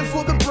it wasn't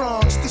for the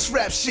Bronx, this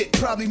rap shit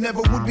probably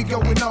never would be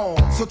going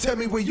on. So tell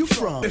me where you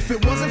from. If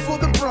it wasn't for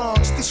the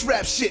Bronx, this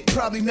rap shit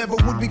probably never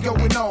would be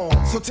going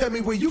on. So tell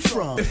me where you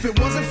from. If it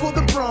wasn't for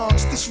the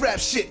Bronx, this rap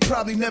shit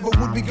probably never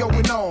would be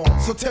going on.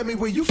 So tell me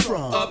where you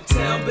from.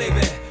 Uptown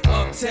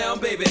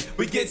baby,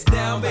 we gets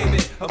down baby,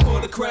 up for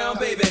the crown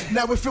baby.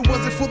 Now if it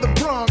wasn't for the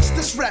Bronx,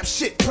 this rap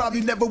shit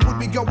probably never would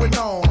be going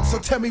on. So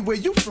tell me where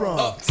you from.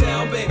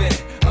 Uptown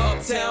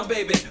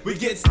baby, we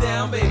gets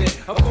down baby,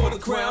 up for the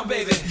crown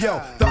baby.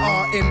 Yo, the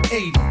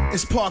RM80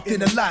 is parked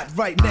in a lot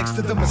right next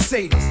to the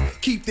Mercedes.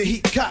 Keep the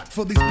heat cocked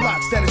for these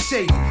blocks that are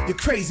shady. You're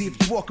crazy if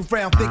you walk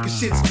around thinking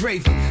shit's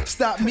gravy.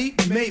 Stop me?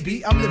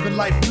 Maybe. I'm living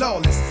life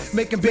flawless,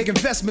 making big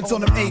investments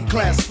on them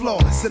A-class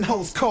flawless. And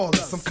hoes call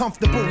us, I'm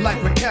comfortable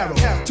like Rick Carroll.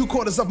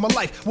 2/4 of my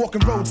life,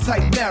 walking roads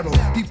tight and narrow.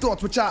 Deep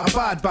thoughts which I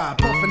abide by,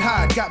 puffing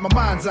high, got my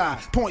mind's eye.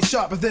 Point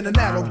sharper than an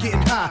arrow,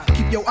 getting high.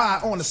 Keep your eye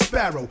on a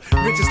sparrow,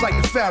 riches like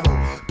the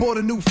pharaoh. Bought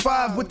a new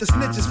 5 with the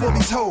snitches for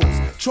these hoes.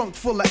 Trunk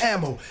full of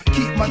ammo,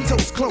 keep my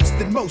toes close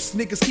than most.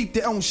 Niggas keep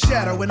their own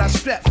shadow, and I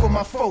strap for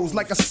my foes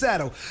like a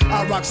saddle.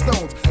 I rock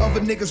stones, other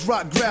niggas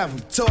rock gravel.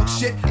 Talk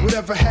shit,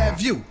 whatever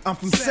have you. I'm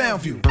from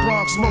Soundview,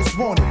 Bronx most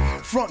wanted.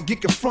 Front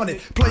get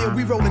confronted, player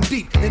we rolling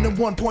deep in the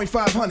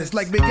 1.500s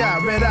like Big Eye,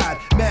 red eyed,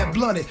 mad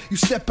blunted. You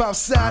step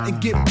outside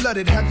and get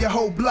blooded, have your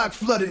whole block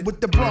flooded with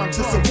the Bronx.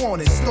 It's a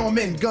warning, storm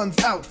in,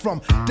 guns out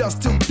from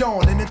dusk till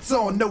dawn, and it's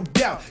on, no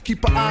doubt.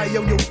 Keep an eye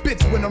on your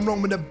bitch when I'm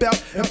roaming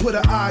about, and put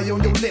an eye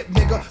on your lip,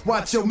 nigga.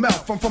 Watch your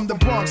mouth. I'm from the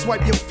Bronx,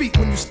 wipe your your feet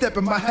when you step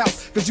in my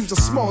house. Cause you's a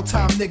small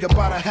time nigga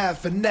by the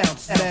half an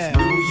ounce. New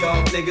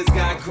York niggas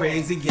got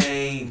crazy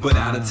game, but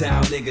out of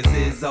town niggas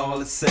is all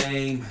the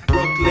same.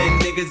 Brooklyn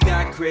niggas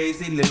got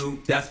crazy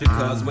loot. That's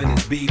because when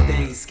it's beef, they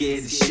ain't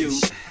scared to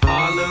shoot.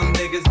 Harlem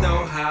niggas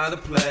know how to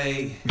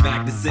play.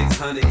 Back to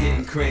 600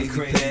 getting crazy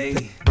pay.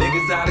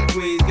 Niggas out of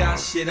Queens got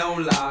shit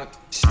on lock.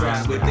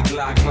 Strapped with the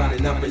Glock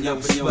running up in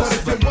your spot. But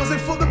if it wasn't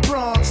for the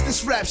Bronx,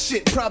 this rap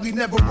shit probably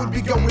never would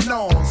be going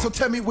on. So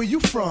tell me where you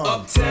from.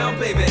 Uptown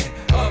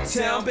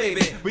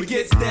baby, we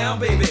gets down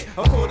baby,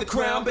 I'm for the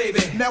crown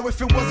baby. Now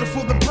if it wasn't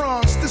for the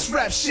Bronx, this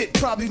rap shit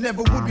probably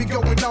never would be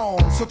going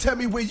on. So tell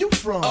me where you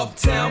from.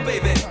 Uptown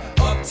baby,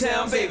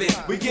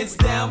 we gets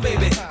down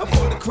baby, I'm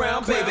for the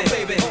crown baby.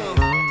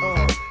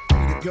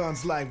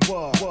 Guns like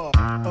what?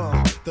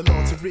 The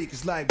Lord Tariq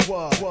is like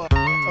what?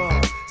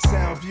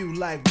 Soundview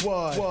like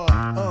what?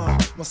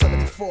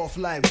 174th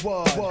like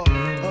what?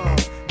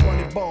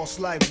 Money Boss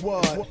like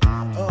what?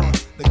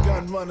 The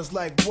Gun Runners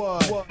like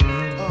what?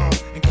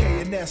 And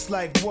K&S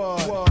like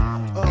what?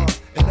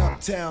 And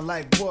Uptown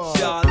like what?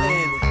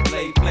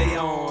 Charlene, play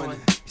on.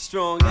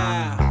 Strong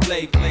Eye,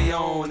 play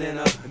on. And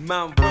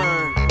Mount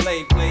Vern,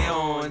 play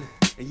on.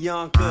 And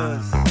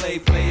Yonkers,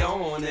 play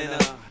on.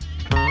 And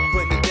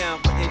putting it down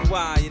for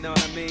NY, you know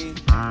what I mean?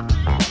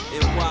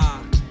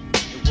 NY,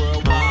 and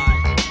worldwide.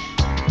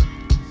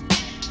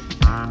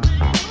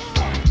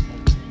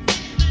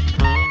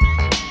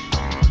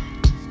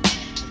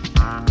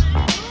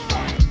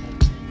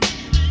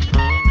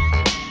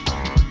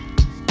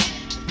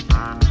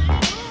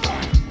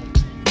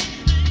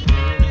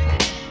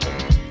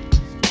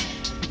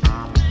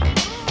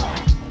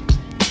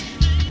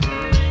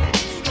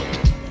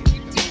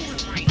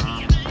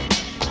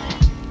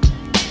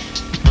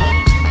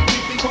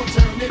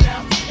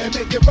 And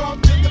make it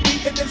rock to the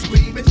beat and then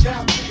scream and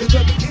shout. Cause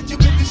when we hit you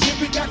with the shit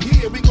we got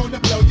here, we gonna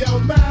blow your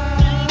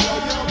mind.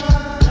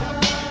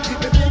 Keep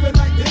it moving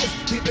like this,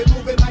 keep it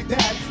moving like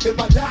that. If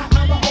I die,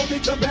 I'ma only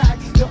come back.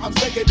 Yo, I'm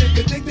saying if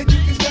you think that you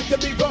can step to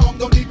me wrong,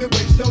 don't even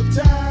waste no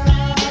time.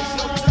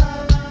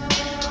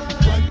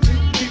 1, 2,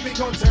 3, we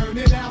gon' turn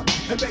it out.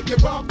 And make it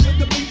rock to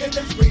the beat and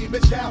then scream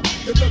and shout.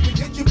 Cause when we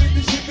hit you with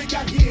the shit we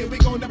got here, we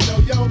gonna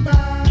blow your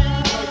mind.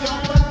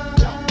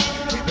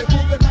 Keep it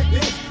moving like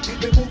this,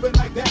 keep it moving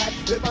like that.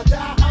 If I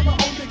die, I'ma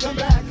only come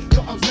back.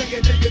 Yo, I'm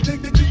saying if you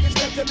think that you can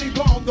step to me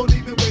wrong, don't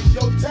even waste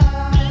your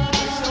time.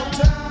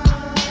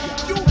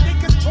 You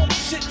niggas talk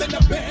shit, then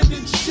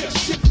abandon shit.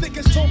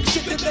 Niggas talk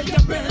shit, then they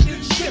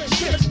abandon shit.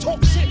 Niggas talk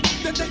shit,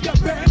 then they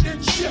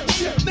abandon shit.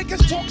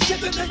 Niggas talk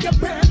shit, then they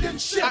abandon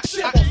shit.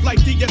 I off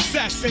like the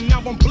assassin, now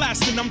I'm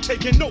blasting, I'm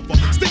taking over.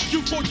 Stick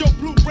you for your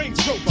blue Range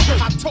Rover.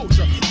 I told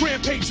ya,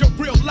 Rampage, a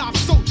real live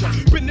soldier.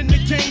 Been in the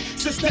game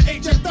since the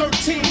age of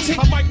 13.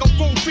 A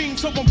microphone fiend,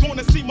 so I'm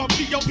gonna see my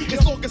P.O.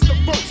 It's August the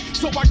 1st,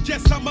 so I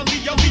guess I'm a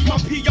Leo. Leave my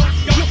P.O.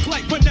 Look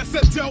like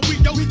Vanessa Del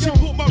Rio. You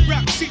pull my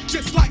rap sheet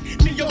just like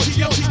Neo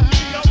Geo.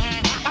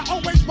 I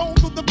always roll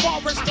through the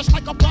forest just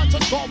like a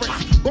brontosaurus.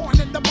 Born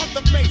in the month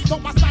of May, so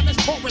my sign is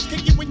Taurus.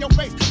 Kick you in your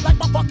face like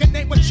my fucking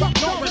name was Chuck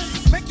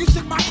Norris. Make you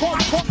sing my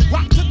chorus,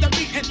 rock to the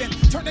beat and then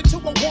turn into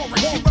a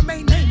walrus. You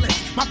remain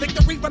nameless, my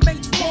victory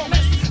remains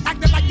flawless.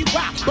 Acting like you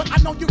wild, but I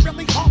know you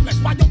really harmless.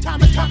 While your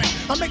time is coming,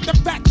 I make the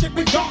fat shit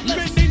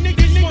regardless. Many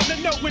niggas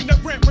wanna know when the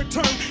rent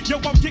return. Yo,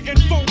 I'm getting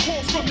phone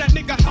calls from that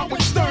nigga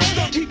Howard Stern.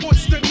 He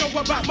wants to know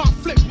about my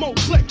flip mode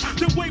click.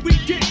 The way we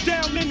get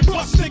down and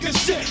bust nigga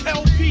shit.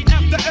 LP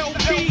after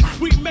LP,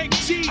 we make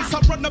G's. I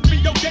run up in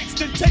your gates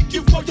and take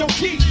you for your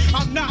keys.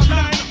 I'm not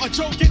lying or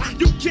joking.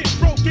 You get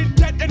broken,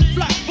 dead and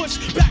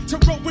Flatbush. Back to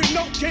Rowan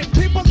Oaken.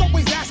 People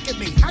always asking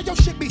me how your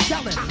shit be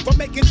selling. For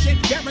making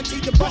shit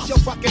guaranteed to bust your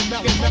fucking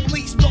melon.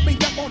 Police put me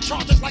up on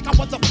charges like I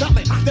was a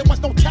felon. There was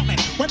no telling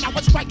when I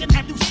was striking,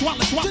 have you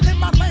swallowed? Swallowed in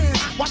my land.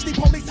 Watch the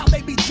police how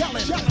they be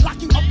jelling.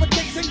 Lock you up for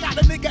days and got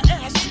a nigga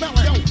ass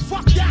smelling. Yo,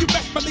 fuck that. You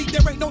best believe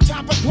there ain't no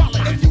time for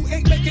dwelling. If you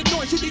ain't making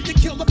noise, you need to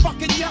kill the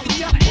fucking yelling.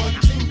 1,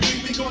 2,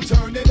 3, we gon'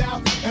 turn it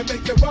out and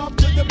make it rock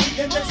to the beat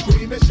and then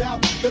scream and shout.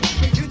 If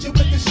we hit you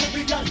with the shit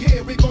we got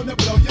here, we gonna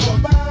blow your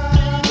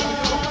mind.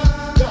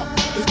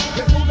 Keep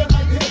it moving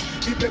like this,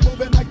 keep it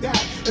moving like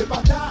that. If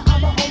I die,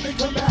 I'ma only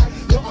come back.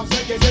 Yo, I'm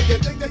saying if you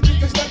think that you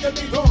can step to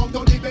me wrong,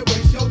 don't even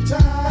waste your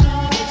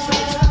time.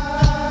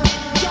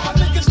 Y'all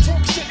niggas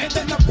talk shit and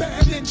then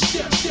abandon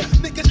shit.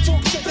 Niggas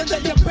talk shit and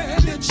they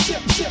abandon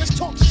shit. Niggas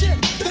talk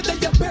shit, then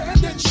they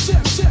abandon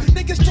shit.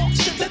 Niggas talk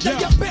shit, then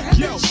they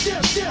abandon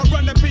shit. I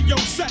run up in your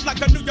set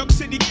like a New York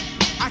City.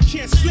 I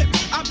can't slip.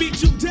 I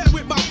beat you dead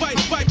with my vice.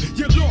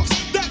 You lost.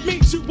 That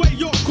means you weigh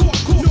your court.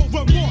 No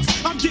remorse.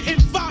 I'm getting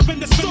 5 in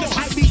the sauce.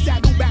 I be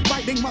saddleback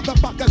riding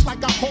motherfuckers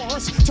like a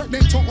horse.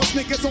 Turning toss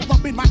niggas all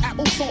up in my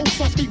apple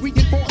sauce be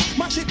reinforced.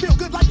 My shit feel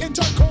good like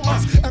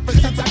intercourse. Ever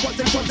since I was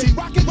in 20,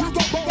 rockin' you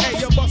go boss. Hey,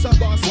 yo, boss.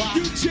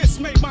 You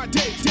just made my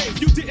day.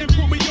 You didn't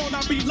put me on.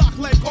 I be locked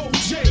like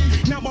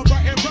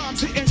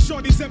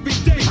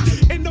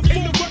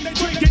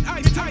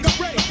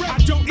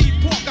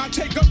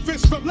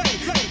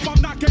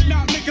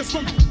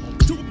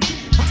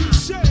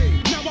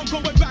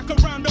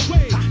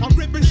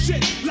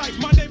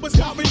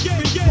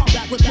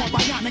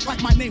panic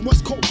like my name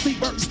was Cold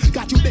Fevers.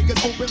 Got you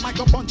niggas open like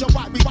a bunch of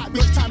wide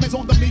time is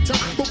on the meter.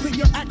 Go clean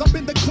your act up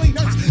in the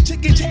cleaners.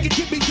 Chicken,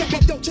 give me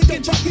yo,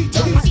 chicken,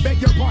 chupito. I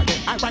beg your pardon,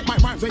 I write my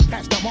rhymes way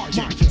past the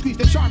margin. Squeeze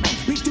the charmin,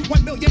 reach to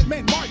 1 million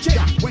men marching.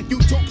 When you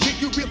talk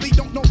shit, you really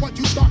don't know what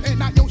you starting.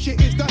 Now your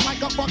shit is done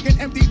like a fucking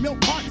empty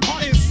milk carton.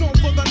 It's all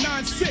for the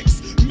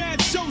 9-6.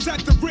 Mad shows at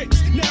the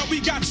Ritz. Now we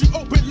got you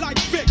open like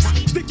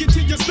Vicks. Stick it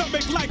to your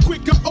stomach like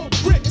quicker oak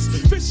bricks.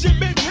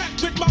 Fisherman hat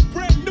with my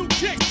brand new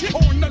kick.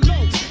 On the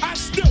low, I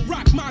still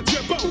rock my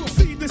jabot.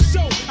 See the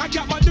show, I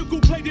got my nickel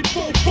plated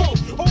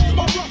 4-4. All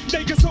my rough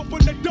niggas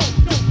open the door.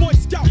 The Boy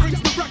Scout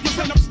rings the records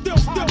and I'm still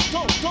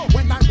go.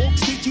 When I walk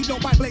street, you know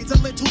my blade's a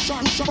little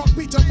sharp. Fuck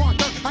Peter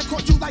Parker, I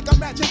caught you like a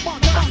magic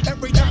marker.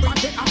 Every time I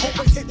hit, I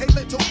always hit a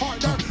little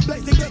harder.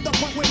 Blazing to the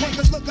point where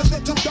niggas look a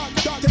little dark.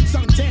 Take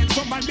some tans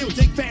from my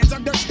music fans.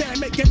 Understand,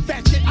 making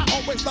fat shit, I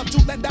always love to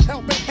lend a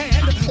helping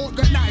hand.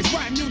 Organized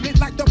rhyme unit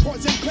like the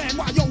Poison Clan.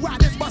 While your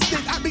ride is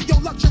busted, I be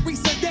your luxury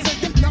sedan.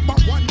 Number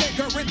one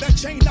nigga in the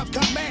chain of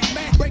command,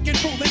 man. Breaking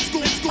rule in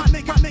school, my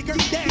nigga,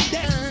 dead.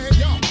 Hey,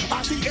 yo,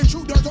 I see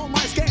intruders on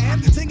my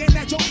scan, singing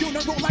at your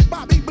funeral like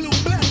Bobby Blue,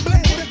 blam.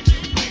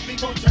 We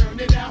gon' turn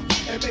it out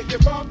and make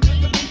it rock to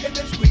the beat and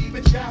then scream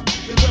and shout.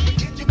 And when we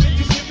get you with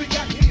the shit we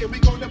got here, we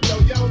gonna blow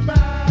your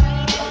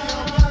mind.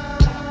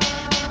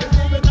 Keep it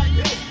moving like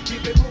this,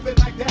 keep it moving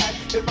like that.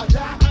 If I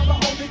die, I'ma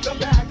only come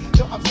back.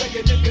 So I'm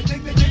saying, nigga,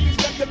 think the niggas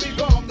got to be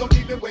wrong. Don't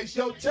even waste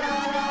your time.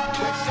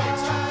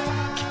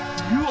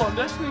 You are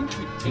listening to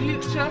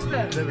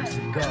HFM. Lyrics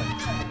to go.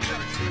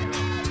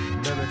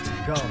 Lyrics to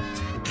go.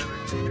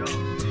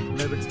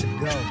 Lyrics to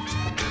go.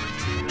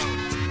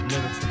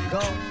 Lyrics to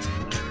go.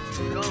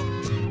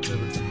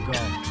 Lyrics to go.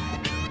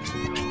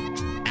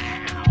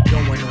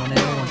 Going on and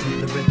on through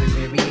the rhythm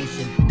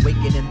variation.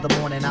 Waking in the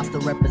morning, I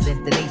still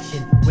represent the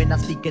nation. When I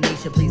speak a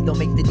nation, please don't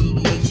make the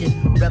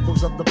deviation.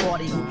 Rebels of the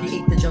party who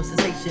create the drum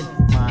sensation.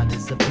 Mine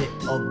is a pit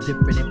of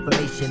different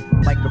information.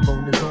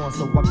 Microphone is on,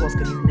 so I cross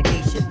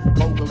communication.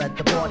 Mogul at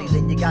the party,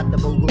 then you got the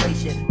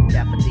mogulation.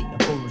 Cavity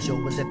and photo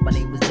show as if my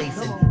name was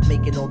Jason.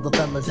 Making all the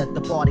fellas at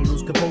the party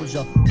lose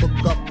composure.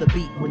 Hook up the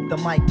beat with the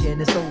mic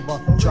and it's over.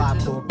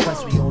 Tribe for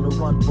press, we on the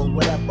run for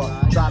whatever.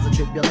 Trials and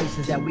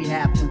tribulations that we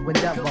have to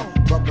endeavor.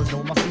 Brothers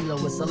know my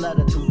CeeLo, it's a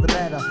letter to the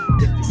better.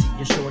 If you see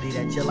your shorty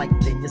that you like,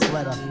 then you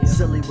sweater.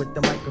 Silly with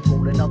the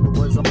microphone, in other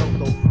words, I'm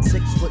loco.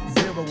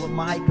 6'0" with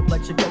my high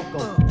complexion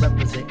cocoa.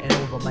 Representing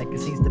over mic, it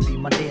seems to be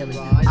my daily.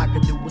 I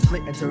could do a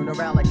split and turn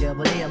around like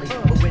Ever Daily.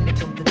 But when it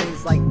comes to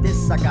days like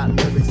this, I got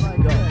lyrics to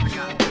go.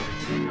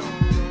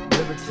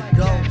 Lyrics to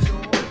go.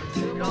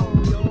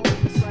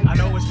 I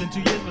know it's been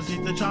 2 years, but see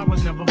the child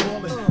was never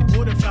falling.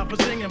 Would have shot for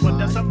singing, but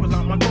that stuff was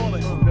not my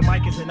calling. The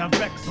mic is in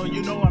effect, so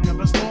you know I'm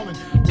never stalling.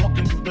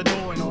 Walking through the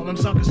door and all them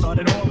suckers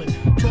started hauling.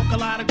 Talk a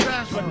lot of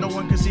trash, but no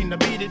one can seem to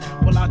beat it.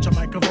 Pull out your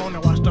microphone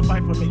and watch the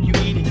fight for make you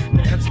eat it.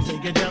 The MCs they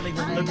get jelly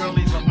with the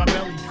girlies on my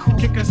belly.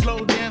 Kick a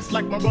slow dance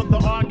like my brother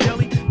R.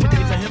 Kelly.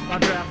 Today's a hip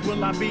hop draft,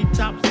 will I be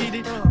top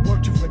seeded?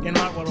 Work too freaking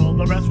hard while all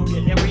the rest will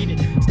get weeded.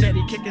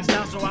 Steady kicking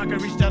style so I can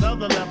reach that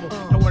other level.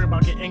 Don't worry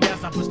about getting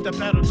gas, I push the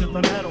pedal to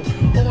the metal.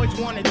 Always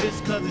wanted this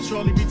cause it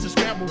surely beats a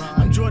scramble.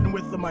 I'm Jordan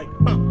with the mic,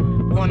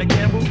 wanna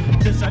gamble?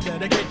 This I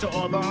dedicate to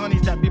all the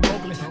honeys that be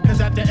vocalin'.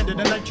 Cause at the end of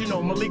the night you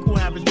know Malik will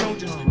have his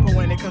Trojans. But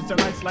when it comes to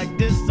nights like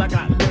this, I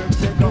got lyrics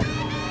to go.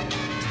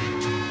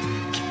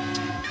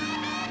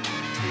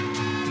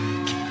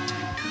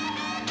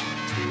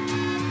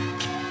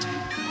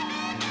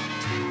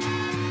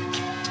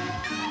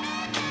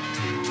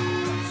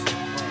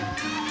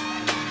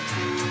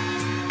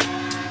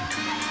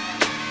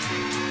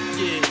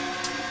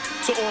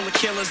 To all the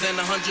killers and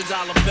the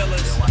 $100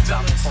 billers.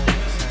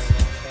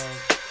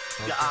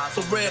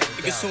 For real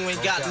niggas who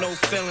ain't got no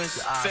feelings.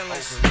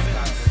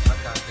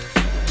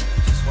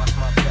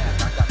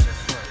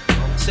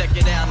 Check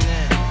it out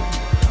now.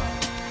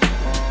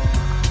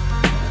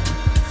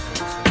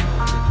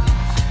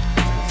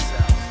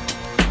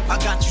 I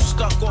got you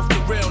stuck off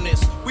the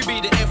realness. We be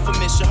the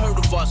infamous, you heard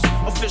of us.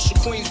 Official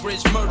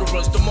Queensbridge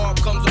murderers. The mob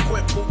comes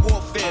equipped for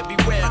warfare.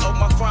 Beware of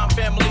my crime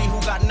family who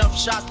got enough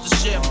shots to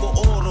share for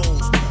all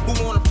those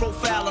who wanna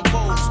profile and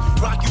pose.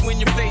 Rock you in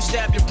your face,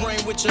 stab your brain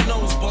with your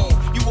nose bone.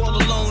 You all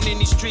alone in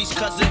these streets,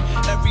 cousin.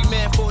 Every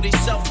man for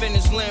theyself in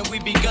his land, we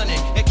be gunning.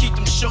 And keep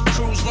them shook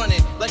crews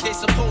running like they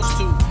supposed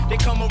to. They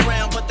come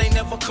around, but they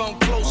never come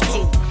close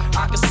to.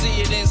 I can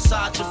see it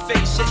inside your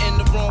face, you're in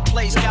the wrong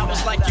place.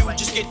 Cowards like you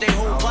just get their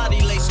whole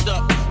body laced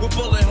up with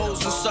bullet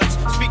holes and such.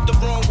 Speak the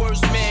wrong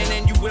words, man,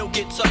 and you will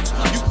get touched.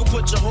 You can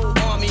put your whole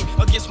army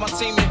against my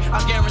team, and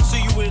I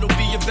guarantee you it'll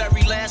be your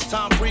very last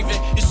time breathing.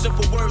 Your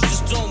simple words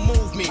just don't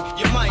move me.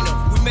 You're minor,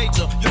 we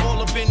major. You're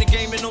all up in the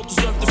game and don't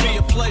deserve to be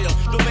a player.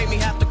 Don't make me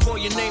have to call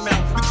your name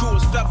out. Your crew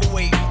is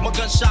featherweight. My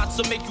gunshots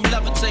will make you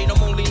levitate.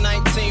 I'm only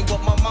 19,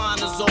 but my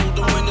mind is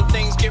older. When the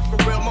things get for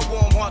real, my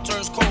warm heart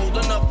turns cold.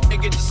 Enough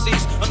nigga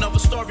deceased, another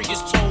story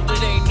gets told.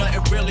 It ain't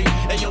nothing really.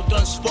 And yo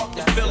done sparked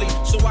the Philly,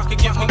 so I can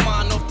get my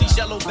mind off these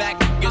yellow back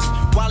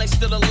niggas. While they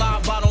still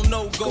alive, I don't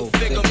know. Go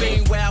figure.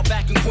 Meanwhile,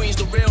 back in Queens,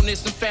 the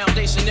realness and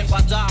foundation if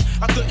I die,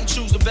 I couldn't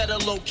choose a better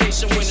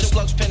location. When the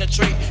slugs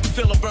penetrate,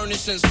 feel a burning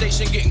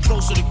sensation, getting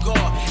closer to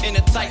God in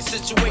a tight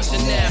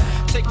situation now.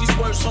 Take these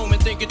words home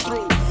and think it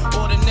through,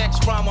 or the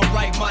next rhyme I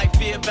write might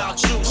be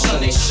about you. Son,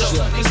 they shook.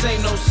 This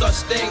ain't no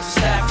such things as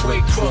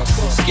halfway crooks.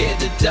 Scared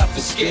to death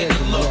and scared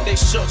to look. They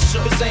shook.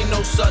 This ain't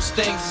no such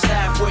things as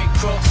halfway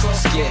crooks.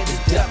 Scared to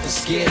death and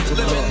scared to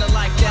look. Living the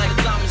life that of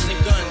diamonds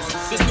and guns.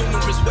 There's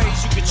numerous ways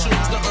you can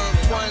choose to earn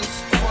funds.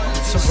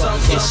 Some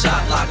get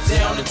shot, locked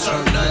down, and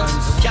turn nuns.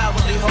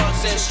 Cowardly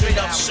hearts and straight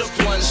up shook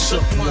ones.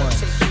 Shook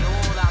ones.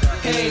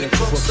 He ain't a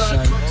crook,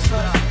 son.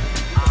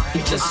 He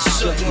just a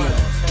shook one.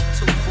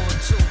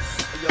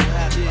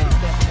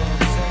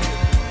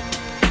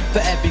 For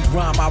every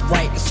rhyme I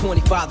write, it's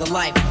 25 to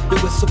life. There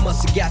was so much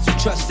I got to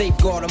trust,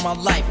 safeguard in my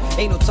life.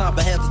 Ain't no time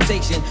for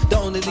hesitation, that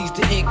only leads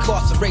to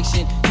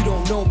incarceration. You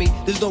don't know me,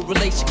 there's no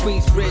relation.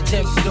 Queensbridge,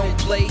 MC don't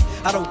play.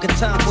 I don't got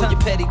time for your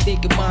petty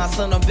thinking, mind,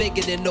 son, I'm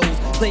bigger than those.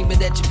 Claiming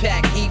that you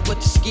pack heat, but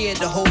you're scared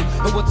to hold.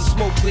 And when the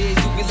smoke clears,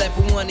 you be left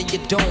with one and you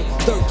don't.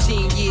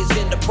 13 years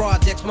in the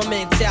projects, my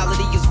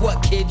mentality is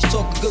what, kid? You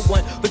talk a good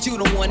one, but you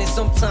don't want it.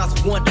 Sometimes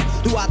I wonder,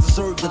 do I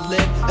deserve to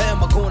live? Or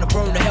am I gonna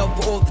burn to hell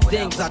for all the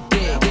things I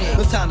did?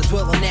 No time to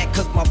dwell on that,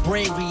 cause my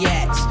brain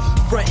reacts.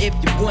 Front if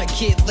you want,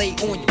 kid, lay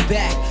on your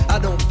back. I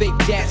don't fake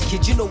jazz,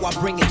 kid, you know I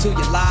bring it to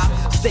your life.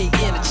 Stay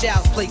in a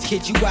child's place,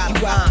 kid, you out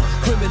of line.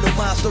 Criminal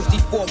minds thirsty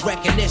for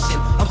recognition.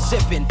 I'm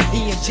sipping,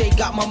 E&J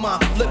got my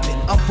mind flipping.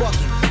 I'm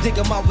bugging, think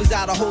I'm always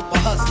out of hope for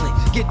hustling.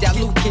 Get that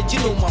loot, kid, you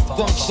know my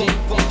function.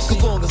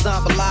 As long as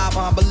I'm alive,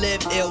 I'm a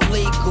live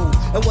illegal.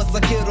 And once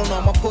I get on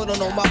I put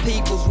on all my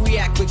peoples.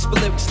 React quick,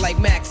 spit lyrics like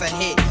Max, I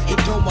hit. Hit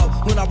Domo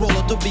when I roll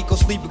up the beat, go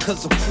sleep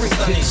because I'm free.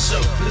 This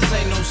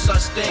ain't no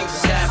such thing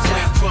as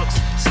halfway crooks.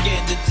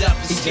 Scared to death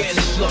and scared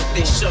to look.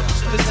 They shook.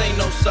 This ain't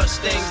no such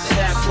thing as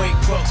halfway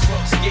crooks.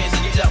 Scared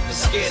to death and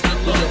scared to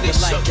look. They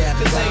shook.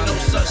 This ain't no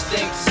such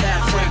thing as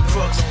halfway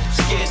crooks.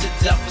 Scared to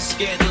death and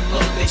scared to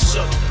look. They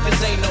shook.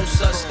 This ain't no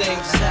such thing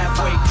as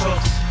halfway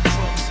crooks.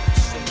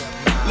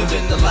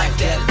 Living the life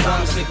that of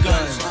diamonds and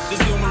guns.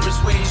 There's numerous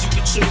ways you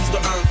can choose to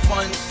earn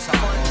funds.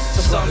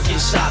 Some get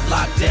shot,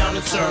 locked down,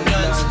 and turn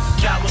nuns.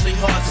 Cowardly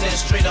hearts and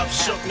straight up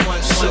shook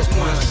ones. Shook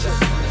ones.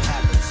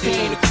 He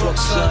ain't a crook,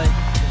 son.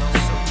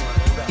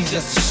 He's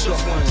just a shook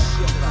one.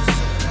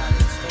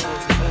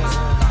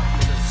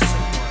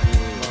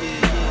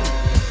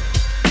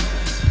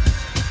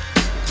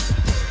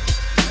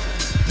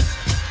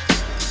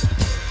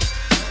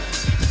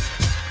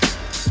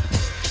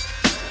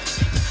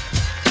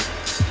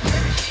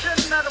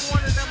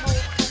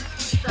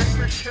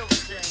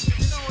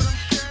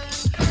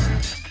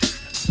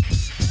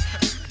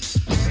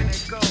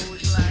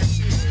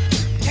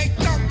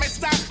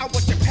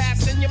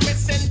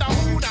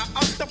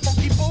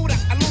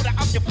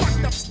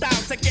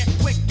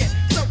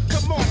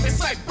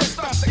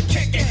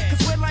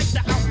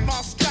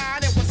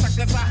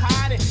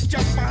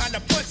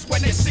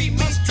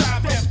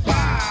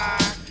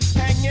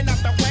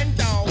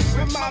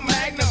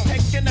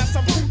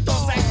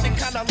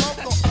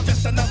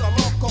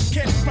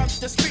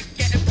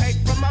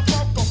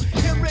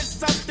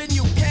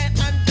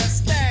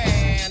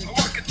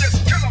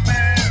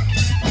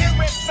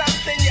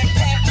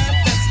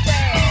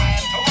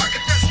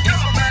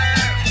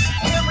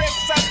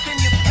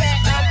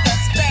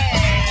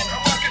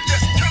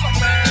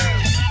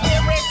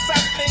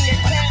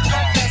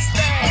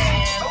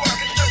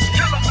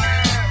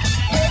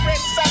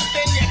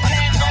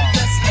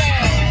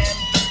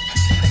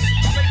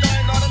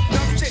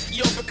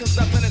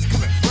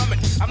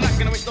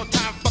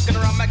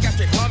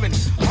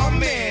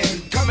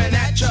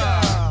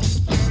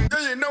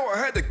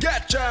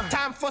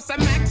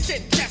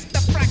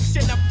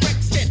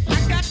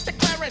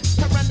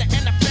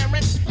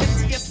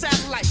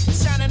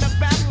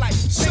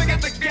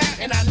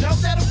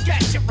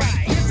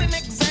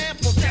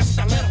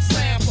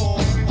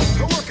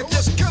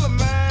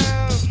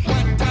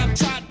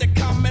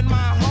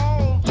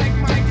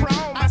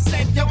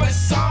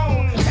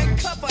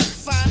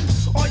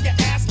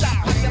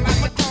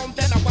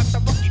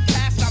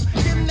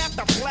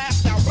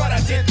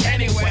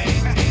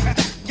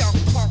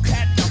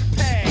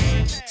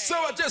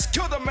 Just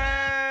kill the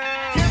man.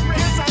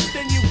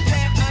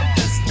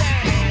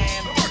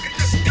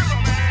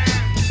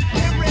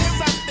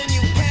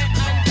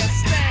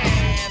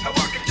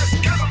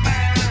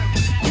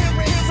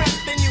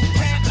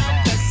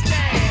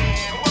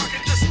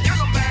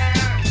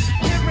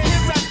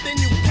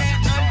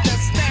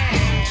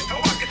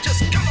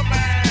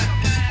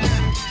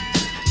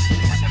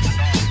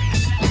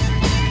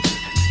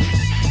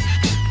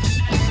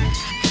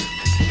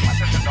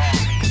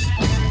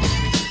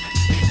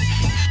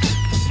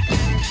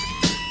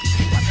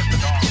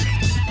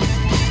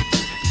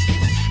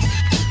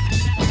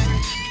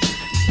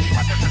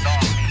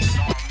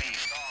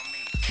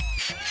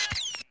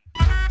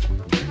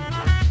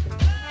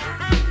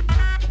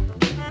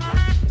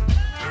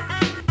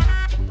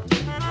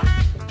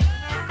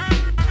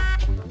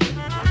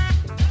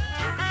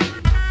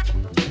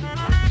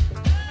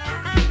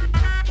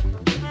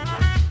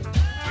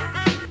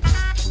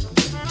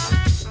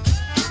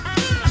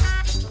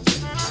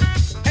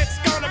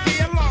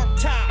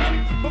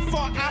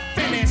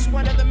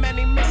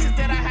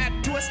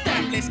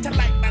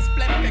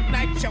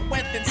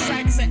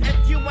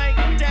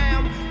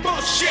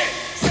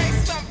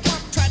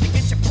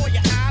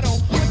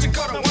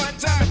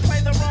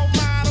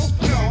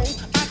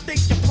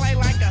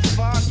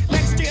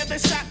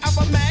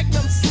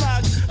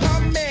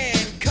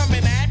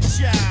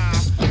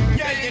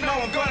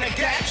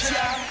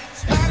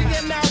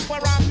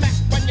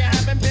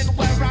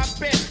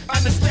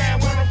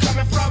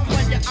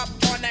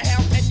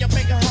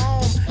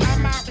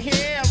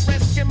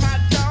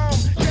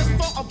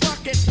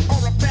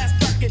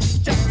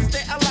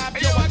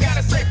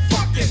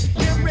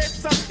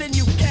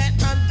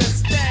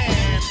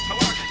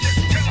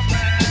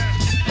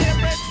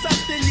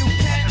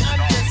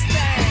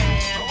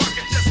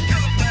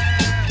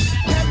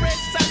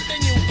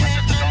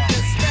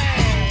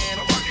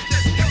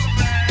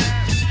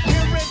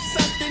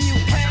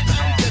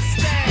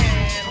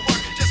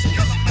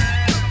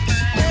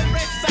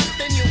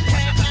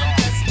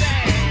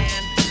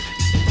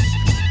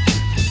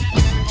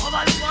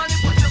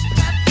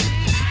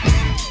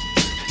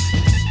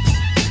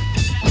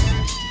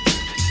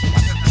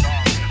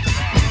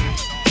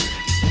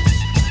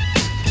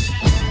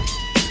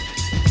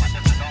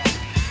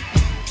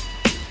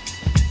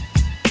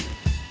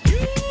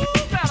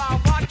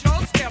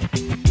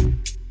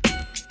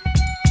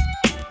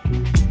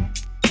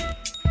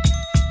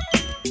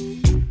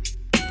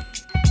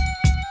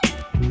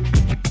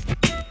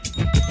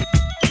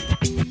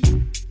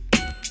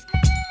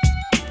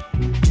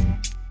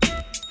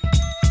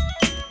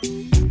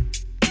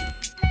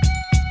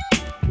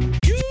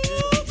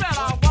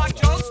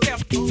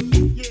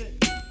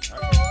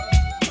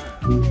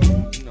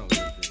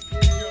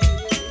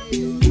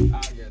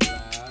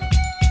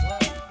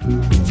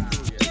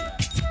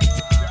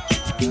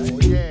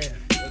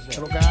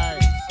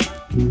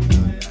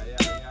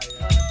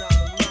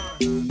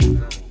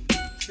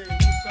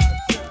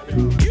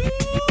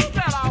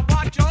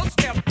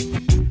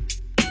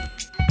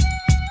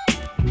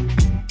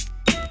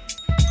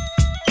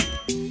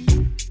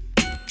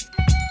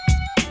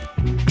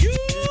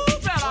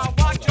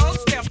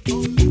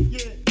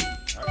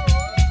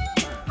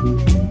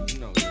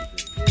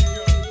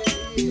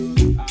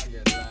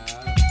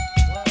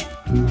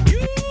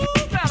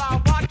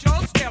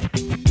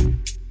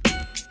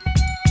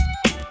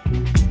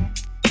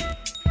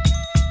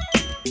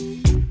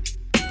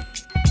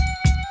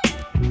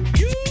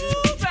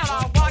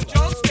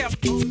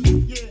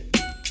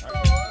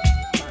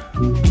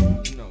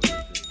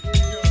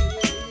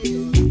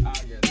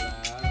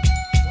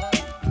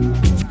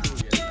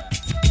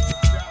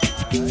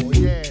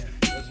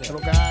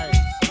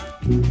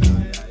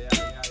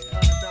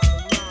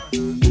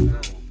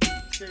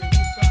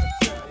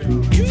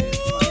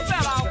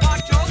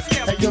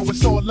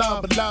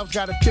 But love's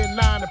got a thin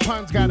line, and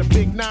puns got a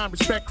big nine.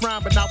 Respect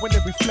crime, but not when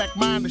it reflect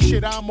mine. The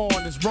shit I'm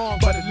on is wrong,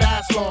 but it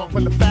lasts long.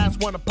 When the fast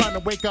one, a pun to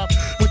wake up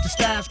with the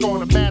stash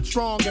going. I'm mad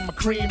strong, and my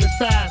cream is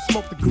fast.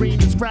 Smoke the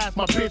greenest grass,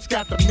 my bitch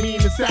got the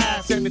meanest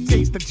ass. And it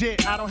tastes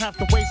legit, I don't have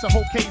to waste a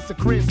whole case of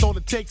Chris. All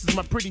it takes is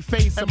my pretty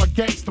face and my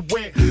gangster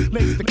wit.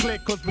 Lace the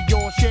click, cause we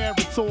all share,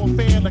 it's all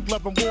fair. Like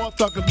love and war,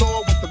 thug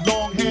galore with the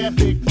long hair.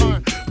 Big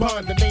pun,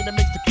 the name that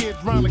makes the kids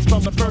run. Like spell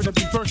the bird and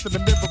be first in the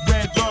mirror,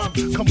 red rum.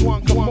 Come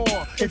one, come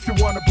more, if you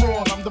wanna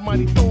brawl. I'm the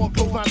mighty Thor,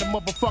 close line the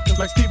motherfuckers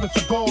like Steven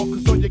Seagal.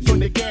 Cause all you're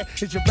gonna get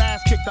is your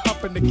ass kicked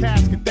up in the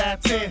casket,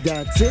 that's it.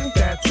 That's it?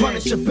 That's it.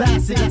 Punish a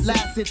bastard, at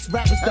last it's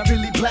rappers that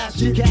really blast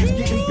shit. Gas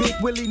getting big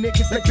willy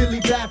niggas like Billy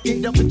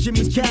Baffin. Up at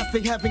Jimmy's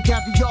Cafe, having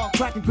caviar,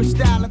 cracking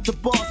crystal at the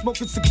bar,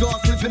 smoking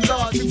cigars, living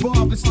large,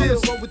 involved and still.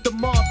 Roll with the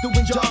mob,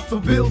 doing jobs for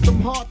bills.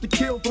 I'm hard to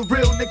kill, for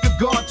real, nigga,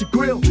 guard your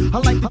grill. I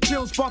like the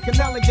chill, sparking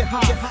elegant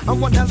high. I'm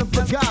one hell of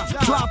a guy,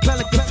 fly,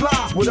 pelican,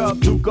 fly. What up,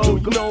 Duco?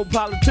 You know,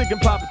 politic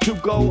and Papa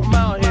Tuco. I'm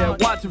out here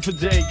watching for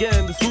Jay,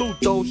 getting the salute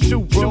though,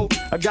 shoot, bro.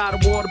 I got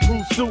a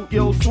waterproof suit,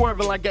 yo,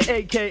 swerving like an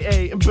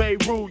AKA in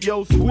Beirut,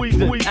 yo,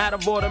 squeezing out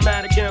of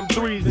automatic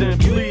M3s.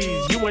 And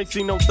please, you ain't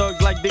seen no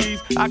thugs like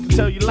these. I can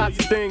tell you lots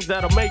of things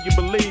that'll make you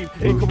believe.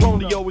 In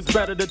Corona, yo, it's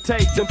better to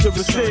take than to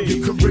receive.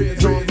 Your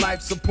career's on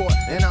life support,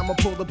 and I'ma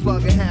pull the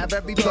plug and have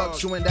every thug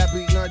chewing that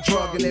beating a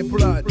drug in their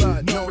blood.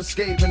 No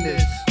escaping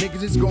this.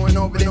 Niggas is going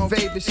over their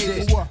favorite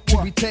shit.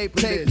 To be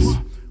taping this.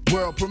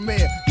 World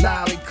premiere,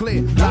 loud and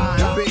clear, loud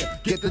and beer.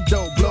 Get the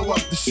dough, blow up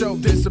the show,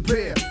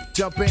 disappear.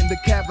 Jump in the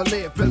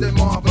Cavalier, feeling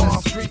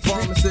marvelous. Street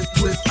pharmacist,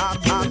 twist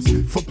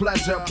optimist. For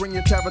pleasure, bring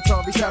your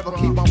territory terror.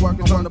 Keep my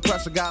workers under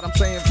pressure, God, I'm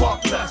saying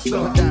fuck Lester.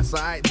 But that's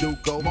alright,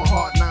 Duco. My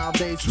heart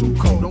nowadays too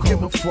cold. Don't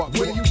give a fuck.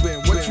 Where you been?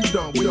 What you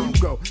done? Where you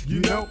go?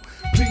 You know?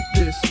 Peep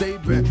this, stay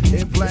back.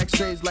 In black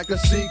shades like a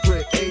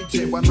secret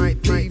agent. While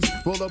night thieves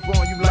roll up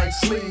on you like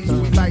sleeves.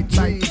 We like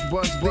cheese,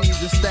 bust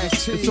these and stack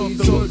cheese. It's off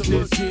the books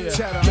this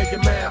year.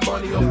 Making mad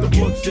money off the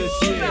books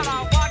this year.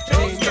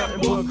 Ain't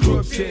nothing but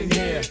crooks in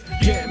here.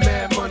 Getting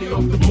mad money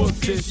off the books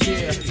this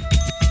year.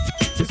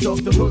 It's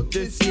off the hook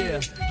this year.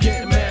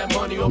 Getting mad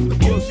money off the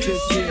books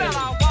this year.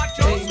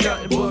 Ain't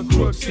nothing but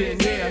crooks in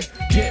here.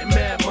 Getting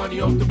mad money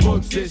off the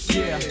books this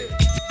year.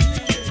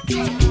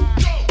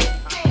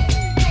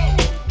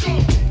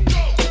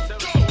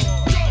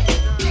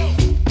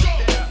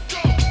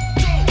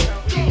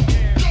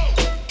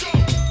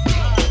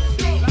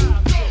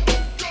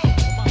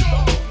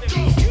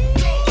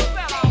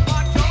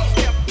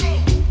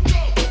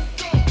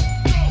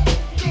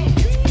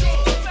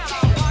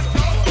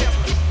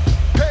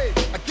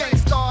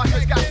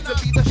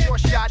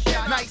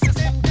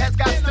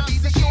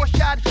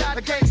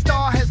 A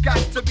gangstar has got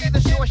to be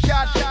the sure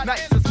shot.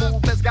 Nicest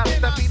move has got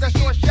to be the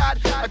sure shot.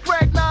 A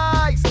Greg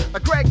Nice, a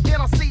Greg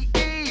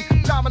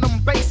NLCE. Dominum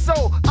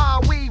basso,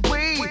 we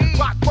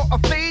rock for a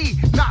fee,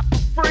 not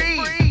for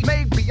free.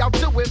 Maybe I'll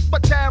do it for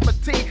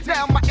charity.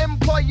 Now my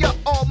employer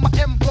or my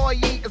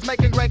employee is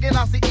making Greg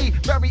NLCE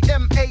very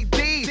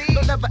M.A.D.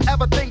 Don't never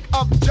ever think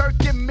of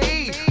jerking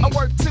me. I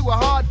work too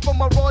hard for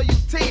my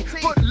royalty.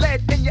 Put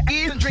lead in your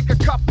ears and drink a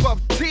cup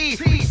of tea.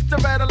 Easter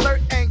red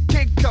alert and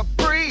kick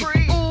Capri.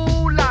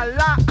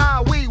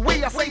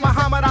 I say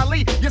Muhammad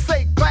Ali, you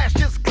say glass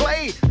just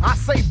clay. I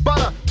say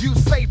butter, you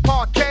say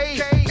parquet.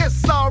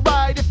 It's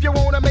alright if you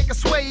wanna make a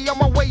sway. On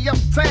my way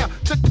uptown,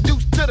 took the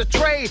deuce to the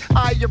trade.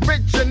 I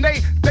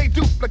originate, they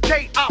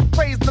duplicate. I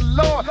praise the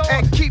Lord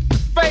and keep the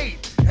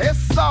faith.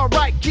 It's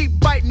alright, keep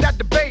biting at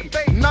the bait.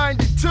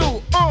 92,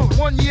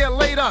 1 year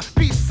later.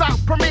 Peace out,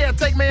 premiere,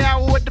 take me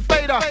out with the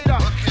fader.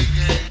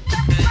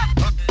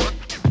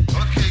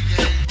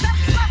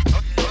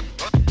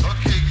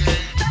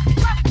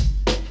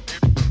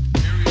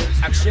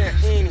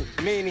 Eeny,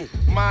 meeny,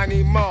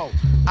 miny, mo.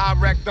 I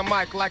wreck the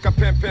mic like a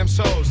pimp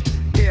shows.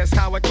 Here's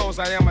how it goes,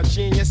 I am a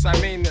genius, I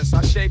mean this.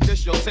 I shape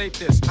this, you'll tape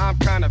this, I'm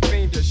kinda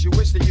fiendish. You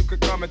wish that you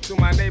could come into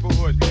my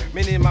neighborhood.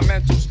 Meaning my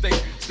mental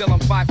state, still I'm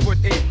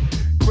 5'8".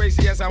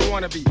 Crazy as I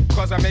wanna be,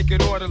 cause I make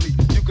it orderly.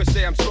 You could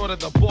say I'm sort of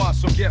the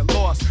boss, so get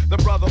lost. The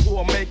brother who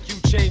will make you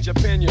change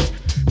opinions.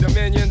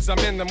 Dominions, I'm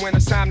in them when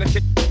it's time to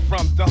kick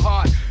from the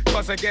heart.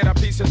 Cause I get a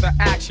piece of the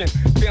action.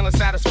 Feeling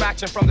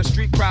satisfaction from the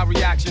street crowd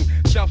reaction.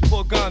 Chumps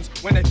pull guns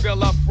when they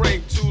feel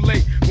afraid. Too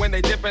late, when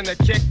they dip in the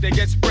kick, they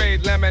get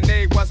sprayed.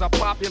 Lemonade was a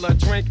popular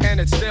drink and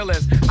it still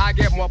is. I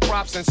get more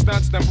props and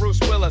stunts than Bruce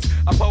Willis.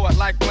 A poet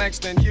like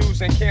Langston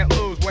Hughes and can't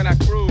lose when I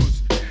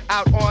cruise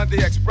out on the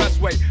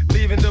expressway.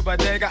 Leaving the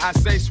bodega, I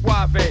say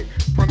suave.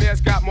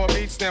 Premier's got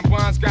dates, then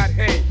bonds got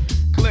hate.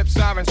 Clips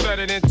are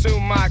inserted into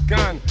my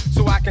gun,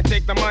 so I can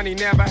take the money,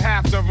 never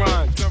have to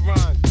run.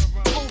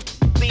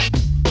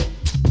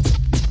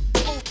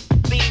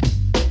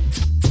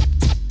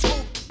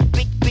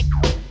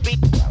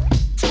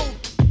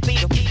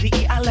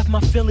 I left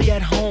my Philly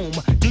at home.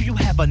 Do you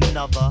have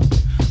another?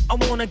 I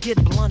wanna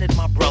get blunted,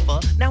 my brother.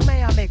 Now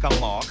may I make a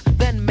mark,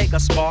 then make a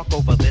spark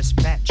over this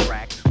fat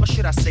track? Or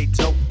should I say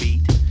dope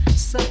beat?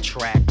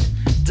 Subtract,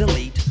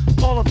 delete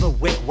all of the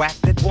wick-wack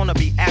that wanna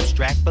be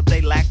abstract, but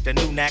they lack the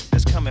new knack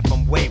that's coming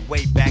from way,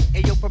 way back.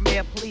 Ayo,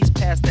 Premier, please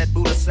pass that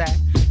Buddha sack.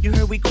 You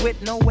heard we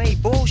quit? No way,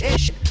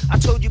 bullshit. I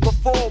told you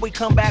before, we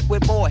come back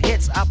with more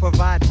hits. I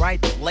provide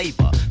right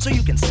flavor, so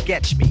you can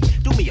sketch me.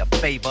 Do me a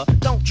favor,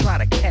 don't try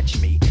to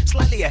catch me.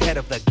 Slightly ahead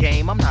of the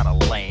game, I'm not a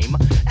lame.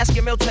 Ask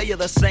him, he'll tell you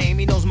the same.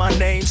 He knows my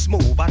name,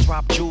 smooth. I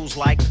drop jewels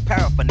like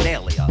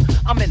paraphernalia.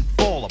 I'm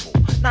infallible,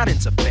 not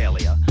into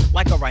failure.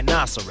 Like a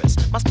rhinoceros,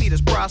 my speed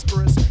is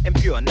prosperous, and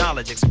pure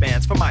knowledge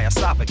expands from my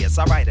esophagus.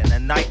 I write in the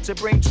night to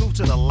bring truth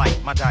to the light.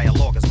 My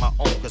dialogue is my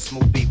own, cause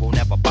smooth beat will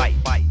never bite.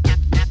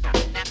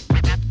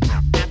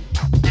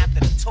 After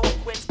the tour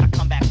quits, I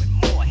come back with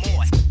more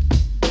hits.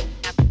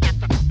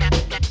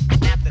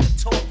 After the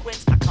tour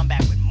quits, I come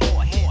back with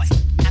more hits.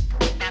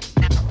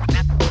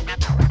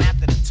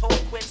 After the tour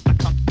quits, I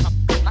come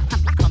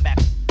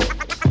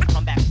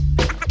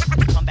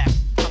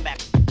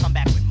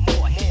back with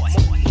more hits.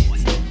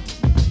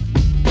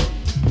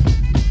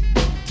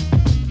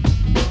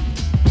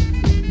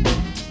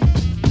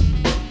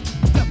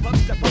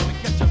 Step up and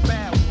catch a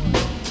bad one.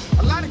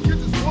 A lot of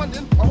kids is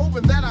wondering, or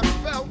hoping that I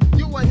fell.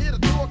 You are here to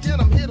talk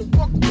and I'm here to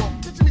walk the walk.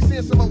 Picture me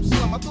saying some old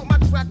slum. I thought my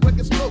track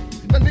record spoke.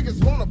 The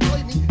niggas wanna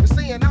play me and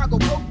saying I'll go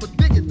broke, but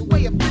dig it. The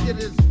way I figured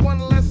is one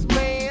less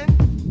man.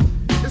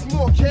 There's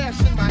more cash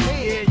in my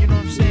hand. Yeah, you know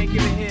what I'm saying?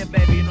 Give it here,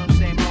 baby. You know what I'm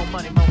saying? More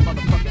money, more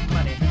motherfucking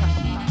money.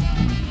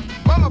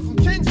 Mama from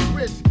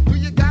Kingsbridge, do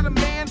you got a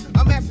man?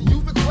 I'm asking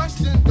you the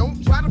question.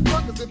 Don't try to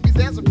fuck us. If he's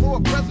asking for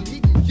a present, he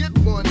can get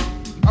one.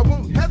 I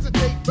won't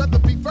hesitate, rather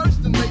be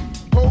first than late.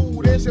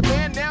 Oh, there's your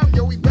man now,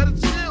 yo, he better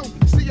chill.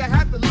 See, I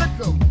had to lick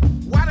him.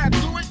 Why'd I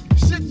do it?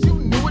 Shit, you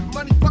knew it.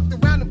 Money fucked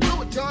around and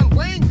blew it. John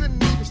Wayne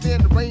couldn't even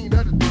stand the rain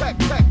of the track.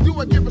 Do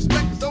I give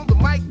respect? It's on the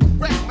mic,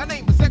 correct. My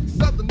name is X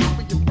of the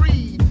Nubian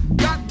breed.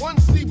 Got one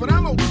C, but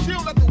I'm gonna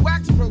chill, let the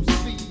wax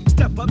proceed.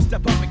 Step up and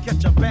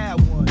catch a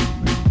bad one.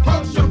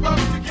 Post your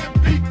bump to get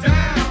beat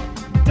down.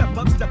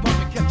 Step up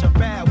and catch a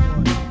bad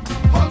one.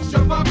 Post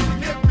your bump to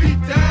get beat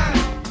down.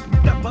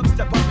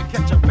 Step up and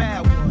catch a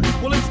bad one.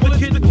 Well, it's the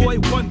Kid Boy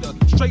Wonder,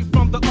 straight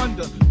from the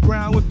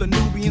underground with the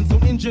Nubians. So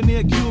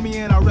engineer cue me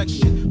and I wreck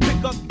shit.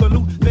 Pick up the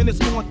loot, then it's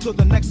on to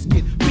the next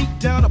skit. Beat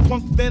down a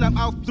punk, then I'm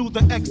out through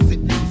the exit.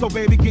 So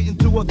baby, get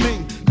into a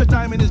thing. The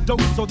diamond is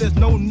dope, so there's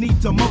no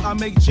need to moat. I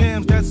make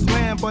jams that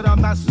slam, but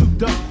I'm not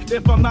souped up.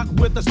 If I'm not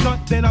with a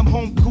stunt, then I'm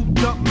home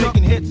cooped up,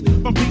 making hits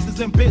from pieces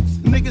and bits.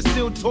 Niggas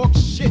still talk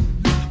shit,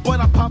 but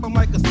I pop 'em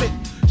like a stick.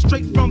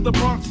 Straight from the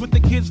Bronx with the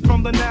kids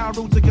from the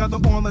Narrow. Together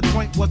on the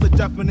joint was a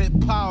definite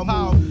power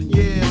move.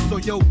 Yeah, so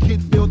yo,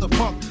 kid, feel the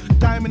funk.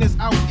 Diamond is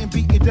out and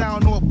beating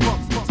down all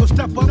punks. So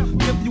step up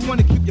if you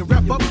wanna keep your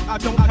rep up. I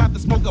don't have to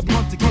smoke a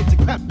blunt to get to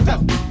pepped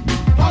up.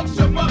 Post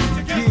your bump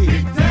to get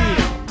beat down.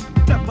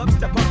 Step up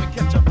and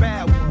catch a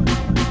bad one.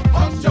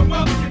 Post your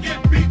bump to get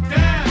beat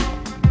down.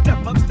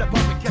 Step up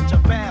and catch a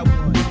bad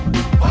one.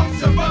 Post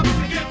your bump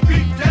to get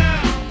beat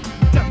down.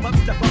 Step up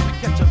and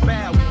catch a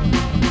bad one.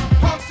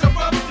 Post your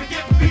bump to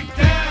get beat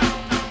down.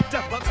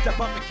 Step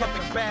up and catch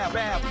a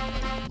bad.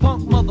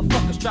 Punk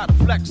motherfuckers try to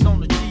flex on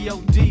the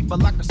G.O.D. But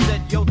like I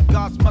said, yo, the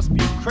gods must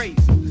be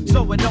crazy.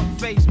 So it don't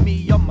faze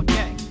me or my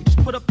gang.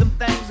 Just put up them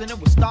things and it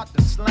will start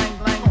to slang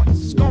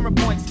points. Scoring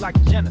points like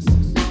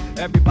Genesis.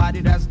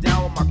 Everybody that's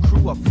down with my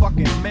crew are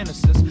fucking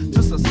menaces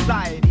to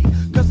society.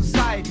 Cause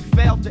society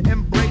failed to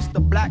embrace the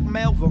black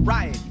male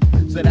variety.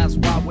 So that's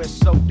why we're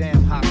so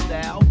damn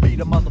hostile. Beat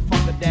a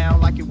motherfucker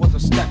down like it was a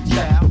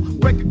stepchild.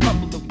 Break a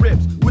couple of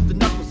ribs with the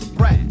knuckles of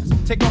brass.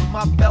 Take off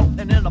my belt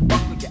and then I'll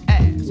buckle your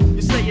ass.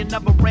 You say you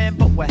never ran,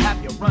 but we'll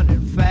have you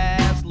running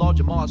fast. Lord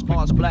Jamal's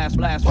cars, blast.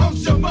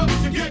 Post your bump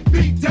to get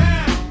beat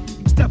down.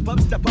 Step up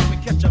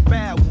and catch a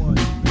bad one.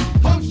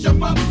 Post your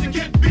bump to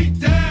get beat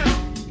down.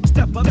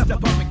 Step up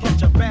and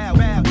catch a bad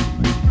one.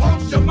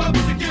 Post your bump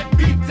to get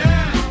beat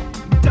down.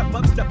 Step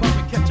up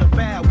and catch a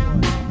bad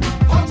one.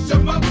 Post your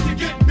bump to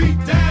get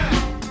beat down.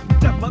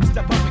 Step up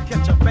and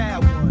catch a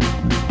bad one.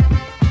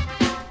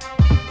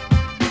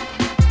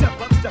 Step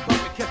up and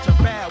catch a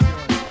bad one.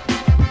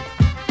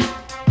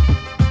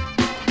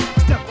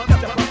 Step up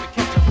and catch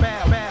a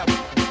bad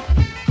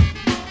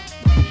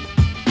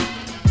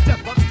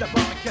one.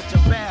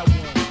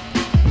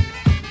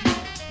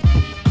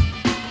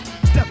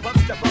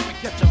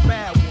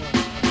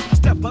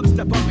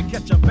 Step up and catch a bad one. Step up and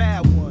catch a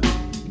bad one.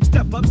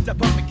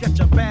 Step up and catch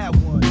a bad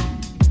one.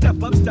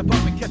 Step up and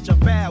catch a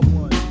bad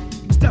one.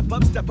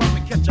 Step up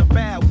and catch a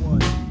bad one.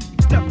 Step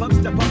up and catch a bad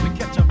one. Step up and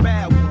catch a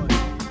bad one.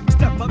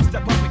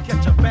 Step up and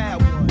catch a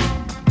bad one.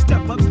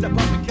 Step up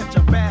and catch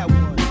a bad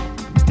one.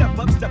 Step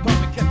up and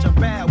catch a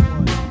bad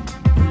one.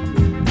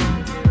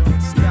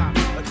 Stop.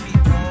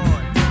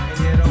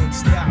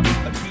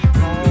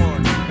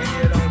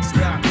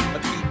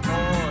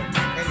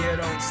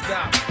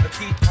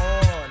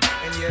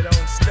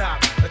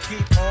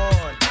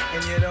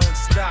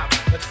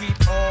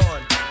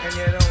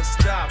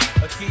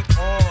 keep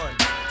on.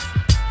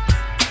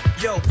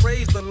 Yo,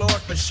 praise the Lord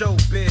for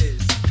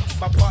showbiz.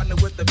 My partner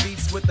with the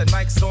beats with the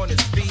Nikes on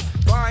his feet.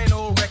 Buying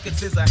old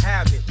records is a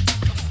habit.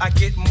 I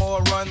get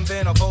more run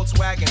than a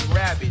Volkswagen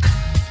Rabbit.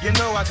 You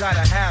know I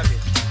gotta have it.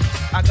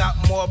 I got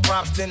more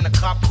props than the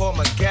cop called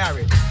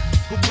McGarrett,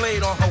 who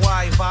played on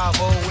Hawaii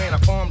 5-0 and I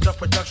formed a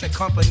production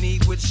company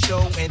with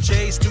Show, and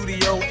Jay's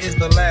studio is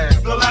the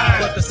lab.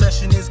 But the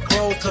session is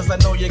closed cause I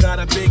know you got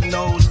a big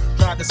nose.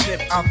 Tried to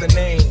sniff out the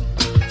name.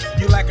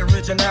 You lack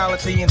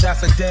originality and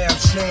that's a damn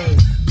shame.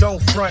 Don't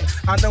front,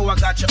 I know I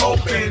got you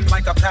open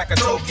like a pack of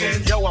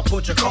tokens. Yo, I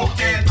put your coat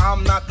in.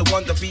 I'm not the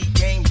one to be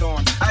gamed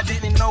on. I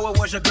didn't know it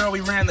was your girl we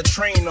ran the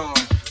train on.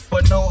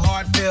 But no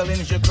hard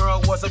feelings, your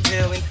girl was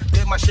appealing.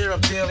 Did my share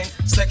of dealing,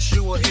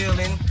 sexual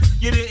healing.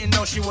 You didn't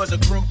know she was a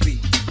groupie,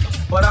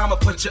 but I'ma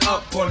put you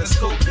up on the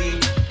scoopy.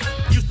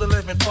 Used to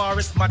live in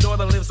Forest, my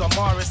daughter lives on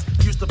Morris.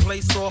 Used to play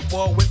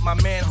softball with my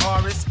man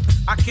Horace.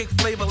 I kick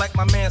flavor like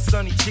my man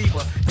Sonny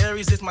Chiba.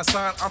 Aries is my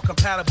sign, I'm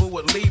compatible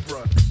with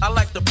Libra. I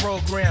like the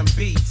program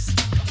beats.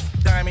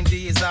 Diamond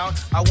D is out,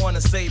 I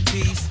wanna say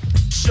peace.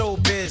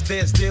 Showbiz,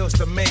 there's deals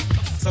to make.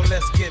 So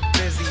let's get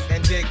busy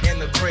and dig in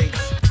the crates.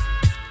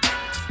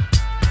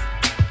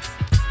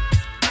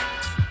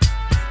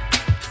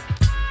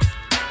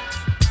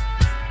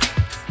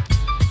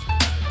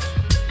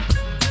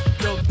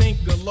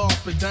 Law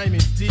for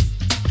Diamond D.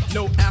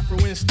 No afro,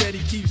 instead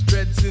he keeps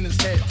dreads in his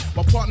head.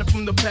 My partner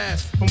from the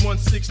past, from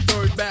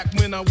 1/6 back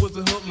when I was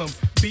a hoodlum,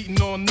 beating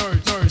on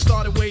nerds. It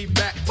started way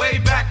back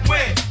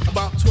when?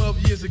 About 12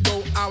 years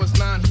ago, I was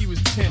 9, he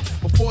was 10.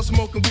 Before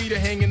smoking weed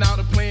and hanging out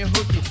and playing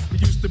hooky, we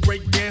used to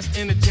break dance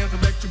in the jams,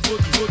 electric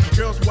boogie.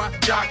 Girls watch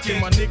jockin',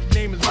 my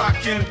nickname is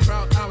Rockin'. The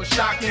crowd I was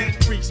shocking,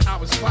 freaks I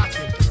was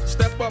clocking.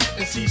 Step up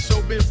and see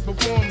showbiz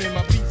performing.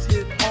 My beats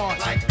hit hard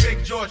like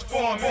Big George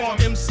Foreman.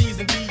 MCs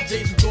and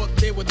DJs who thought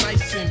they were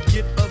nice and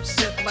get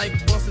upset like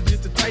Buster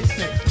did to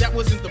Tyson. That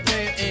wasn't the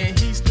plan, and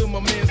he's still my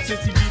man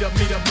since he beat up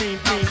me, the green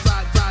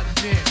outside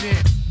the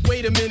jam.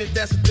 Wait a minute,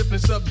 that's a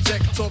different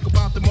subject. Talk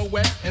about the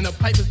Moet and the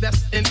pipers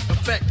that's in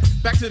effect.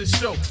 Back to the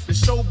show. The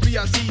show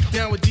B.I.Z.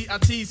 down with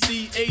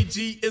D.I.T.C.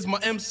 A.G. is my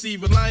MC.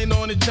 Relying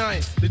on the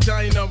giant. The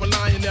giant I'm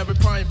relying, never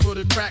crying for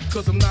the crack,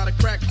 cause I'm not a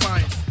crack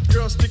client.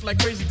 Girls stick like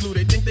crazy glue,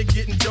 they think they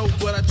getting dope,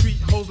 but I treat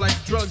hoes like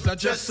drugs, I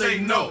just say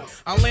no.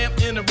 I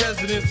lamp in a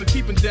residence of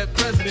keeping dead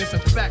presidents. In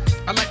fact,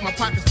 I like my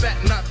pockets fat,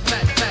 not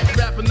flat.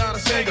 Rapper, not a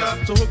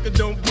singer, so hooker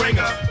don't bring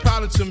her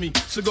problem to me,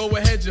 so go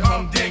ahead, you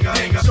humdinger.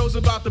 Show's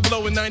about to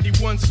blow in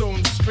 91, so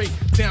I'm straight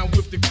down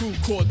with the crew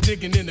called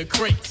digging in the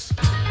crates.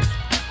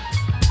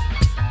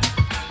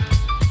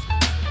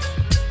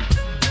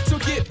 So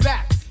get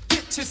back,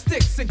 get your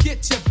sticks and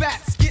get your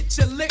bats, get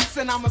your licks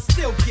and I'ma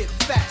still get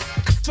fat.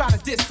 Try to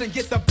diss and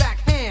get the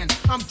backhand.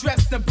 I'm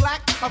dressed in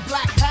black, a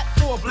black hat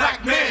for a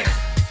black man.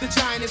 The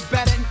giant is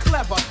better and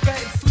clever. Go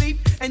ahead and sleep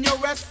and you'll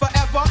rest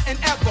forever and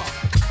ever.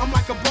 I'm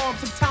like a bomb,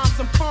 sometimes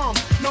I'm calm.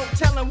 No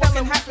telling what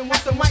can happen when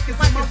the mic is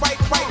in my right.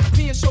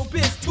 Me and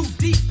showbiz too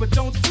deep, but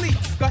don't sleep.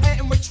 Go ahead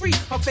and retreat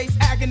or face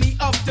agony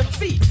of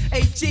defeat.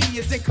 AG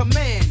is in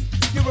command.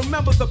 You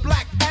remember the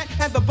black hat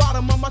and the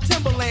bottom of my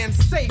Timberland.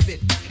 Save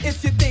it.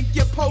 If you think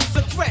you pose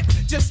a threat,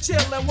 just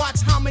chill and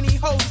watch how many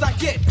hoes I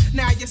get.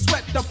 Now you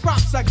sweat the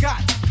props I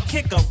got.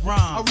 Kick a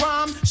rhyme. A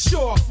rhyme?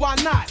 Sure, why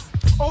not?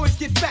 Always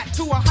get fat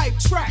to a hype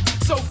track.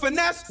 So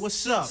finesse,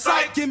 what's up?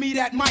 Psych, give me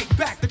that mic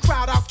back. The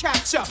crowd I'll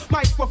capture.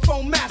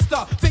 Microphone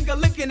master, finger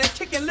licking and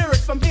kicking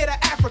lyrics from here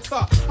to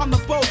Africa. I'm the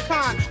bold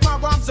kind. My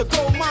rhymes are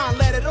gold mine.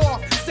 Let it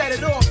off, set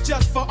it off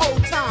just for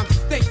old times.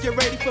 Think you're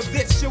ready for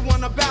this? You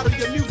wanna battle?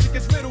 Your music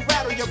is riddle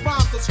rattle. Your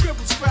rhymes are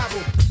scribble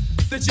scrabble.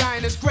 The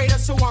giant is greater,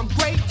 so I'm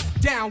great.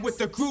 Down with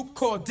the group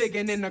called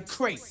Digging in the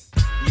Crate.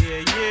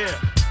 Yeah.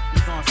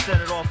 We gonna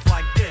set it off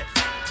like this.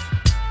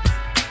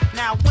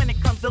 Now when it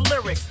comes to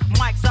lyrics,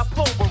 mics I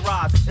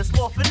pulverize. It's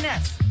law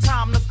finesse,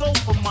 time to go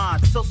for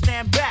mine. So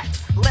stand back,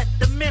 let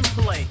the men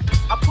play.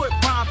 I put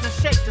rhymes in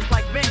shape just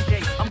like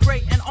Bengay. I'm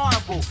great and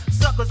honorable,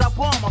 suckers I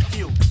bomb a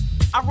few.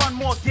 I run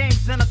more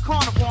games than a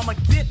carnival, I'ma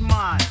get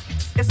mine.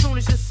 As soon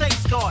as you say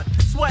start,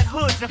 sweat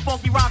hoods and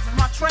funky rhymes is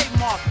my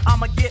trademark.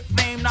 I'ma get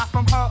fame not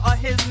from her or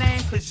his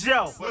name, cause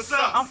yo, what's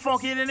up? I'm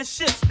funky than a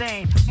shit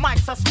stain.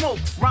 Mics I smoke,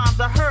 rhymes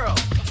I hurl.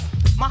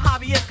 My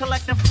hobby is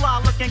collecting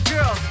fly-looking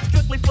girls.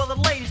 Strictly for the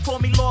ladies, call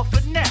me Lord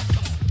Finesse.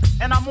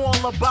 And I'm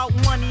all about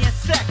money and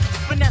sex.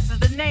 Finesse is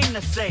the name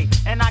to say,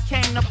 and I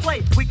came to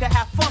play. We could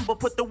have fun, but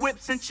put the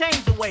whips and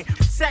chains away.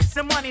 Sex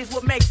and money is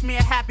what makes me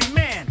a happy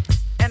man.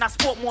 And I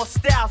sport more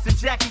styles than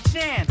Jackie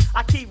Chan.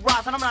 I keep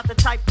rising, I'm not the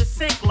type to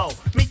sink low.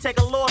 Me take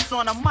a loss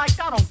on a mic,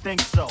 I don't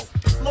think so.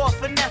 Lord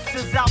Finesse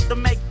is out to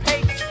make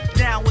papes.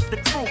 Down with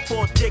the crew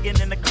called Digging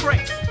in the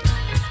Crate.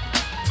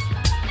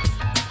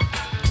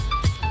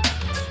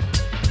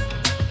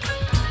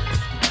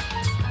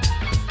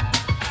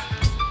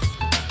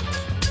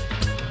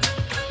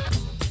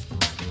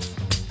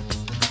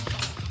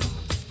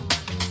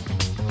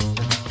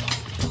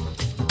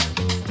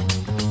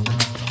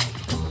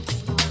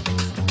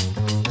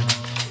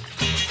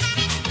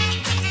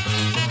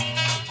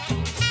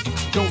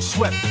 Don't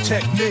sweat the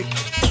technique.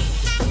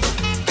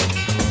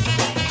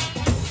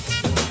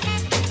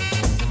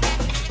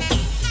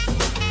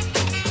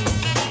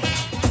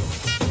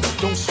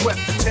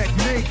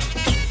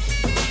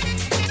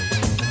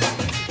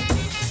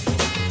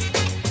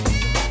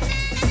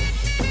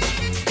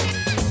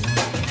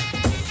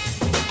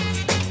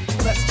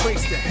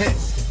 the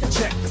hits and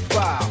check the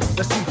file.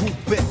 Let's see who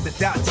bit the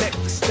dissect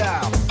the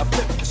style. I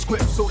flip the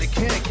script so they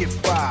can't get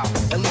filed.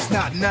 At least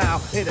not now,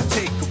 it'll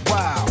take a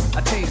while.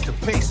 I change the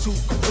pace to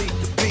complete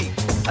the beat.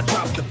 I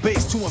drop the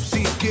bass to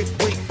MCs get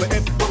weak. For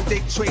every word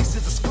they trace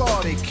is a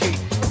scar they keep.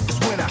 Cause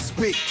when I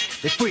speak,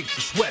 they freak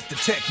to sweat the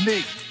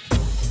technique.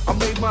 I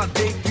made my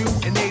debut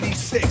in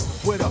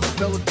 '86 with a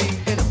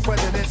melody in a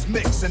president's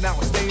mix. And now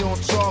I stay on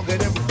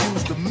target and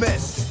refuse to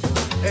miss.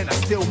 And I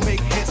still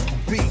make hits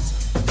for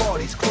beats.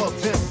 Parties,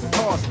 clubs, and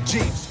cars and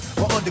jeeps.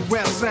 My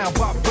underground sound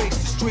vibrates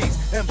the streets.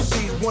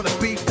 MCs wanna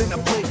beat, then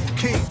I play for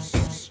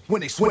keeps.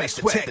 When they sweat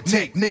the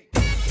technique.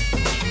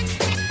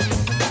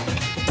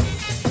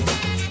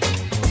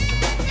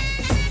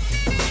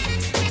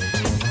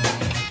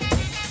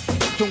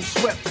 Don't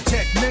sweat the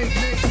technique.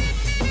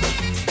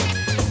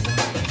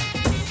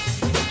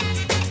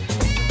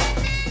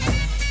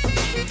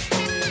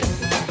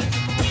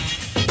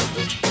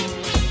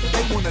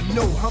 They wanna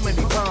know how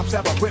many rhymes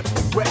have I ripped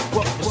and wrecked.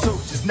 But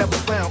researchers never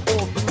found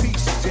all the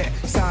pieces yet.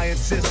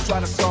 Scientists try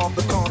to solve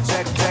the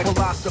context.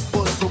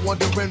 Philosophers are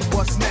wondering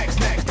what's next.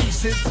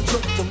 Pieces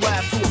took the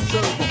lab to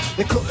observe them.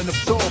 They couldn't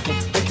absorb them,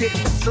 they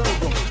didn't deserve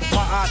them.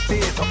 My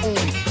ideas are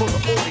only for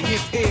the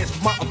audience ears.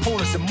 For my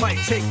opponents it might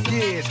take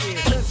years.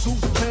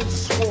 Pencils, pens, and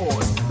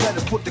swords.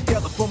 Letters put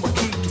together from a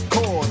key to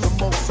cause.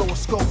 I'm also a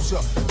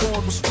sculpture,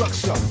 born with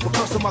structure.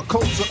 Because of my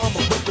culture, I'm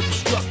a wicked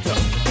instructor.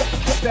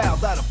 Style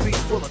that'll be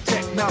full of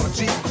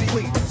technology.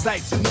 Complete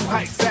sights and new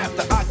heights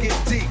after I get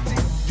deep.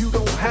 You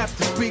don't have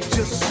to speak,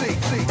 just see.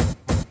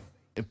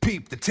 And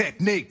peep the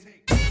technique.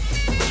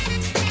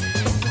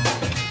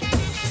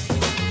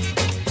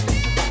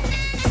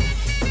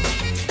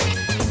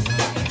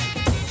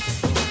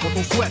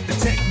 Don't sweat the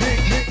technique.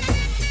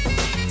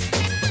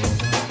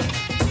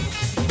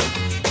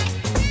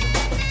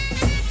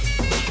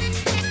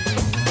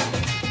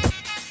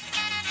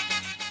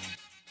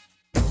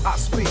 I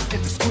speak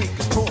indiscreet,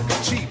 cause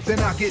talking cheap. Then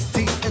I get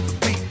deep in the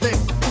beat, then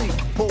complete.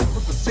 Pull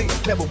from the seat,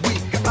 never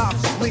weak or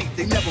obsolete.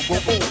 They never grow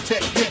old.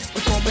 Techniques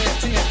become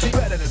TNT.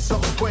 Better than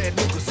something brand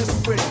new, cause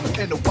it's original.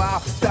 In the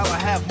wild style I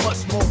have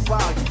much more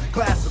value.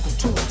 Classical,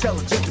 too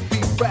intelligent to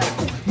be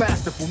radical.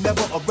 Masterful,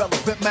 never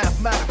irrelevant,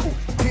 mathematical.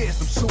 Here's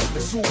some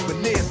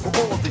souvenirs for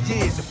all the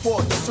years. You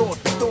fought the sword,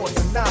 the thoughts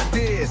and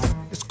ideas.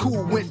 It's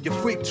cool when you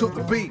freak to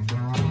the beat.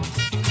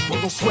 But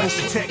don't sweat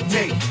the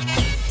technique.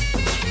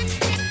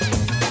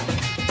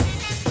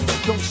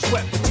 Don't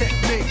sweat the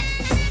technique.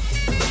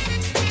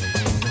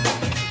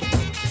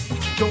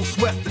 Don't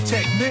sweat the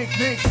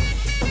technique.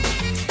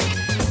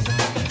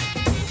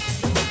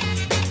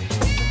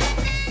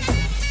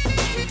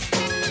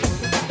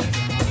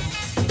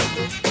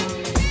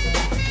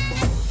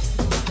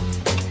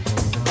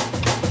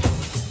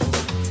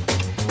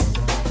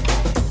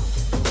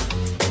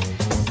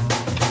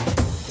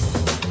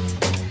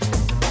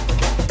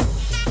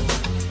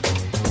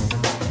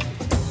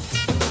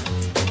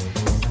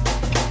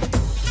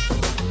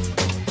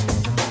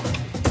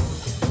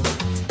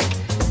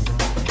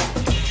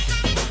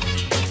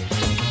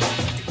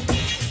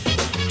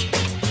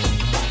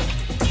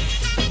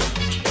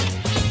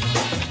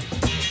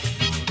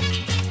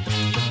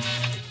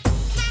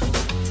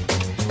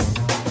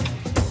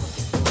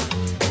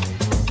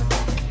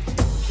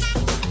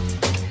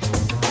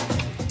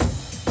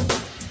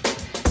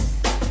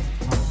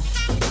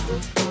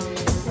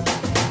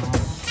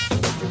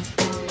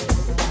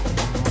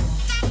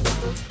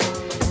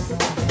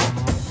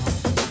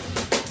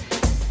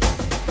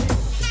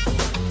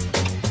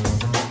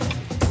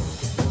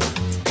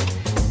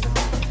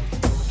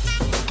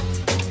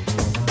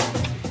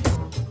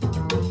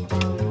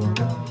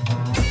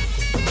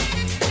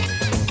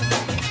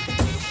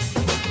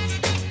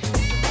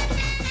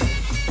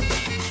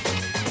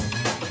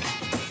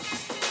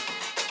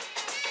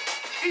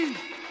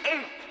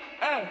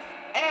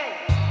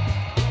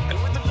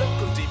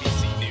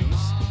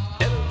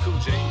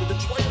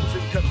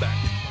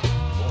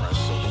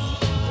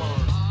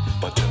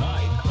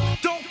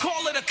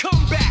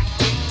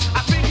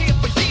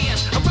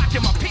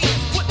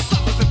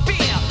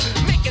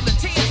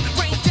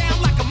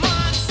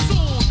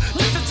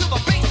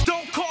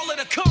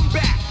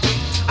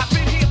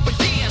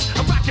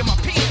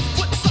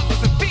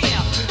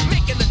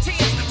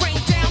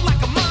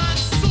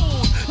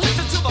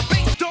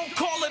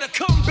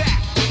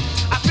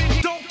 I've been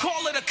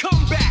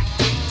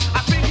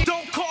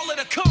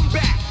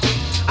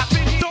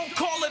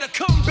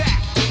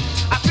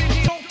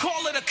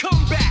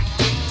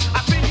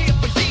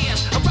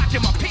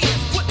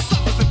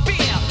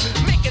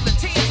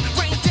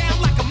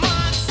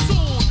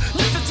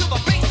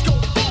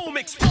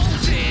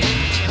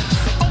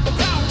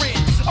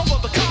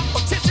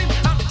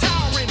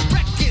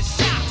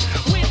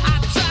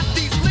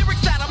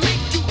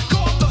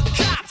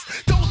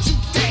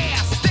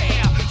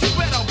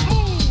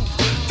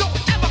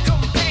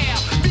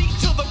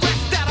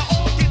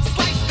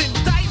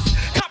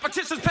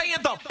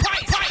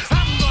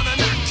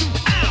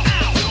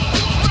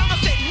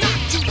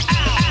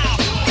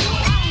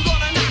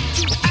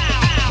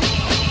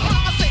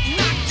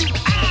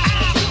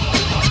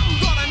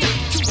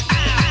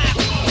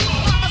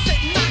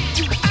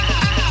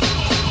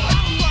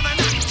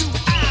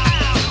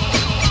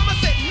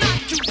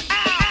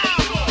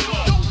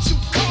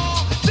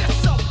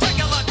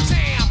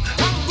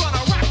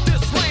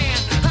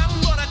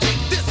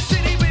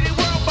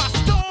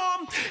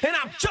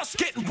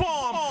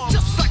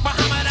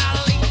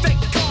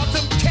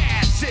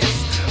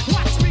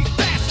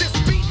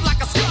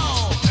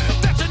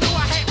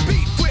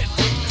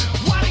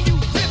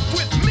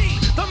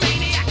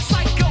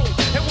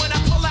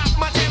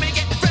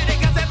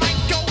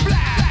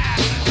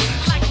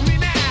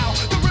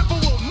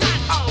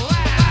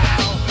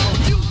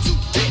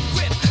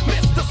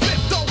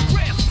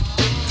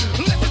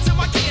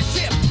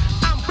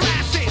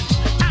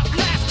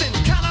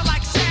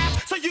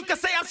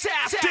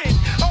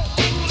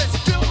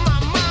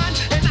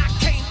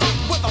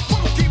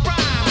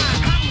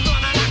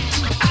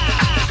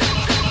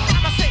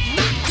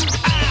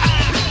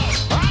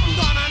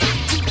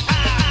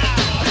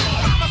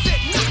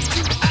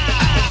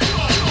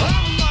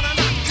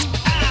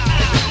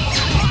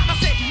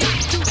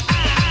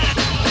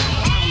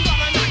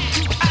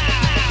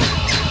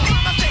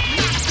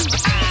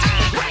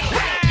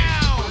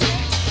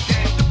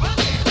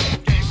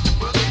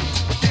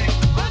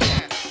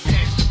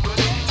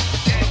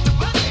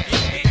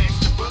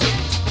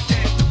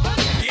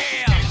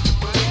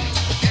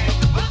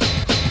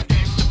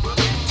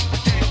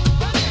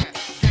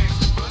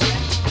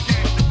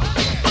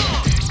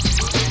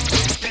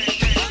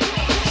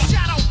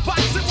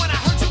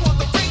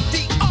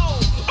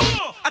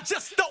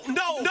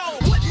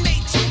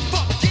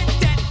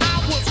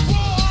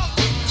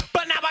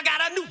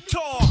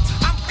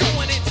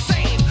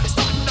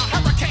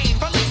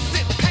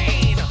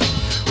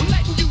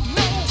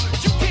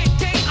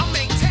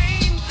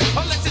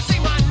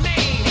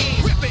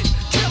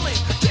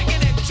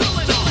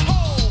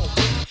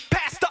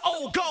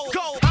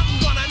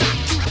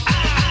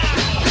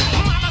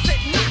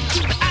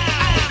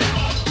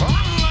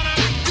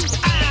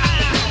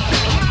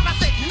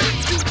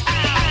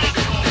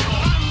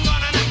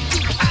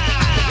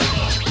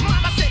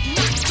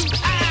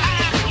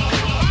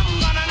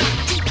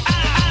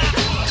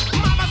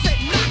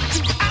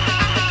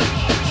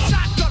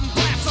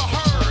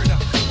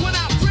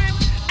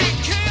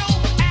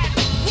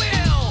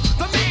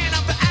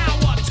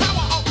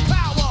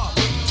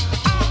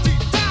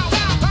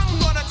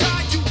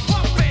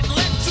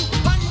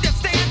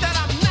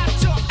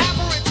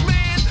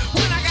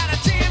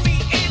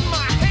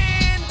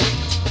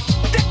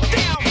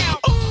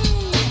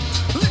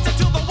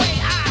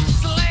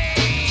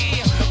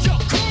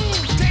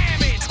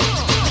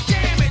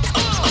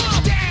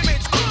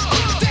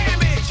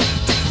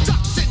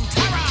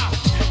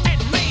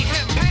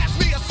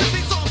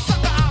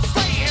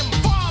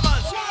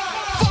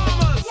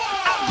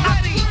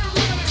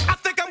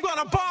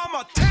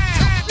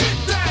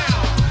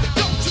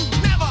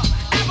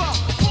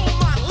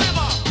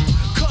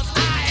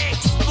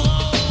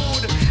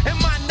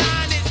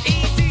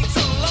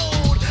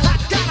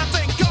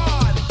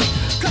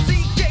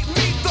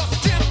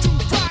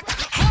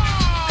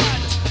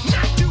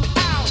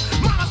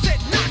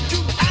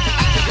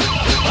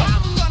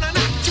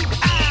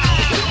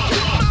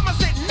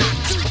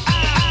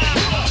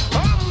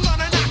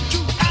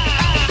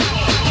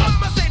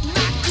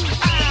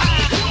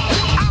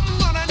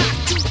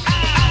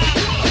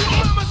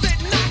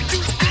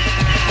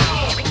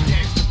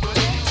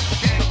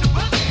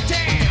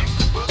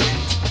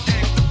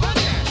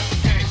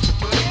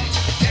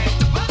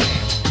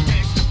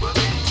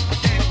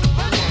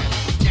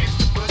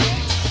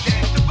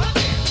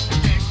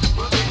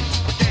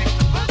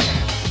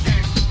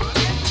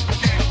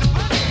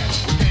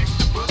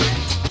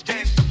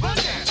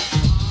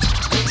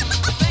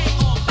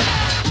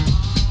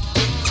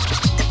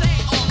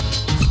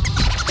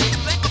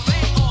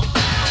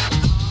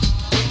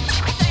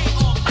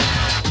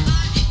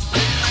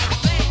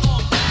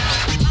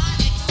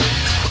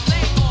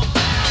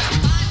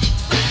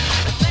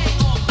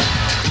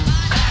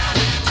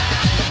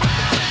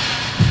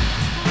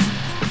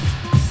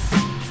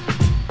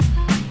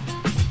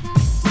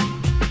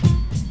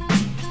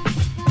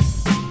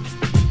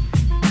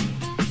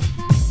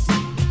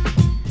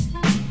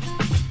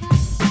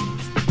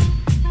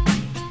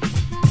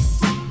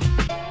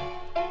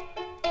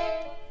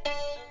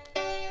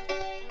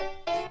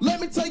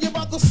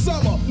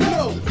summer.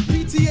 No,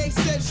 PTA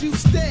says you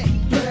stay.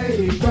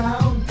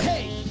 Playground.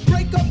 Hey,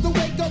 break up the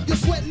wake up, you're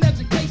sweating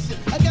education.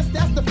 I guess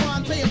that's the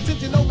fine, pay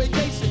attention, no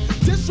vacation.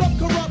 Disrupt,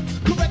 corrupt,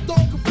 correct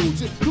all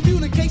confusion.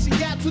 Communication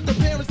gaps with the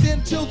parents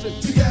and children.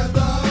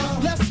 Together,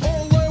 let's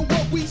all learn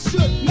what we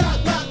should. Knock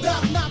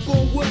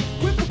on wood.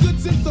 With a good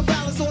sense of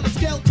balance on a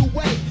scale to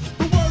weigh.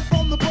 The word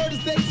from the bird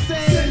is they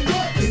say.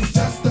 It's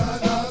just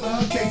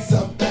another case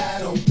of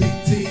bad old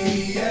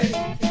PTA.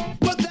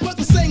 But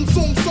the same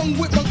song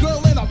with my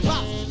girl and her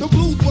pop. The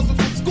blues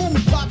wasn't from school,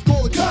 pops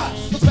called the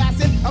cops. Was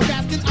passing, I'm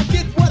asking, I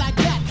get what I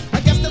got.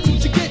 I guess that's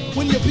what you get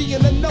when you're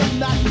being a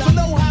no-knock. To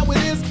know how it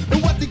is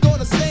and what they're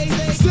gonna say.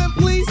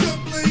 Simply.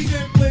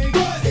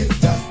 But it's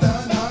just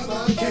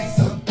another case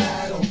of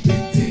bad old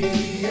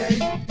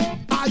PTA.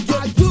 I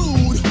get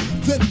rude,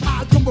 then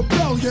I come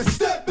rebellious.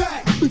 Step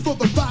back before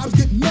the vibes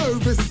get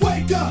nervous.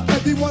 Wake up,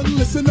 everyone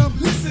listen up.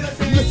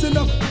 Listen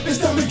up, it's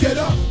time to get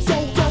up. So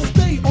I'll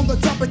stay on the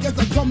topic as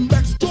I come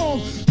back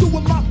strong.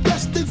 Doing my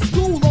best in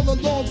school all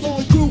along. So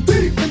the crew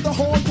deep in the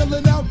hall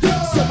yelling out.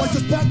 So I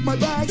just pack my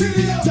bag.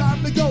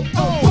 Time to go.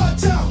 Oh,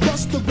 watch out,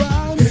 bust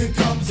around. Here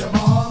comes your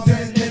mom,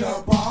 and in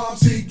her palm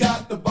she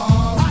got the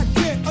bomb. I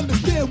can't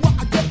understand why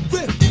I got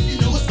ripped.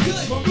 You know it's good.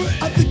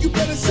 I think you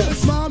better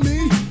shut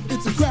mommy.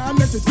 It's a crime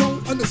that you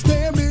don't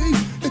understand me.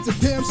 It's a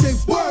damn shame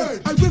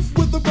word. I riff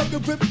with a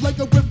rugged riff like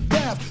a riff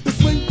rap. The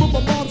swing from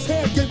my mom's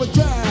hand gave a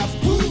draft.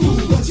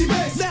 What she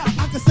makes? Now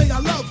I can say I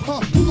love her.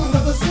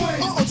 Another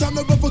swing. Time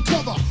to run for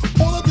cover.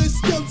 All of this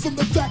stems from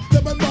the fact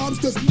that my mom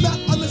does not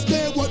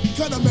understand what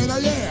kind of man I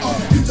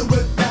am. You do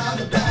without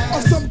a bag.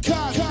 Of some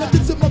kind.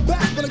 Nothing's in my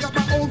back, but I got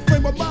my own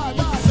frame of mind.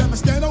 Mr.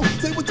 Samastano,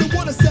 say what you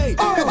wanna say. If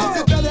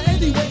it's better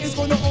anyway, it's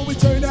gonna always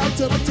turn out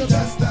to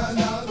just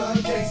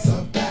another case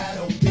of bad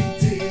old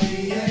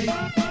PTA.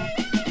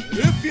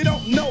 If you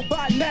don't know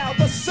by now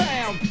the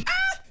sound,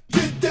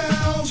 get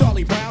down.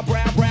 Charlie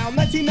Brown,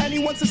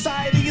 1991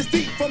 society is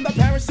deep from the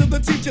parents to the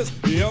teachers.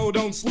 Yo,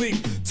 don't sleep.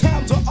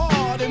 Times are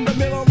odd in the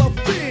middle of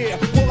fear.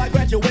 Will I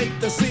graduate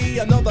to see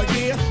another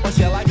year? Or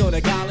shall I go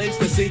to college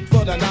to seek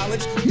for the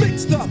knowledge?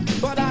 Mixed up,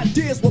 but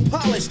ideas were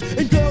polished.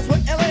 And girls were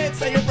LA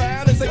say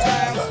around and say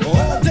found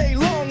all day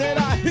long, and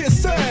I hear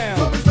sound.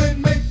 Public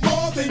men make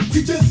more than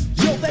teachers.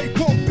 Yo, they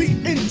won't be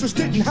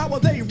interested in how will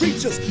they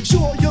reach us.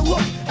 Sure, you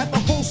look at the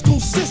whole school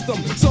system.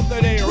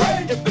 Something ain't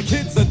right if the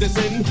kids are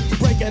dissing,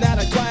 breaking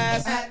out of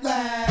class. At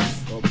last.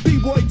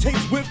 B-boy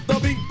takes with the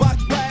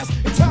beatbox blast,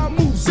 and time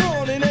moves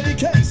on in any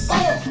case.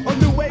 A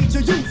new age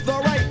of youth,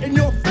 alright in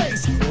your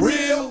face.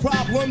 Real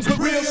problems with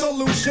real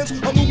solutions.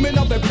 A movement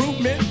of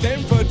improvement,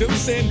 then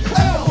producing.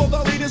 L for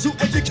the leaders who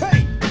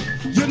educate.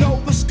 You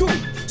know the scoop,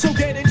 so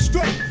get it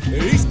straight.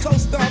 East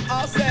Coast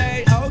I'll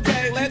say,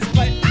 okay, let's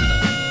play.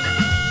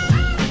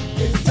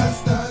 It's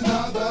just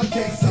another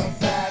case of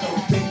bad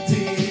old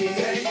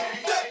PTA.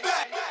 Step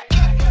back.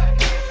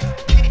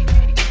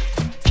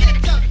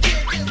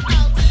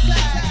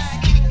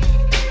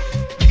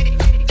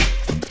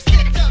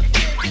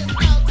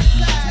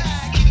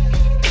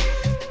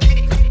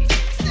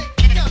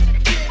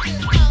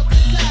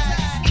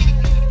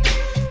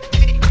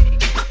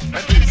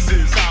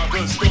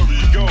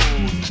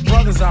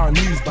 Brothers are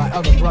amused by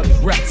other brothers'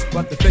 reps,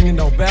 but the thing you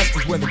know best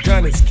is where the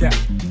gun is kept.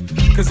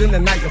 Cause in the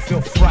night you'll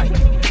feel fright,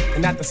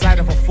 and at the sight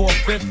of a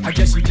 4/5, I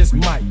guess you just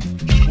might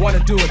wanna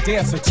do a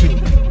dance or two.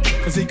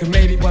 Cause he can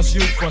maybe bust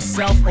you for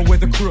self or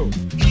with a crew.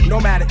 No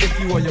matter if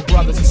you or your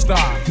brother's a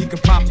star, he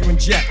could pop you in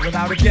jet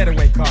without a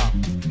getaway car.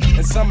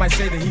 And some might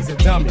say that he's a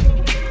dummy,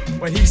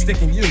 but he's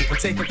sticking you for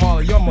taking all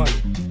of your money.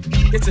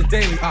 It's a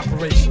daily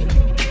operation.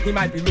 He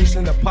might be loose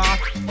in the park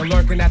or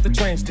lurking at the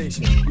train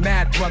station.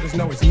 Mad brothers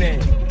know his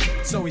name,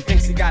 so he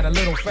thinks he got a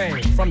little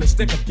fame from the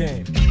stick-up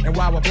game. And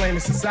while we're blaming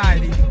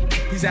society,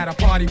 he's at a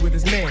party with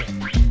his man.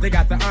 They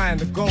got the eye and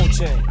the gold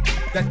chain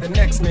that the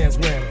next man's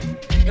wearing.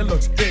 It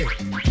looks big,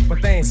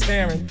 but they ain't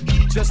staring,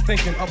 just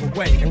thinking of a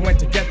way and went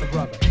to get the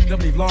brother. They'll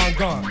be long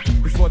gone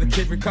before the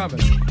kid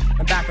recovers.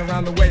 And back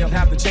around the way, he'll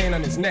have the chain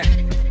on his neck,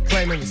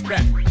 claiming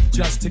respect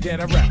just to get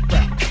a rap.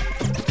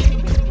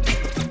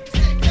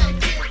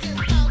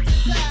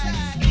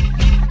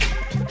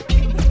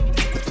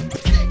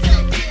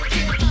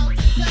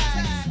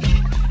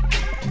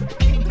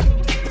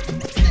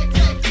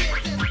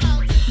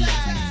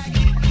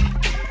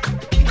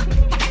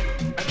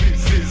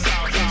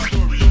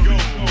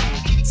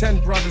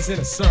 Brothers in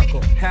a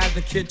circle, had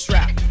the kid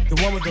trapped. The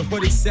one with the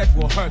hoodie said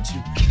will hurt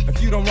you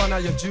if you don't run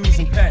out your dues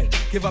and pay.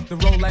 Give up the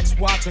Rolex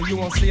watch or you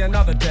won't see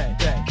another day.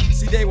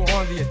 See, they were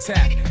on the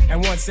attack,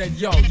 and one said,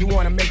 yo, you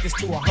wanna make this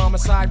to a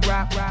homicide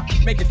rap?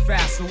 Make it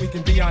fast so we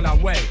can be on our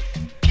way.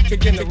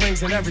 Kick in the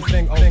rings and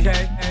everything,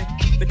 okay?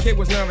 The kid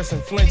was nervous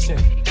and flinching,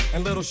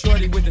 and little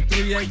Shorty with the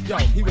 3-8, yo,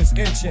 he was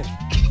inching.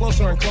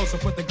 Closer and closer,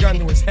 put the gun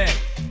to his head.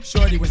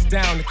 Shorty was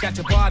down to catch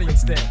a body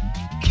instead.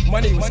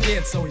 Money was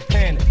scared, so he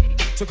panicked.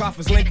 Took off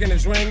his link and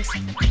his rings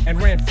and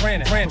ran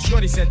frantic.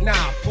 Shorty said, nah,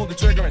 pull the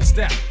trigger and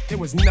step. It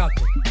was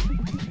nothing.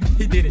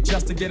 He did it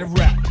just to get a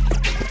rap.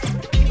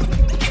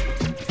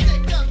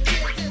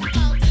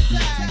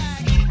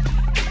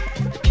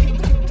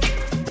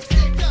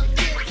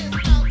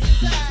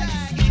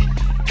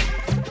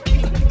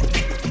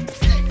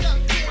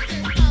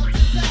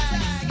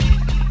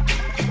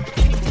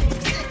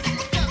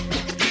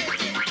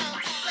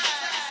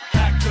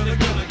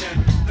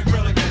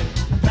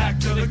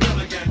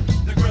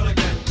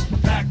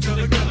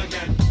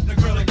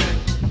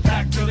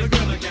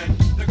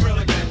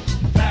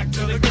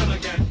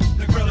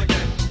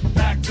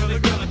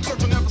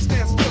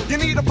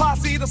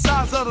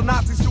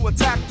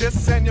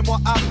 and you're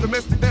more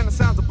optimistic than the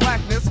sounds of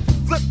blackness.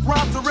 Flip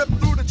rhymes are ripped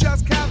through the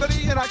chest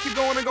cavity, and I keep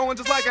going and going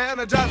just like an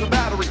Energizer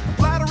battery.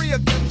 Flattery will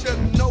get you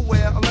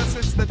nowhere unless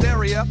it's the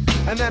derriere,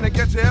 and then it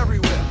gets you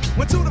everywhere.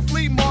 Went to the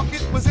flea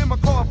market, was in my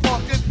car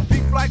parking.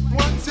 Beef like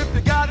blunts, if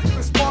you got it,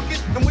 then spark it.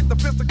 And with the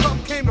fist of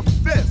cup came the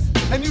fist.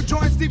 And you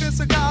joined Steven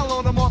Seagal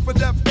on them off a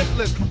death hit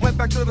list. Went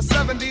back to the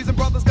 70s and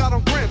brothers got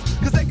on grins.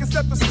 Cause they can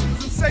step the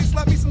sisters and say,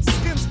 slap me some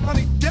skins,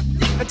 honey dip.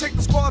 And take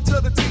the squad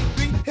to the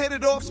TV. Hit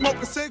it off, smoke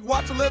a cig,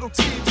 watch a little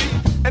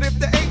TV. And if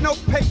there ain't no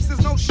papes,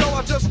 there's no show,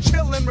 I just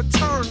chill and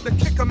return to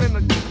kick them in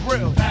the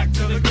grill. Back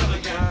to the grill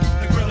again,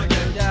 the grill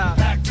again. Yeah.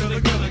 Back to the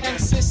grill again,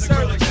 MC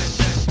Search.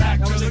 That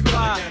was the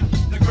grill again,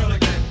 the grill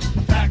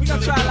again. We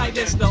gonna try it like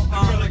this though.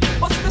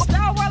 What's the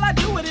style while I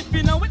do it? If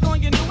you know it,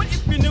 then you knew it.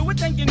 If you knew it,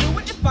 then you knew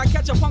it. If I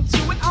catch a punk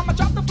to it, I'ma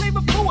drop the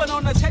flavor fluid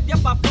on his head.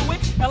 Yep, I flew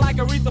it. And like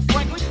Aretha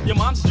Franklin, your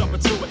mom's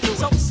jumping to it.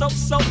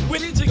 So, where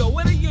did you go?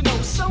 What do you know?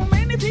 So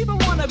many people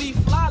wanna be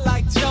fly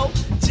like Joe.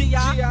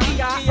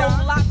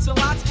 G-I-E-I-O, lots and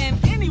lots. And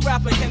any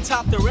rapper can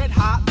top the red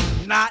hot.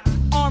 Not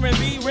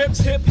R&B, rips,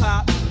 hip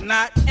hop.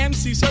 Not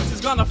MC Search is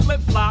gonna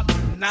flip flop.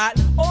 Not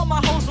all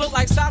my hoes look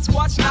like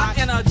Sasquatch. Not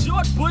and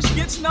George Bush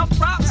gets enough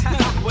props.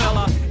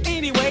 Well,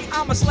 anyway,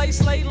 I'm a slay,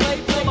 lay,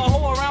 pull a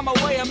hoe around my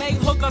way and make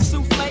hooker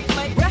souffle.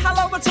 Red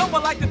hello, I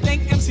like to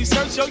thank MC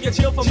Search. Yo, you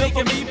chill for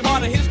making me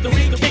part of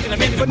history. Kicking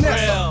them in the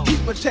grill.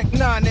 Keep a Tech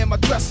 9 in my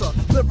dresser.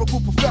 Lyrical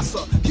professor,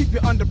 keep you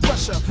under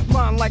pressure.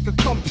 Mind like a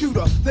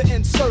computer, the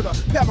inserter.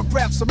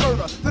 Paragraphs of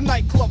murder, the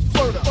nightclub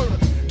flirter.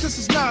 This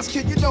is Nas,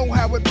 kid, you know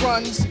how it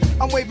runs.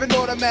 I'm waving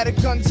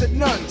automatic guns at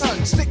nuns.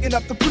 Sticking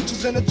up the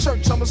preachers in the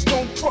church, I'm a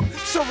stone crook.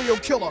 Serial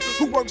killer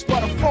who works by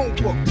the phone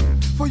book.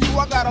 For you,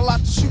 I got a lot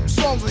to shoot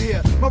songs in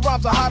here. My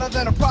rhymes are hotter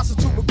than a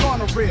prostitute with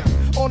gonorrhea.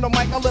 On the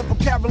mic, I let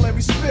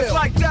vocabulary spill. It's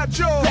like that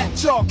jaw. That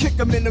jaw, kick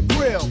 'em in the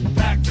grill.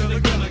 Back to the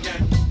grill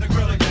again, the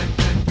grill again.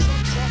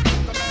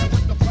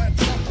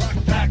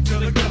 Back to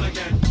the grill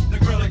again, the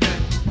grill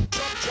again.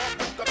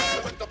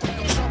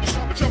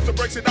 Jumps and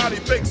breaks it out, he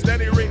fakes, then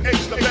he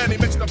re-H the band, he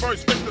mix the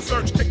verse, fix the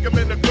search, kick him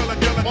in the grill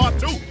again. Part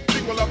 2,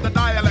 sequel of the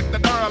dialect, the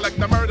derelict,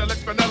 the murder,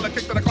 licks, vanilla,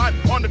 kick to the climb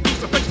on the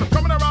crucifix.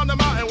 Coming around the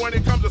mountain when he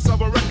comes to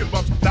several wrecking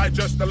bumps.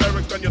 Digest the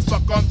lyrics, then you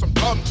suck on some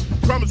crumbs.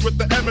 Crumbs with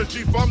the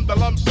MSG from the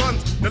lump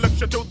sons. The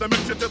lecture to the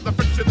mixture to the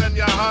friction, then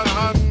you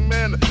hun,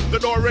 man. The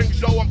door rings,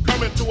 yo, I'm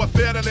coming to a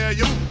theater near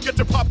you. Get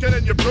your popcorn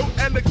and your brew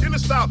and the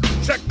Guinness style.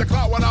 Check the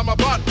clock when I'm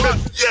about to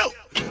you.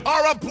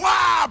 Or a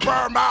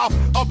blabbermouth,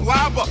 a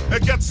blabber,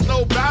 it gets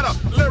no better.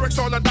 Lyrics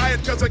on the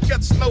diet cause it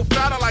gets no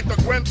fatter. Like the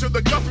Gwen to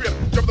the Guthrie.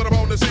 Jump to the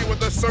bone to see what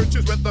the search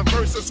is with the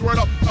verses. Word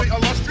up the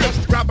illustrious.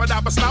 Rapper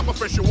dapper snapper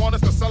fish, you want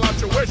us to sell out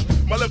your wish.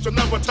 My lips will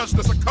never touch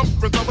the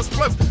circumference of a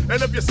spliff.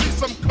 And if you see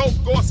some coke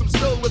or some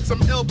still with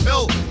some ill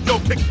pill, yo,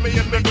 kick me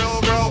in the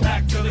grill, girl.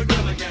 Back to the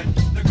grill again,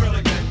 the grill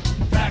again.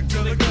 Back to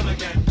the grill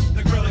again,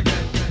 the grill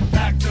again.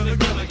 Back to the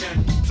grill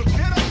again. So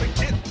get up and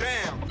get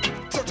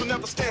down. Search will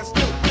never stand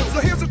still. So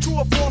here's a true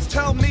or false,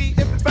 tell me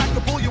if it's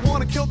factable. You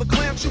wanna kill the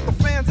clam, shoot the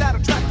fans out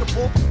of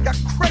tractable. Got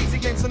crazy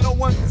games so no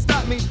one can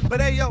stop me.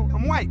 But hey yo,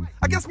 I'm white,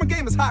 I guess my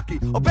game is hockey.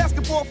 Or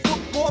basketball,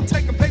 football,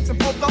 taking pace and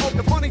poker.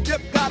 If honey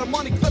dip got a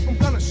money clip, I'm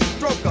gonna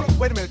stroke her.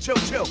 Wait a minute, chill,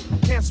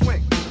 can't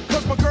swing.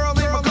 Cause my girl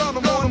ain't my girl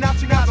no more, now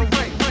she got a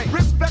ring.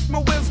 Respect my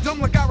wisdom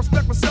like I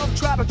respect myself.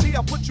 Try to G,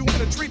 I'll put you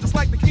in a tree just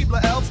like the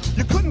Keebler elves.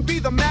 You couldn't be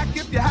the Mac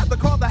if you had the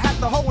car, the hat,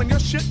 the hoe, and your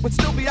shit would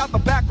still be out the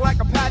back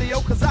like a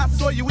patio. Cause I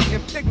saw you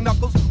eating pig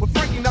knuckles with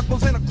Frankie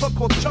Knuckles in a club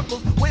called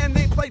Chuckles, when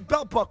they played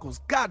belt buckles.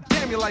 God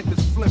damn, your life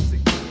is flimsy.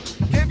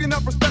 Gave you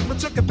enough respect, but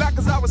took it back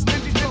cause I was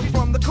stingy.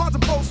 From the cons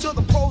and pros to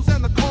the pros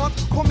and the cons.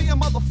 Call me a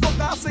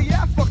motherfucker, I'll say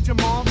yeah, I fucked your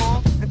mom.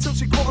 Until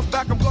she calls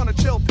back, I'm gonna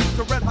chill. Piece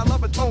the red, I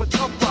love it, throw it,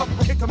 jump up,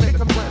 kick him, make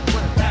him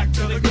win. Back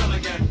to the grill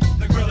again,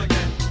 the grill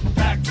again.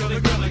 Back to the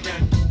grill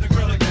again, the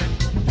grill again.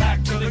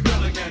 Back to the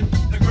grill again,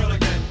 the grill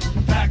again.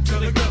 Back to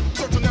the grill.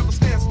 Search will never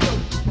stand still.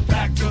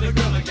 Back to the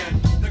grill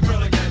again, the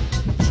grill again.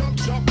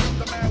 Jump,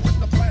 the man with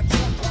the flat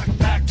top.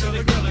 Back to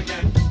the grill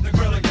again, the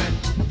grill again.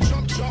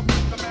 Jump,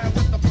 the man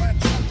with the flat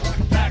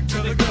top. Back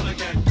to the grill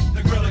again,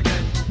 the grill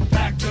again.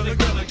 Back to the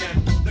grill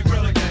again, the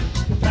grill again.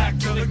 Back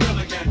to the grill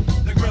again,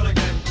 the grill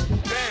again.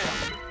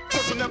 Damn,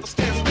 search will never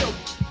stand still.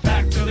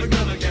 Back to the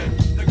grill again,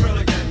 the grill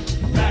again.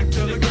 Back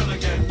to the grill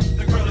again,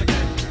 the grill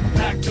again.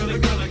 Back to the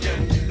grill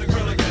again, the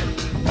grill again.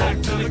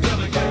 Back to the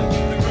grill again,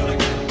 the grill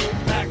again.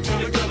 Back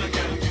to the grill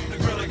again, the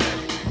grill again.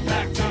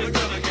 Back to the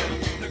grill again,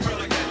 the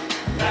grill again.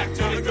 Back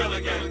to the grill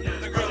again,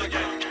 the grill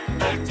again.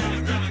 Back to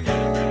the grill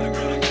again, the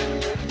grill again.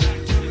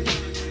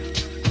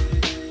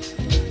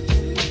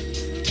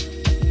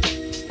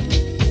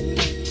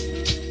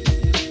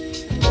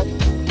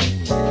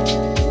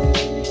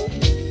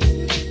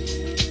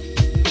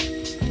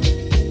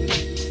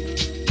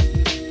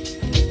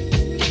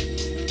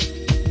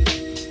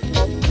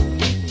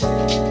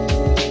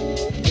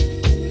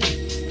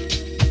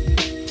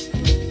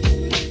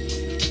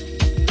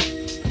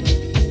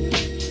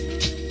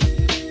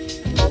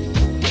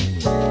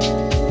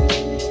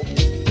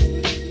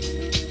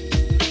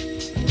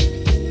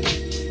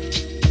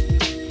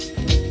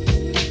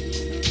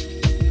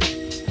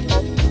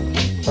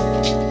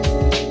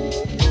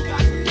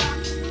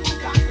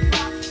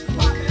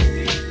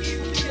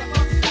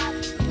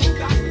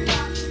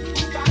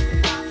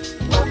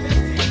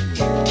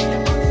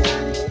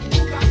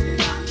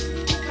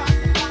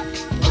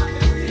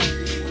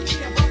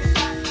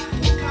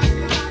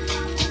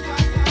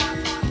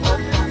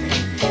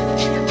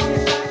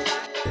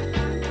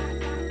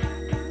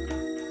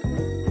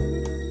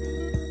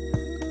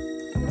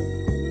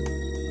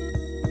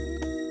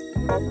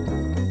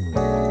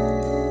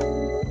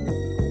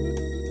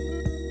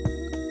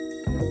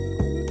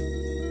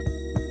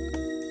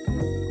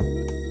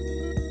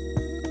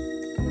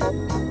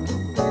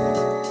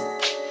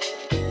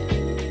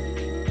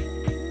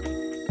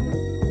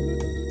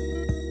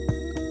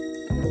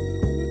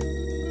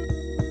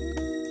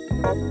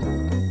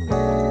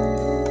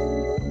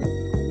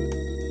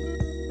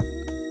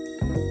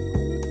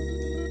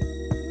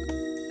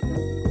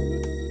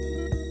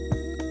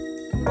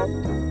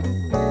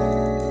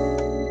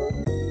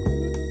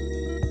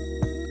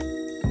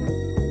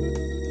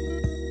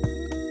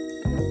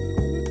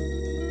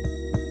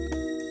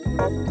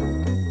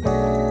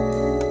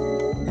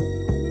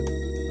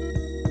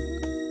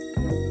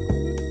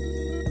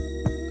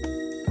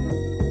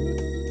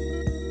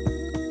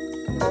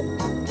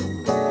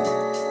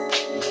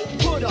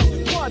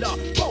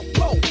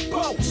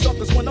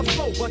 Suckers wanna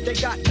flow, but they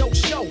got no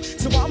show.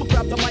 So I'ma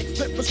grab the mic,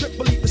 flip a script,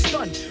 believe the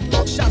stun.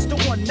 Buckshot's the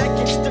one that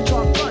gets the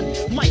job done.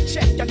 Mic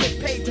check, I get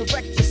paid to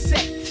wreck your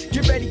set.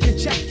 Get ready to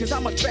check, cause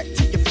I'm a threat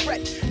to your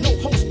fret. No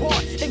host bar,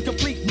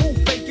 incomplete move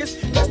fakers.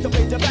 That's the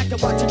way to back to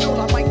watch a girl,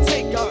 I might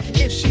take her.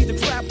 If she's a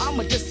crab,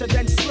 I'ma diss her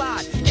then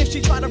slide. If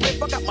she try to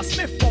rip, I got my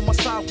Smith on my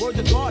side. Word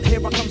to God,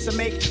 here I comes to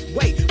make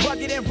way.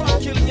 Rugged and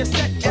rock, killing your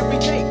set every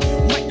day.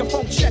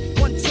 Microphone check,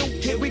 1, 2,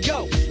 here we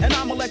go. And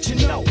I'ma let you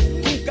know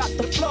who got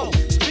the flow.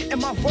 Spitting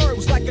my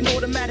verbs like an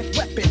automatic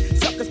weapon.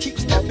 Suckers keep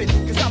stepping,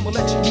 cause I'ma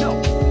let you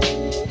know.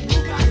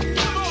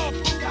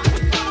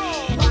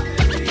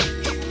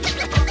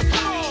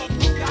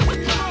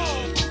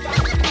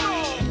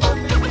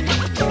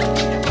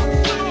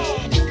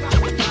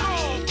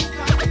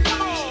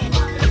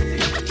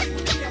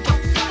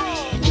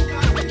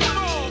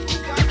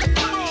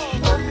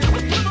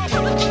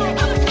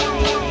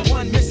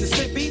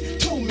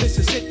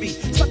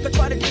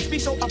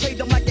 So I paid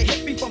them like a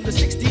hippie from the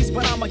 60s,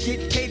 but I'ma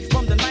get paid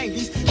from the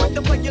 90s. Like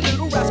to play your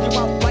little rascal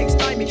out life's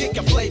time and get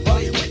your flavor.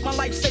 With my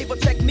lifesaver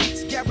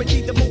techniques,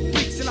 guaranteed to move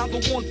freaks, and I'll go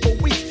on for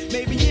weeks,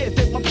 maybe years.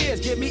 If my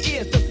peers give me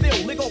ears to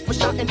fill, lick off a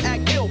shot and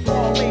act ill,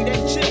 ball laid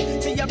and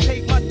chill. See, I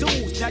paid my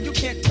dues, now you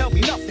can't tell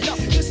me nothing.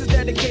 This is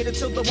dedicated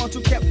to the ones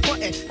who kept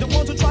frontin', the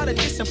ones who try to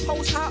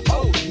disimpose how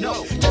oh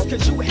no. Just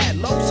cause you had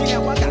low, see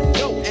now I got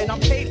dough, and I'm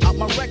paid out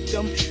my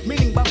rectum,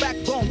 meaning my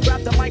backbone.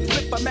 Grab the mic,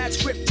 flip a mad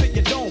script to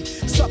your dome.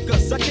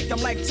 Suckers, I kick them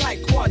like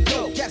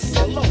Taekwondo. Yes,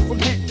 hello from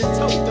head to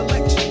toe to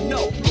let you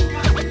know.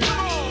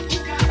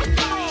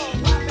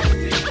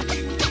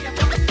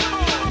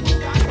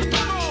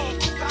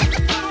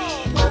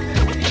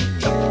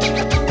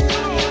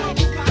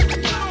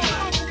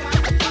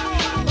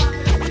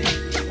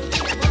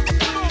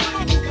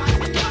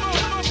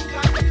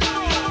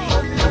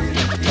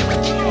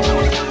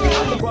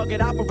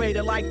 Rugged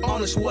operator like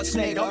Arnold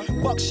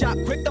Schwarzenegger. Buckshot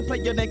quick to play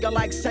your nigga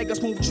like Sega.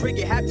 Smooth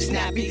trigger, happy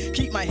snappy.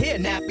 Keep my hair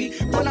nappy.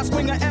 When I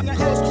swing a F,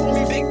 girls call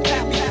me Big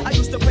Pappy. I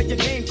used to play a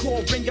game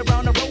called Ring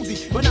Around the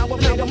Rosie, but now I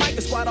play the mic,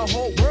 that's why the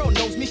whole world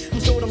knows me. I'm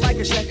sorta like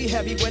a Chevy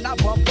heavy when I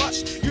bump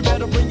bust. You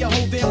better bring your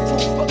whole damn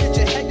crew or get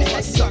your head to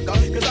that sucker,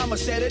 cause I'ma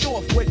set it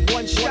off with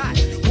one shot.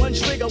 One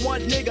trigger,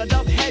 one nigga,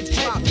 dub heads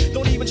drop.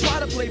 Don't even try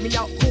to play me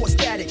out, core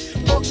static.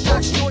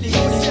 Buckshot shorty,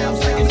 it sounds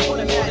like an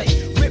automatic.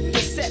 Rip the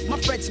set, my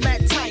frets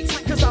mad tight,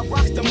 cause I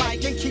rocks the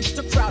mic and keeps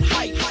the crowd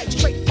hype.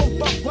 Straight from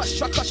bump rush,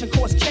 truck crush and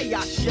cause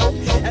chaos, yo.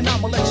 And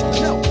I'ma let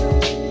you know.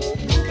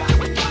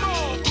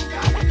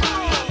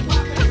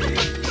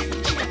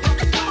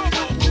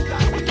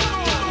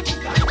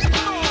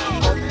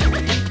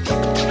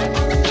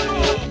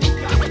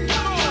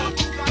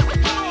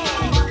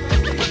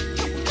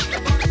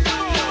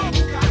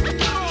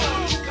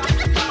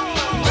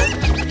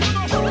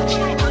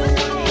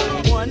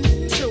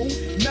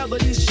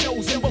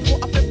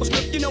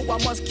 I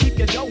must keep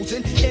you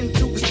dozing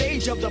into the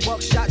stage of the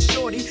buckshot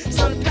shorty.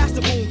 Son, pass the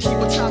boom, keep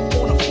a top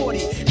on a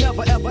 40.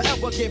 Never ever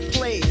ever get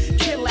played.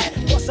 Kill that,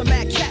 bust a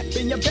mad cap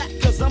in your back,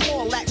 cause I'm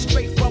all lack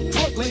straight from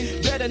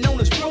Brooklyn, better known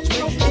as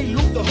Brooklyn.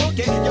 Elude the hook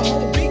and your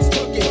whole beats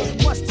took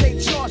it. Must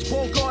take charge,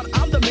 Bogart,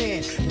 I'm the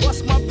man.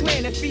 Bust my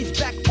plan and feeds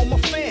back on my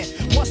fan.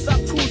 Once I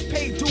cruise,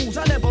 pay dues,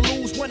 I never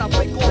lose when I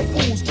break on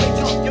fools. Break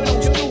up, you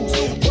don't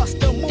lose. Bust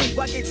the move,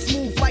 I get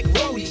smooth like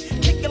Rody.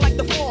 Kick it like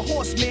the 4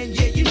 horsemen,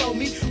 yeah, you know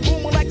me.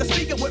 Booming like a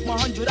speaker with my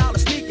 $100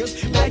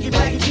 sneakers. Baggy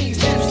jeans,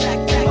 damn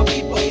sack, tag a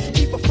people.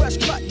 Keep a fresh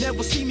cut,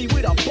 never see me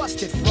with a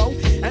busted flow.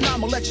 And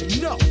I'ma let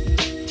you know.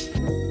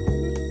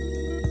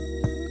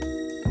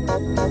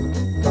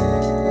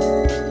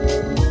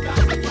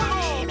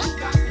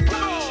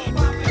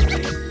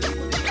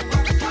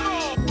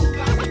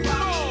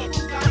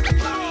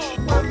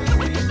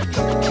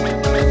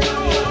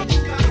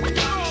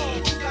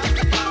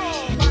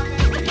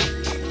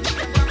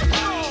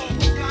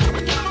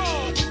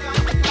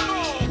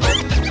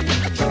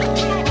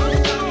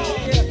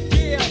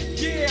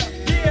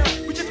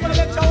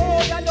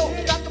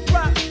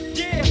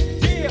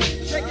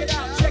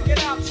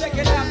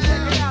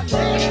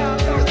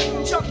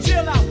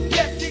 Chill out,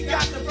 yes,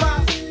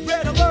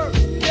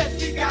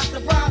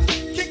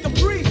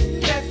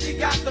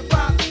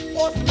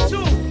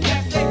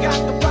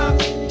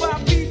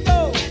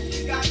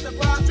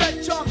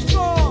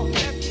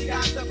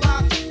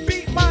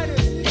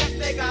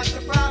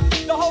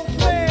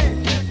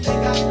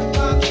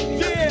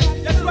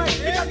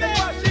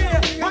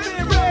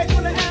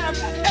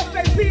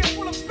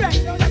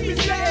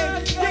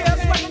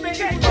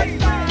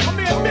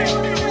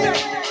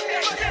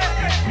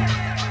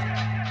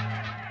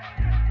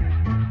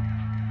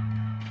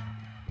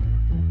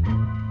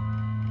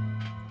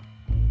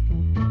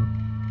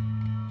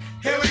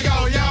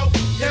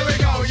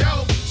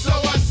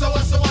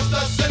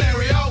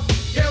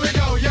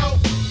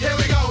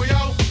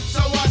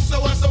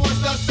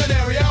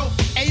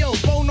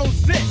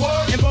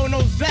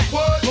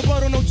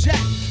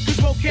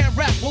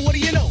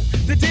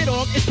 dead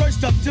dog is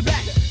first up to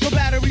bat. No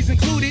batteries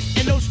included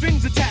and no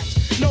strings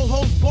attached. No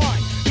holds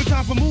barred. No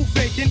time for move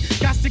faking.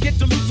 Got to get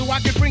the loot so I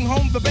can bring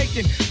home the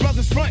bacon.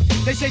 Brothers front,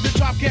 they say the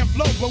drop can't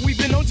flow, but we've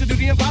been known to do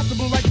the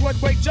impossible like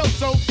Broadway Joe.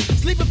 So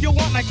sleep if you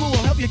want, like we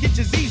will help you get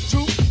your Z's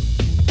true.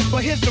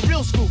 But here's the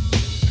real scoop.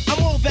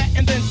 I'm all that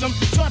and then some.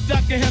 Short,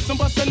 dark, and handsome,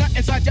 bust a nut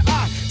inside your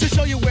eye to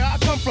show you where I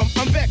come from.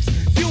 I'm vexed,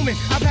 fuming.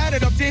 I've had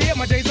it up to here.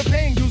 My days of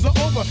paying dues are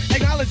over.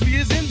 Acknowledge me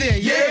is in there.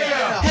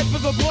 Yeah. Head for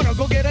the border,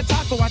 go get a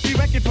taco. I see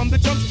wreck it from the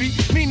jump street,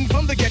 meaning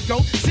from the get go.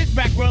 Sit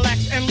back,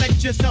 relax, and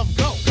let yourself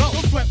go. Don't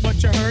sweat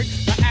what you heard,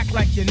 but act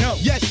like you know.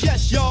 Yes,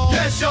 yes, y'all.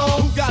 Yes,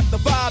 y'all. Who got the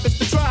vibe? It's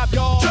the tribe,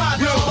 y'all.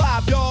 Tribe, y'all.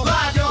 Live, y'all.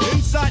 Live, y'all.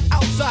 Inside,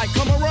 outside,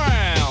 come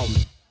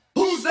around.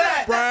 Who's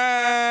that?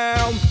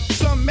 Brown.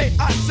 Some may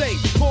I say,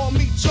 call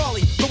me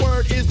Charlie. The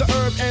word is the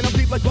herb, and I'm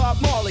deep like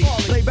Bob Marley.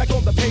 Lay back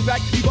on the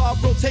payback,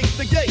 evolve, rotate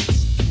the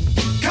gates.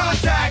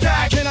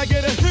 Contact. Can I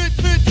get a hit?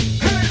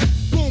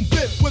 Boom,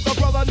 bip with a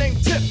brother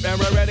named Tip, and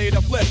we're ready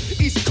to flip.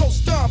 East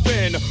Coast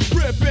stomping,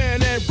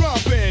 ripping and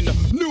romping.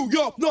 New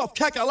York, North,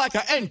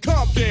 Kakalaka, and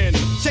Compton.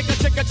 Check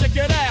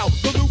it out.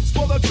 The loops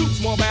for the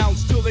troops, more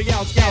mounds to the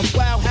ounce.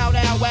 Wow, how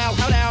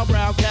now,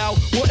 brown cow.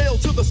 We're ill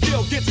till the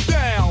skill gets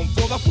down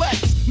for the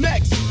flex.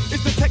 Next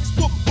is the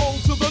textbook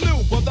old to the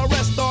new, but the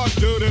rest are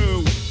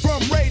doo-doo.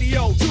 From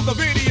radio to the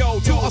video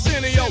to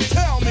Arsenio,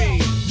 tell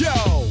me, yo,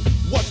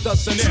 what's the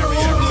scenario?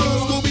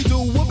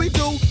 Scooby-Doo,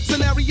 whoopie-doo.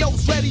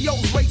 Scenarios,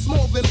 radios, rates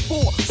more than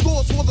 4.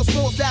 Scores for the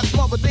scores that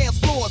smother dance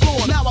floors.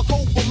 Now I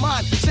go for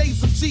mine,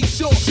 shades of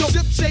seashore.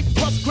 Ship shape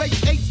plus great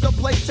eights to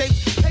play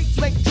tapes. Pates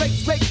make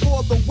Drake's make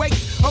for the weight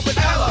of an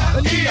Ella,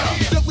 an Eda.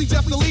 Simply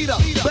just a leader.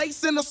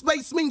 Base in the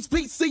space means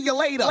peace, see you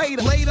later.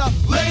 Later,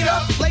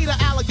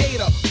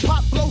 alligator.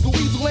 Pop blows a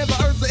weasel and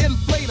the herbs are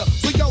inflator.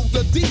 So yo,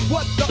 the D,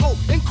 what the O?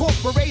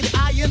 Incorporated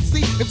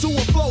INC into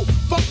a flow.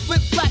 Funk,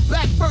 flip, flat,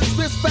 back, first,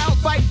 fist, foul,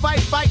 fight,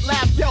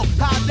 laugh. Yo,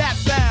 how'd that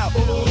sound?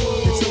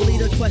 It's a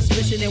leader quest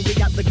mission and we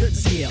got the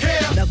goods here.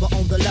 Never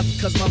on the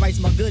left cause my right's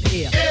my good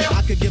ear.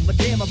 I could give a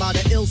damn about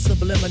an ill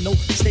subliminal.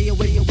 Stay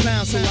away your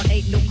crown so I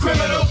ain't no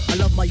criminal. I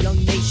love my young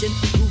nation,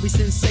 groovy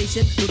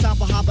sensation. No time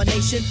for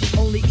hibernation,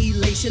 only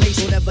elation.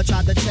 Don't ever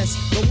try to test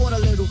the water,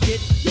 little kid.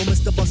 Yo,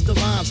 Mr. Busta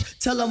Rhymes,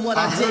 tell them what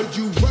I did. Heard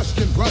you rushed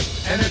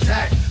and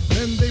attacked.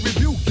 Then they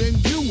rebuked, then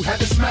you had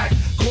to smack.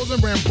 Causing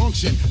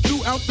rambunction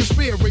throughout the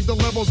sphere. Raise the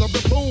levels of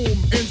the boom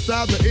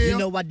inside the ear. You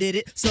know I did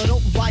it, so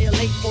don't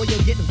violate or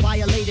you'll get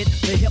violated.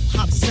 The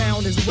hip-hop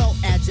sound is well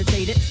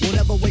agitated. Won't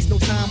ever waste no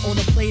time on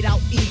a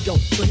played-out ego.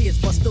 So here's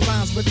Busta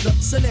Rhymes with the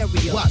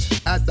scenario.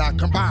 Watch as I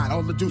combine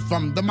all the juice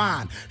from the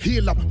mind.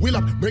 Heal up, wheel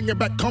up, bring it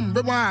back, come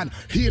rewind.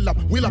 Heal up,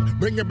 wheel up,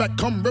 bring it back,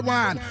 come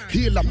rewind.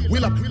 Heal up,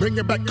 wheel up, bring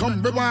it back,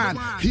 come rewind.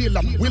 Heal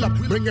up, wheel up,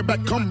 bring it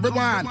back, come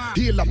rewind.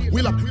 Heal up,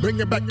 wheel up, bring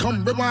it back,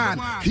 come rewind.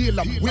 Heal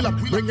up, wheel up,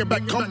 bring it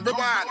back, come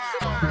rewind.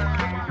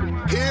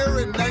 Here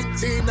in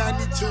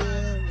 1992,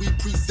 we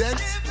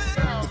present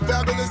the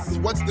fabulous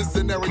What's the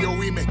Scenario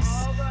remix.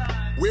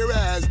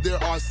 Whereas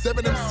there are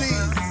 7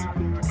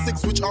 MCs,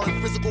 6 which are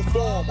in physical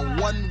form,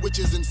 1 which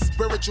is in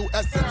spiritual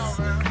essence.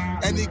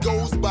 And he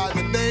goes by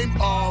the name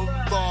of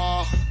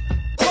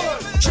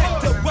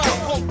Check the wild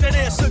punk that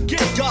ass again,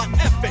 God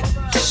effing.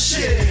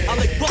 Shit, I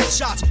lick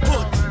buckshots,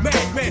 hood,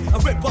 madman, I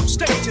rip up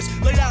stages.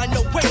 Lay down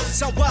your waist,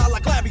 sound wild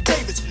like Larry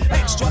Davis.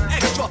 Extra,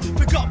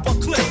 pick up a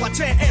clip, I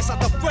tear ass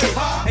out the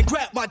frame and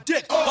grab my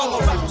dick. While I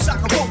rap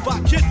like a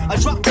robot kid, I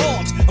drop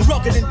bombs, I'm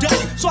rugged and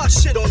dirty, so I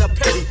shit on a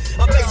petty.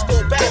 I'm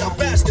baseball bad, I'm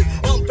bastard,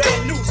 I'm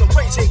bad news, I'm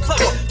crazy and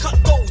clever, cut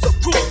those of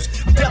crews.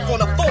 I'm deaf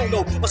on a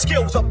phono, my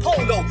skills are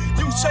polo.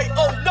 You say,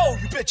 oh no,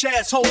 you bitch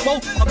ass homo.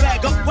 I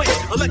bag up weight,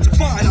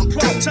 electrifying, I'm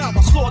prime time,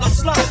 I scored up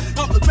slime.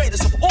 I'm the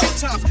greatest of all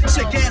time,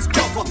 sick ass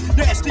brother,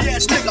 nasty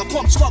ass nigga,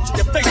 pump slugs in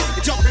your face,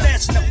 you jump an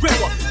ass in the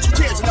river, 2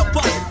 tears in the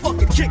bucket,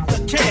 fucking kick the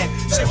can.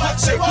 Say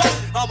what?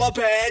 I'm a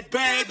bad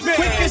man.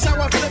 Quick is how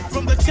I flip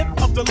from the tip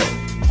of the lip.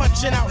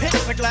 Punching out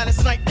hits like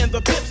Gladys Knight in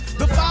the pips.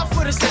 The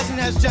 5-foot assassin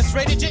has just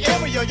raided your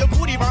area. Your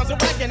booty rhymes are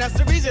whacking, that's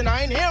the reason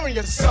I ain't hearing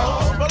you. So,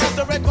 roll out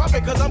the red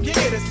carpet cause I'm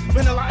kicking this.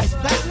 Vanilla Ice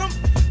Platinum,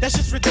 that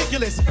shit's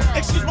ridiculous.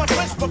 Excuse my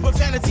French, but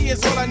profanity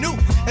is all I knew.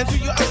 And to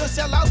your other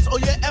sellouts or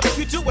your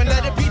FQ2 and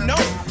let it be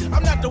known,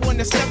 I'm not the one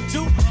to step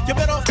to. You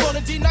better off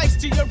calling D Nice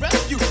to your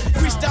rescue.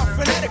 Freestyle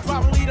fanatic,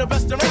 probably the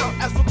best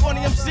around. As for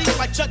corny MC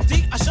like Chuck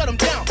D, I shut him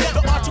down.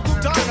 The article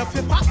Don of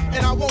hip hop,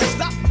 and I won't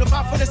stop. The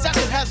 5-foot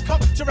assassin has come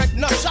to wreck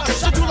nut shots.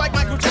 So do like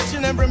Michael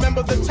Jackson and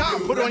remember the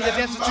time. Put on your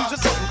dance and choose a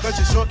something, cause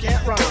you sure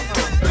can't rhyme.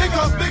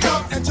 Big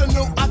up, into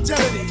new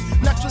identity.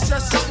 Next one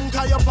says something,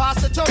 can you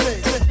pass it to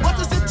me? What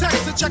does it take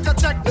to check a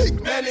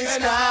technique? Many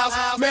styles.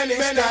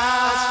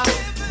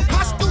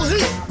 Hostile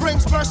heat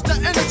brings burst of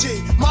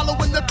energy. Marlow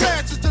in the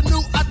dance is the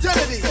new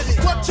identity.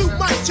 1-2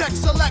 mic check,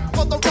 select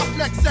for the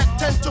roughneck set.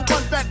 10 to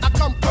 1 bet, I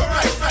come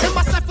correct. In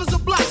my ciphers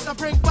of blocks, I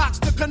bring box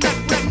to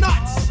connect red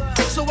knots.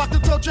 So I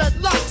can throw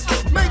dreadlocks.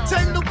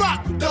 Maintain the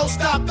rock, don't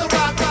stop the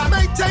rock.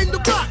 Maintain the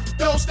rock,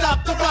 don't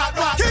stop the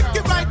rock. Kick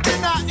it right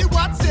then, it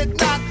what's it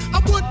not. I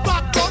would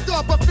rock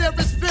on but fear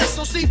is fierce.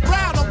 So see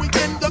Brown, are we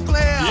in the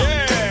clear?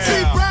 Yeah.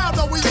 See Brown,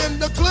 are we in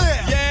the clear?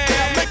 Yeah.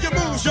 Now make your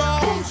moves,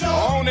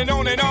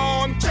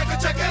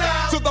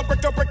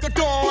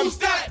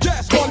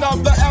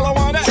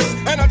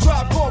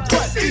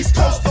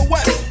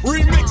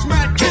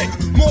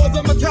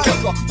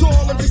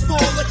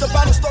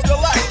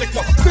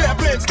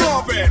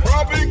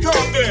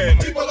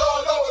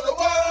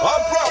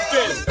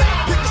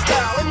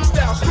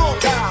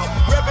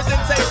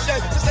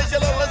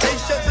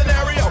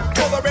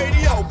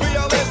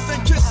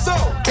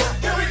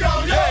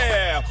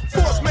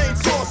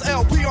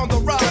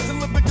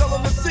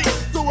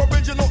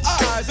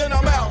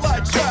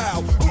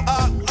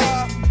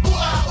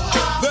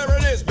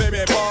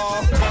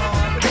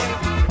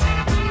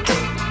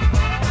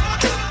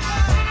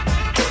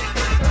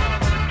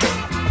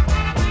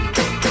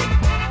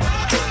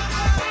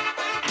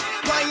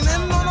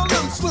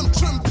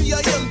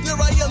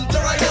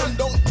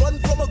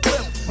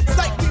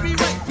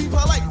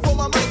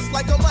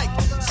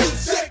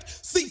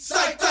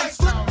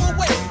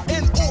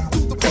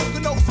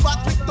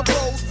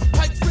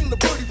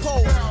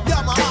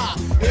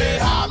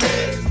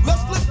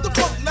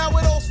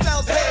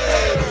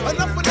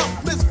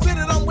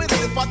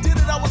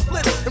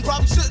 with it, and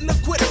probably shouldn't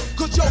have quit it.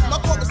 Cause yo, my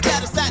corporate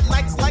status at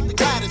nights like the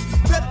gladdest.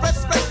 Bed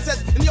rest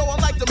says, and yo, I'm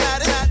like the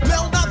maddest.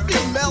 Male, not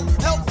female,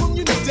 help from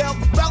Unidel.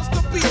 Bounce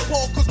the beat,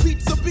 Paul, cause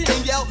beats are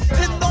being yelled.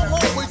 In the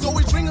hallways,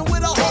 always ringing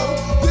with a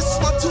hoe. This is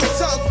my 2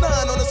 times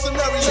 9 on a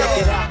scenario.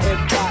 Check it out,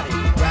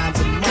 everybody. Rhymes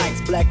and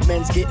mics, black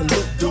men's getting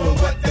lit, doing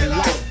what they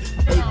like.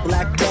 8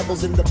 black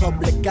devils in the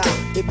public eye.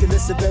 If you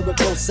listen very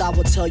close, I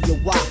will tell you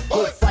why.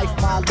 Hood Fife,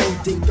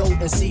 Milo, Dingo,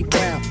 and C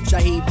Brown.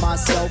 Shaheed,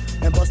 myself,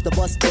 and Bust the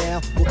Bust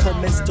Down will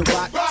commence to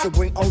rock. So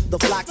bring on the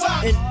flocks.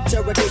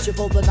 Interrogation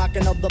for the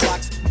knocking of the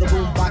box. The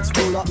boombox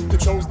ruler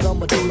controls the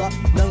medulla.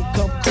 None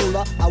come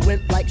cooler. I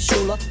went like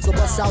Shula. So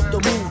bust out the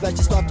move as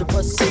you start to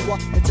pursue her.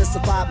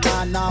 Intensified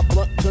my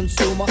non-blunt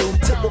consumer.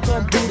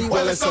 Typical booty,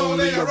 well it's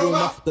only a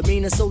rumor. The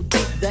meaning so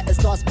deep that it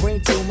starts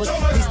brain tumors.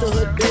 He's the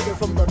hood bigger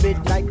from the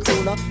midnight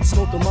crooner.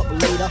 Smoke 'em up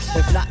later,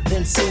 if not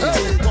then soon.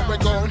 Hey, what we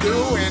gon'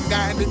 do in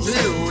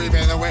 92,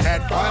 even though we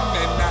had fun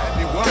in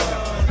 91.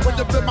 When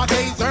you feel my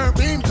laser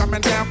beam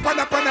coming down, run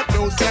up,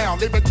 no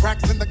sound, leaving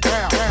cracks in the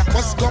ground.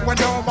 What's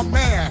going on, my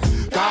man?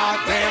 God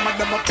damn, I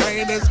know my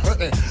brain is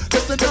hurting.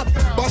 Listen up,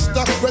 bust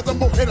the rhythm,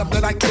 will hit 'em,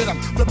 then I get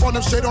 'em. Flip on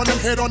them, shit on them,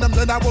 hit on them,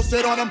 then I will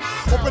sit on them.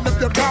 Open up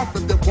your mouth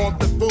if they want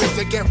the food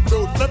to get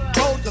food. Flip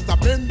mode, cause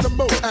I'm in the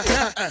mood.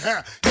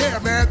 Yeah,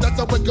 man, that's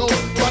how it goes.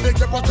 Try to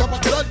get my cup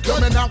of blood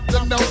coming out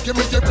the nose. Give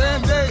me your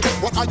band-aid.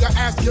 What are you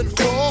asking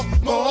for?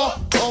 More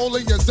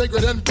holy and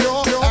sacred and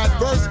pure.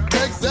 Adverse,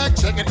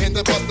 exact, check it in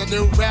the bust the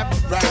new rap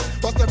rhymes.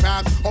 Bust the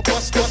rhymes or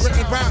bust the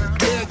written rhymes.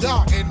 Yeah,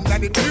 y'all, in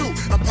 92,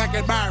 I'm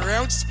packing my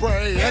round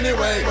spray.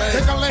 Anyway,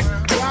 take a lick.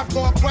 Drop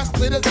core quest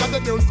leaders of the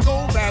new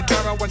school. Bad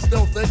terror when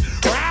still thick.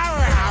 Rah,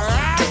 rah,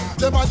 rah.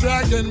 To my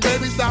dragon,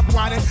 baby, stop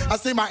whining. I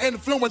see my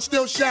influence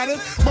still shining.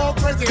 More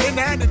crazy in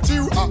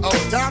 92.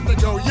 Uh-oh, time to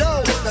go,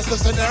 yo. That's the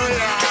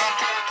scenario.